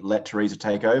we let Teresa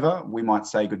take over, we might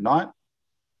say goodnight,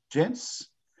 gents.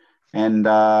 And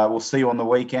we'll see you on the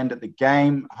weekend at the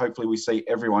game. Hopefully we see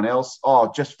everyone else.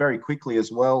 Oh, just very quickly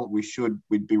as well,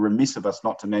 we'd be remiss of us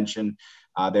not to mention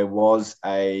there was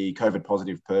a COVID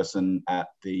positive person at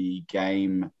the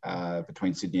game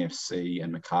between Sydney FC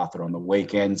and MacArthur on the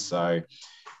weekend. So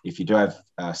if you do have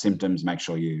symptoms, make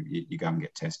sure you go and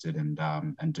get tested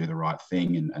and do the right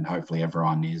thing. And hopefully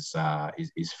everyone is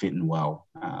fit and well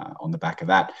on the back of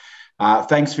that.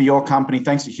 Thanks for your company.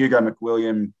 Thanks to Hugo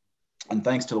McWilliam. And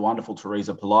thanks to the wonderful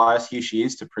Teresa Polias. Here she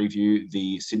is to preview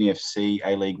the Sydney FC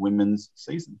A-League women's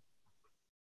season.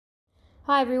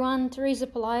 Hi everyone, Teresa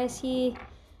Polias here.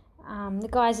 The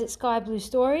guys at Sky Blue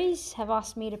Stories have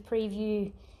asked me to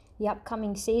preview the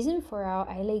upcoming season for our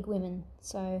A-League women.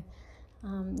 So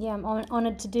I'm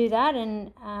honoured to do that,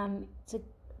 and it's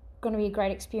going to be a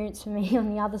great experience for me on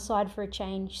the other side for a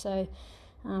change. So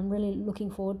I'm really looking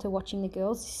forward to watching the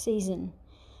girls this season.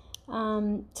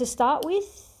 To start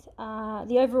with,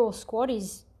 the overall squad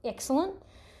is excellent.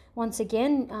 Once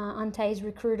again, Ante's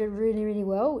recruited really, really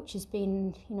well, which has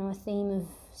been, a theme of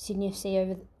Sydney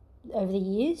FC over the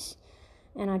years.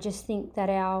 And I just think that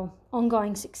our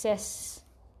ongoing success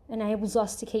enables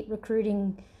us to keep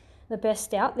recruiting the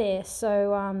best out there.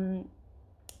 So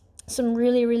some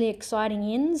really, really exciting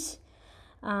ins.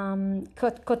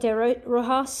 Cote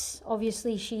Rojas,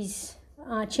 obviously she's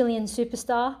a Chilean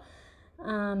superstar.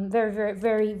 Very, very,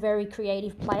 very, very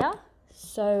creative player.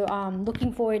 So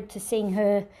looking forward to seeing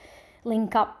her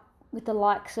link up with the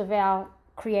likes of our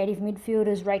creative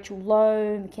midfielders, Rachel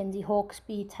Lowe, Mackenzie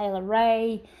Hawkesby, Taylor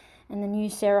Ray, and the new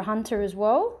Sarah Hunter as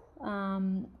well.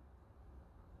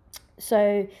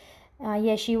 She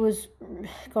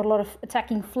got a lot of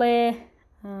attacking flair.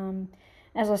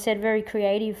 As I said, very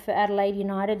creative for Adelaide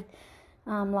United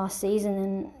last season,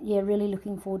 and really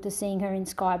looking forward to seeing her in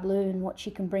Sky Blue and what she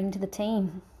can bring to the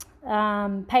team.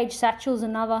 Paige Satchel's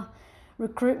another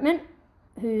recruitment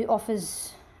who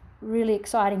offers really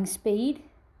exciting speed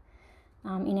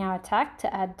in our attack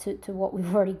to add to what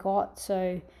we've already got.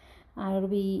 So it'll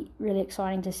be really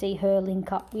exciting to see her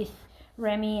link up with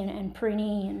Remy and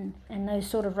Prini and those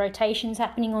sort of rotations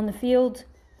happening on the field.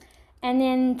 And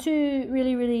then two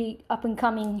really, really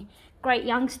up-and-coming great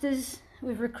youngsters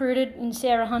we've recruited in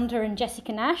Sarah Hunter and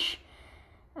Jessica Nash,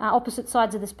 opposite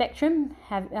sides of the spectrum,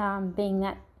 being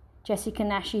that Jessica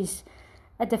Nash is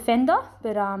a defender,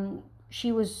 but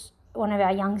she was one of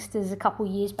our youngsters a couple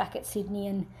of years back at Sydney,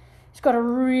 and she's got a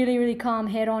really, really calm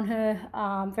head on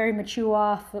her, very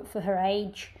mature for her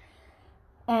age.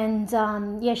 And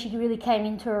she really came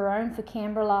into her own for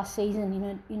Canberra last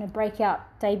season in a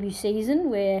breakout debut season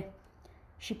where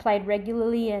she played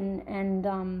regularly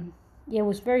and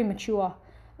was very mature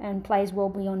and plays well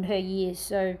beyond her years.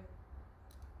 So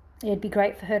it'd be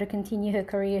great for her to continue her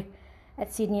career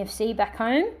at Sydney FC back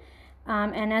home.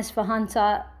 And as for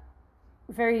Hunter,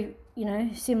 very,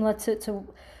 similar to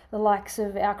the likes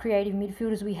of our creative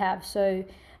midfielders we have. So,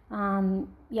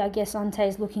 I guess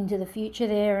Ante's looking to the future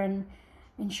there and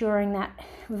ensuring that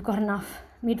we've got enough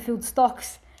midfield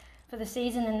stocks for the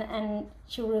season, and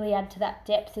she'll really add to that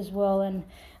depth as well. And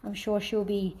I'm sure she'll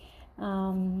be,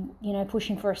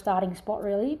 pushing for a starting spot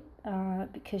really,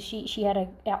 because she had an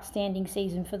outstanding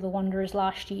season for the Wanderers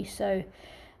last year. So,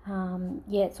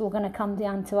 it's all going to come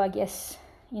down to, I guess,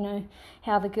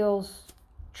 how the girls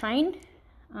train,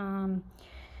 and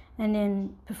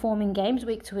then performing games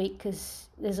week to week, because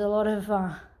there's a lot of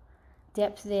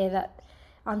depth there that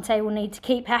Ante will need to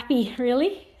keep happy,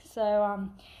 really. So,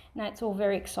 it's all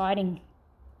very exciting.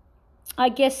 I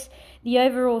guess the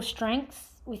overall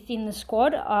strength within the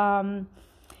squad,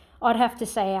 I'd have to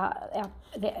say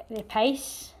their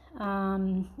pace.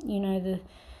 The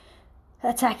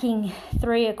attacking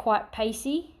three are quite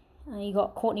pacey. You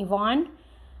got Courtney Vine,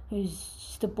 who's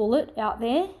just a bullet out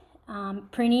there.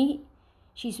 Prini,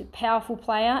 she's a powerful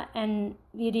player, and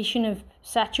the addition of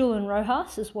Satchel and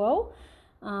Rojas as well.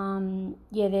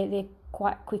 They're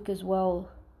quite quick as well.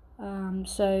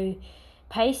 So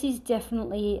pace is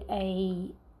definitely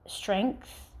a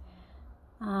strength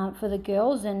for the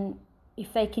girls, and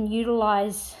if they can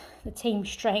utilise the team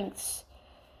strengths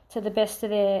to the best of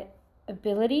their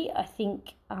ability, I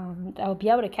think they'll be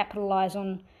able to capitalise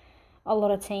on a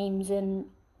lot of teams. And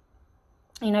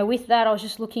with that, I was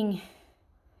just looking,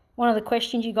 one of the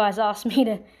questions you guys asked me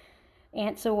to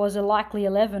answer was a likely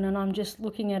 11, and I'm just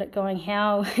looking at it going,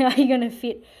 how are you going to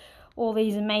fit all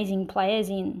these amazing players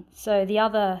in. So the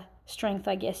other strength,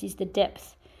 I guess, is the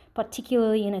depth,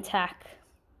 particularly in attack.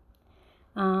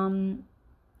 So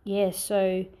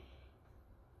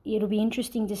it'll be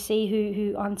interesting to see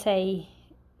who Ante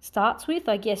starts with.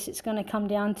 I guess it's going to come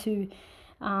down to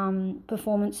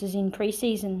performances in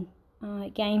preseason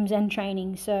games and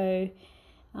training. So,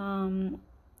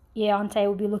 Ante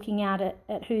will be looking at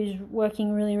who's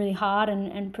working really, really hard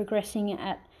and progressing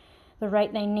at the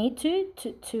rate they need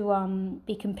to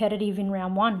be competitive in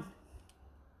round one.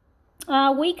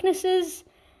 Weaknesses,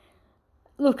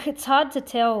 look, it's hard to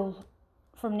tell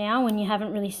from now when you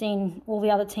haven't really seen all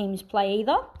the other teams play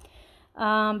either.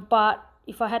 But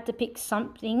if I had to pick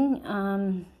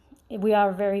something, we are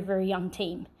a very, very young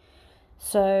team.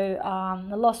 So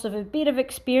the loss of a bit of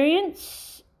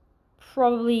experience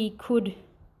probably could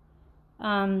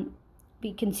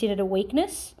be considered a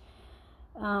weakness.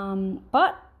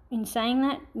 But in saying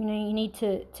that, you need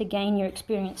to gain your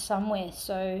experience somewhere.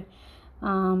 So,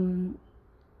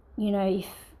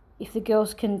 if the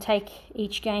girls can take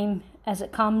each game as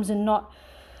it comes and not,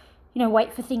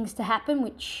 wait for things to happen,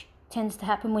 which tends to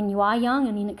happen when you are young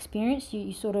and inexperienced,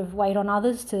 you sort of wait on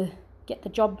others to get the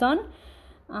job done.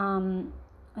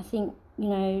 I think,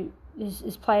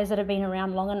 there's players that have been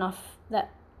around long enough that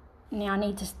now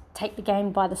need to take the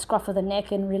game by the scruff of the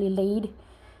neck and really lead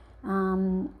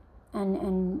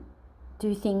and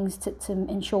do things to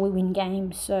ensure we win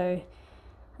games. So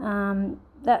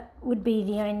that would be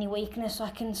the only weakness I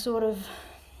can sort of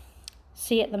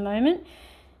see at the moment.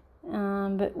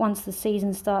 But once the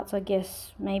season starts, I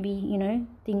guess maybe,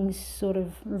 things sort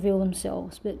of reveal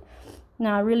themselves. But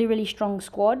no, really, really strong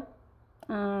squad.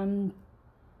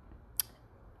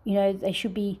 They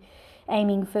should be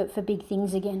aiming for big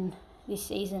things again this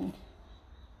season.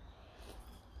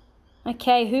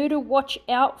 Okay, who to watch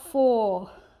out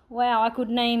for? Wow, I could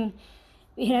name,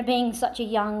 being such a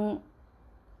young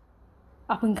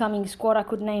up-and-coming squad, I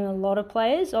could name a lot of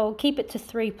players. I'll keep it to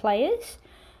 3 players.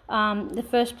 The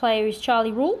first player is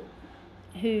Charlie Rule,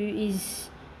 who is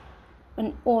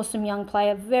an awesome young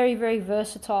player, very, very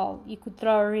versatile. You could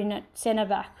throw her in at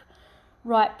centre-back,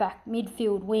 right-back,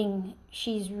 midfield, wing.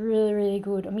 She's really, really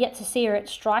good. I'm yet to see her at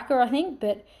striker, I think,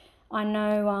 but I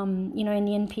know, in the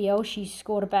NPL she's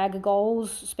scored a bag of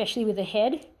goals, especially with her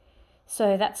head.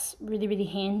 So that's really, really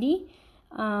handy.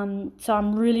 So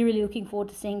I'm really, really looking forward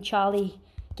to seeing Charlie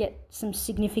get some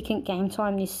significant game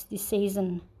time this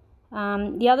season.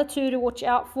 The other 2 to watch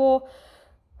out for,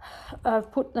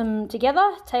 I've put them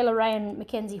together, Taylor Ray and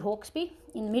Mackenzie Hawkesby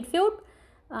in the midfield.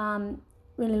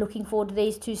 Really looking forward to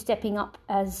these 2 stepping up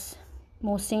as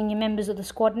more senior members of the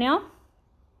squad now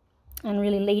and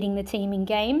really leading the team in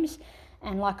games.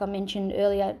 And like I mentioned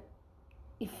earlier,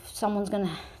 if someone's going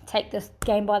to take this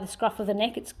game by the scruff of the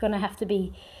neck, it's going to have to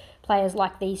be players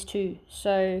like these 2.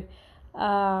 So,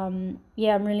 I'm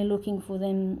really looking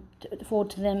forward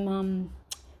to them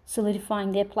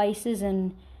solidifying their places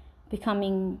and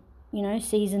becoming,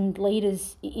 seasoned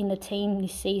leaders in the team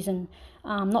this season.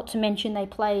 Not to mention they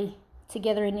play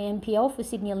together in the NPL for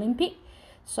Sydney Olympic.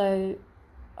 So,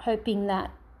 hoping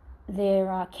that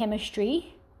their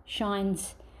chemistry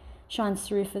shines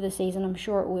through for the season. I'm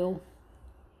sure it will.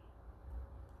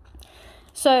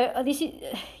 So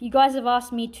you guys have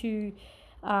asked me to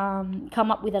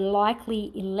come up with a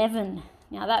likely 11.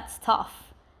 Now that's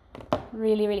tough,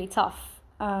 really, really tough.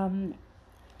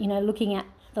 Looking at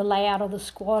the layout of the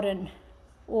squad and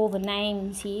all the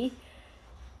names here,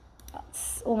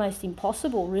 it's almost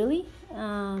impossible, really.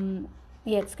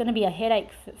 It's going to be a headache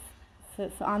for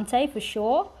Ante for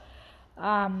sure.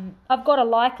 I've got a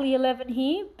likely 11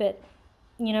 here, but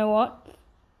you know what?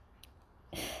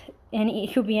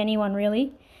 It could be anyone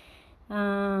really.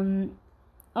 I've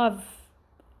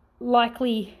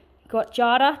likely got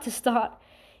Jada to start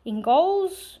in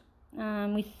goals,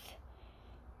 with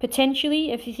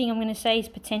potentially, everything I'm going to say is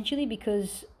potentially,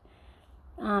 because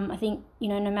I think,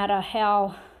 no matter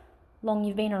how long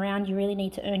you've been around, you really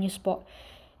need to earn your spot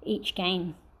each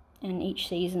game and each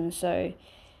season. So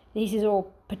these are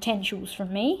all potentials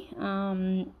from me,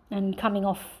 and coming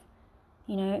off,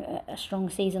 a strong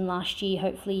season last year,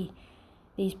 hopefully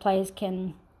these players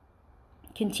can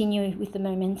continue with the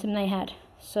momentum they had.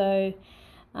 So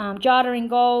Jada in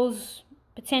goals,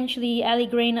 potentially Ali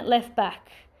Green at left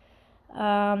back,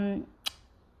 Tobin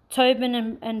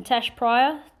and Tash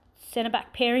Pryor, centre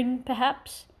back pairing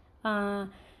perhaps.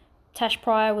 Tash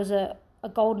Pryor was a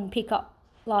golden pickup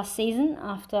last season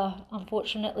after,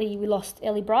 unfortunately, we lost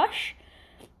Ellie Brush,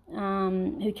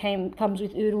 who comes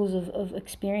with oodles of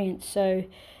experience. So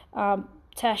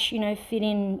Tash, fit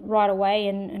in right away,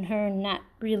 and her and Nat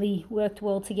really worked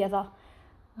well together.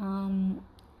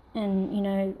 and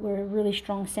we're a really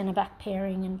strong centre back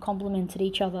pairing and complemented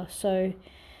each other. So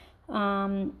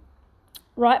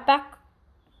right back,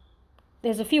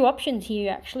 there's a few options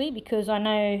here actually, because I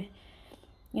know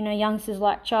youngsters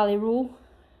like Charlie Rule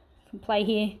can play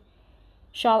here.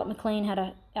 Charlotte McLean had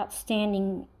an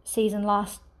outstanding season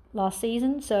last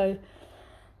season, so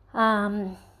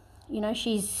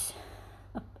she's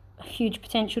a huge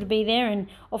potential to be there, and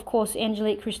of course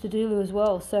Angelique Christodoulou as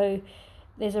well. So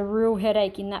there's a real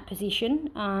headache in that position,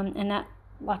 and that,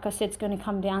 like I said, is going to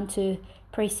come down to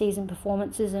pre-season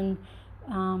performances and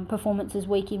performances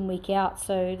week in, week out.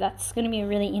 So that's going to be a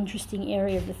really interesting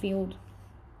area of the field,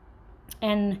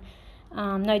 and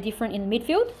no different in the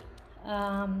midfield.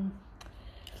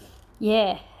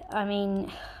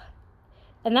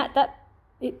 And that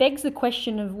it begs the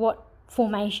question of what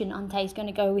formation Ante is going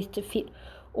to go with to fit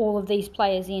all of these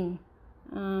players in.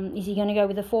 Is he going to go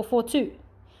with a 4-4-2?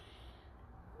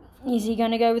 Is he going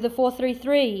to go with a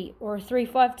 4-3-3 or a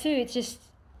 3-5-2? It's just,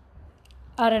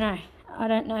 I don't know. I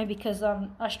don't know, because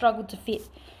I struggled to fit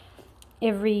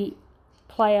every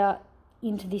player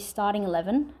into this starting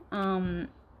 11.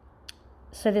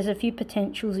 So there's a few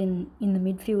potentials in the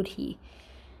midfield here.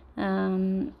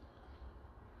 And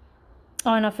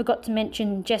I forgot to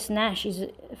mention Jess Nash is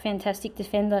a fantastic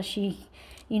defender. She,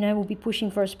 will be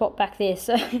pushing for a spot back there.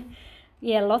 So,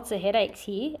 yeah, lots of headaches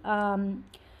here.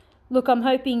 Look, I'm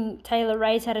hoping Taylor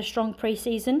Ray's had a strong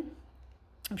pre-season.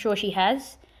 I'm sure she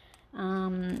has.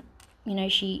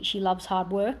 She loves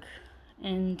hard work,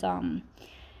 and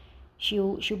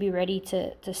she'll be ready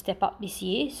to step up this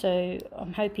year. So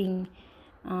I'm hoping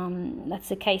that's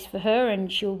the case for her,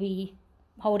 and she'll be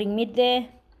holding mid there.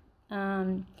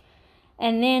 And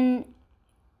then,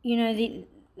 the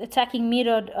attacking mid,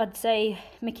 I'd say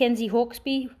Mackenzie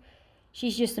Hawkesby.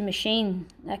 She's just a machine,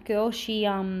 that girl. She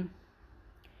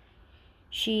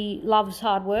loves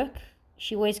hard work.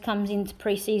 She always comes into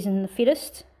pre-season the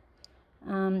fittest.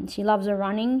 She loves her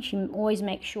running. She always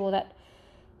makes sure that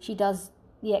she does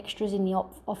the extras in the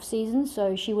off-season.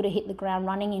 So she would have hit the ground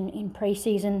running in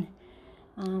pre-season,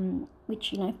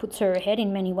 which, puts her ahead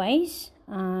in many ways.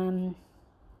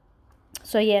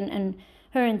 So, yeah, and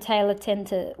her and Taylor tend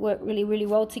to work really, really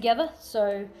well together.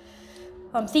 So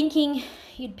I'm thinking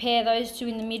you'd pair those two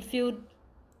in the midfield.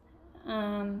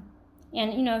 And,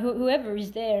 whoever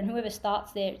is there and whoever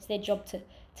starts there, it's their job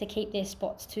to keep their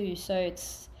spots too. So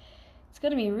it's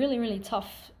going to be a really, really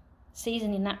tough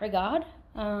season in that regard.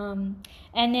 And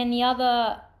then the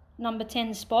other number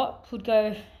 10 spot could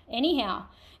go anyhow.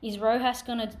 Is Rojas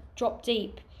going to drop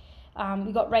deep?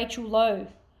 We've got Rachel Lowe.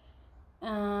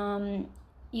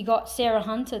 You got Sarah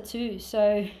Hunter too.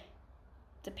 So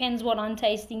depends what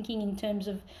Ante's thinking in terms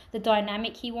of the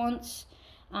dynamic he wants.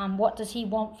 What does he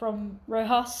want from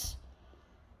Rojas?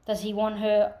 Does he want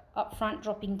her up front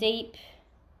dropping deep?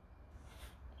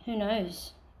 Who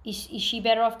knows? Is she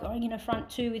better off going in a front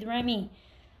two with Remy?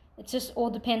 It just all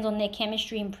depends on their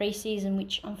chemistry in pre-season,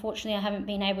 which unfortunately I haven't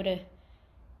been able to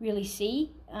really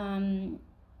see,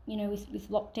 with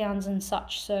lockdowns and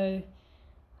such. So,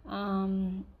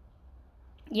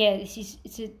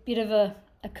 it's a bit of a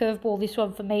curveball, this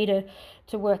one, for me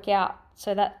to work out.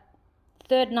 So that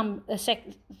third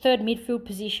midfield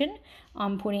position,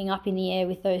 I'm putting up in the air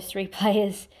with those three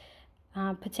players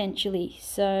potentially.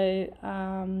 So,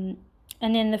 and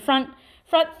then the front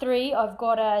three I've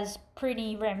got as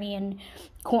Pretty, Remy and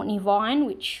Courtney Vine,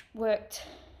 which worked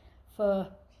for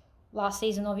last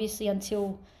season, obviously,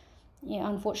 until,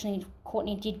 unfortunately,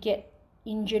 Courtney did get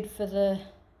injured for the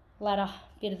latter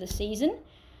bit of the season.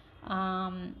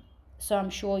 So I'm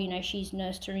sure, she's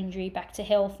nursed her injury back to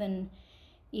health and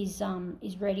is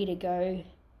ready to go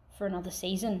for another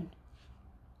season.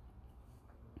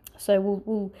 So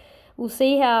we'll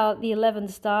see how the 11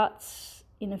 starts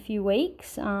in a few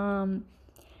weeks.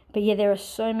 But yeah, there are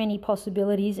so many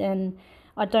possibilities, and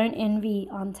I don't envy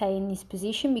Ante in this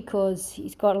position because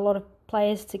he's got a lot of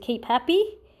players to keep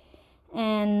happy,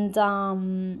 and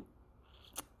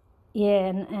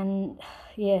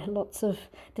lots of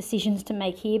decisions to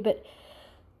make here. But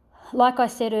like I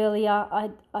said earlier,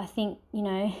 I think,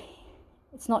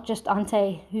 it's not just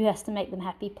Ante who has to make them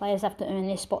happy. Players have to earn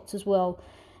their spots as well.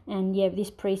 And yeah, this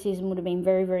preseason would have been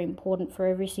very, very important for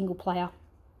every single player.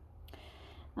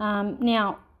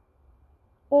 Now,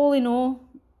 all in all,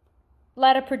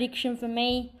 ladder prediction for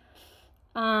me,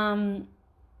 we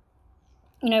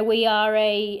are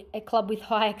a club with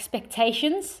high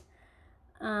expectations,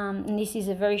 and this is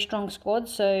a very strong squad,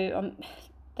 so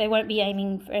they won't be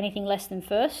aiming for anything less than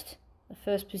the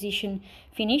first position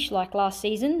finish like last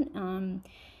season,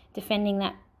 defending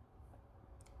that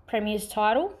Premier's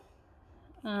title.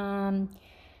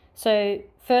 So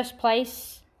first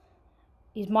place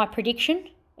is my prediction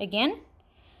again,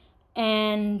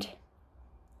 and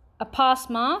a pass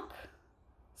mark,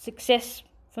 success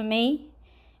for me.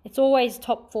 It's always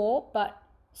top 4, but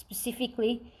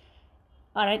specifically,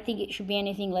 I don't think it should be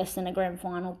anything less than a grand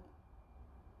final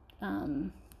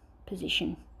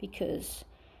position, because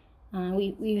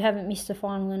we haven't missed a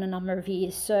final in a number of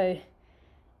years. So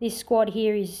this squad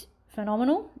here is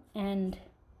phenomenal, and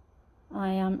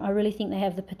I really think they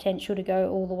have the potential to go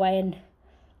all the way and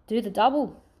do the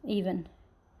double even.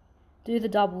 Do the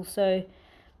double. So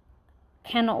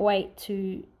cannot wait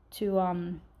to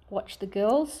watch the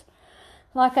girls.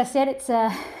 Like I said,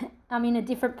 I'm in a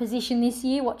different position this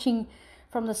year, watching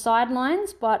from the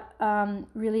sidelines, but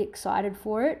really excited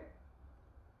for it.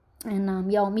 And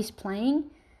I'll miss playing,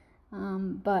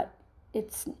 but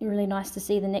it's really nice to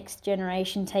see the next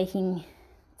generation taking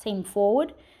team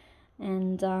forward.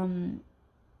 And I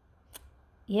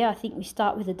think we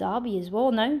start with a derby as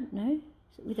well. No,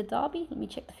 is it with a derby? Let me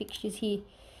check the fixtures here.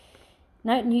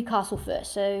 No, Newcastle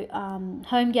first. So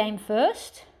home game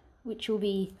first, which will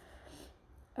be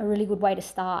a really good way to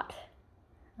start.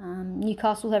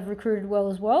 Newcastle have recruited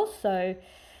well as well, so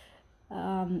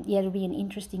it'll be an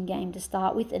interesting game to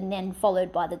start with, and then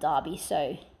followed by the derby.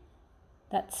 So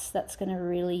that's going to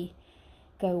really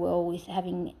go well with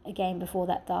having a game before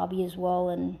that derby as well,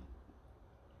 and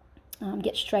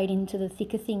get straight into the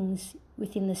thick of things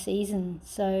within the season.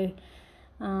 So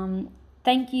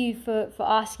thank you for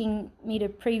asking me to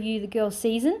preview the girls'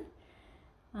 season.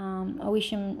 I wish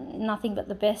them nothing but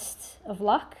the best of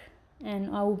luck,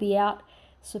 and I will be out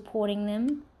supporting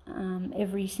them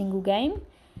every single game,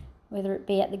 whether it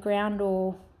be at the ground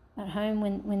or at home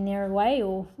when they're away,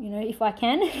 or if I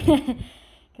can,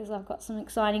 because I've got some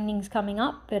exciting things coming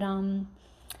up. But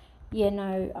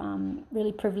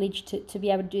really privileged to be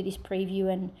able to do this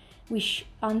preview, and wish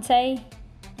Ante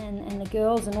and the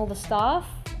girls and all the staff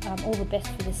all the best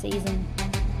for the season.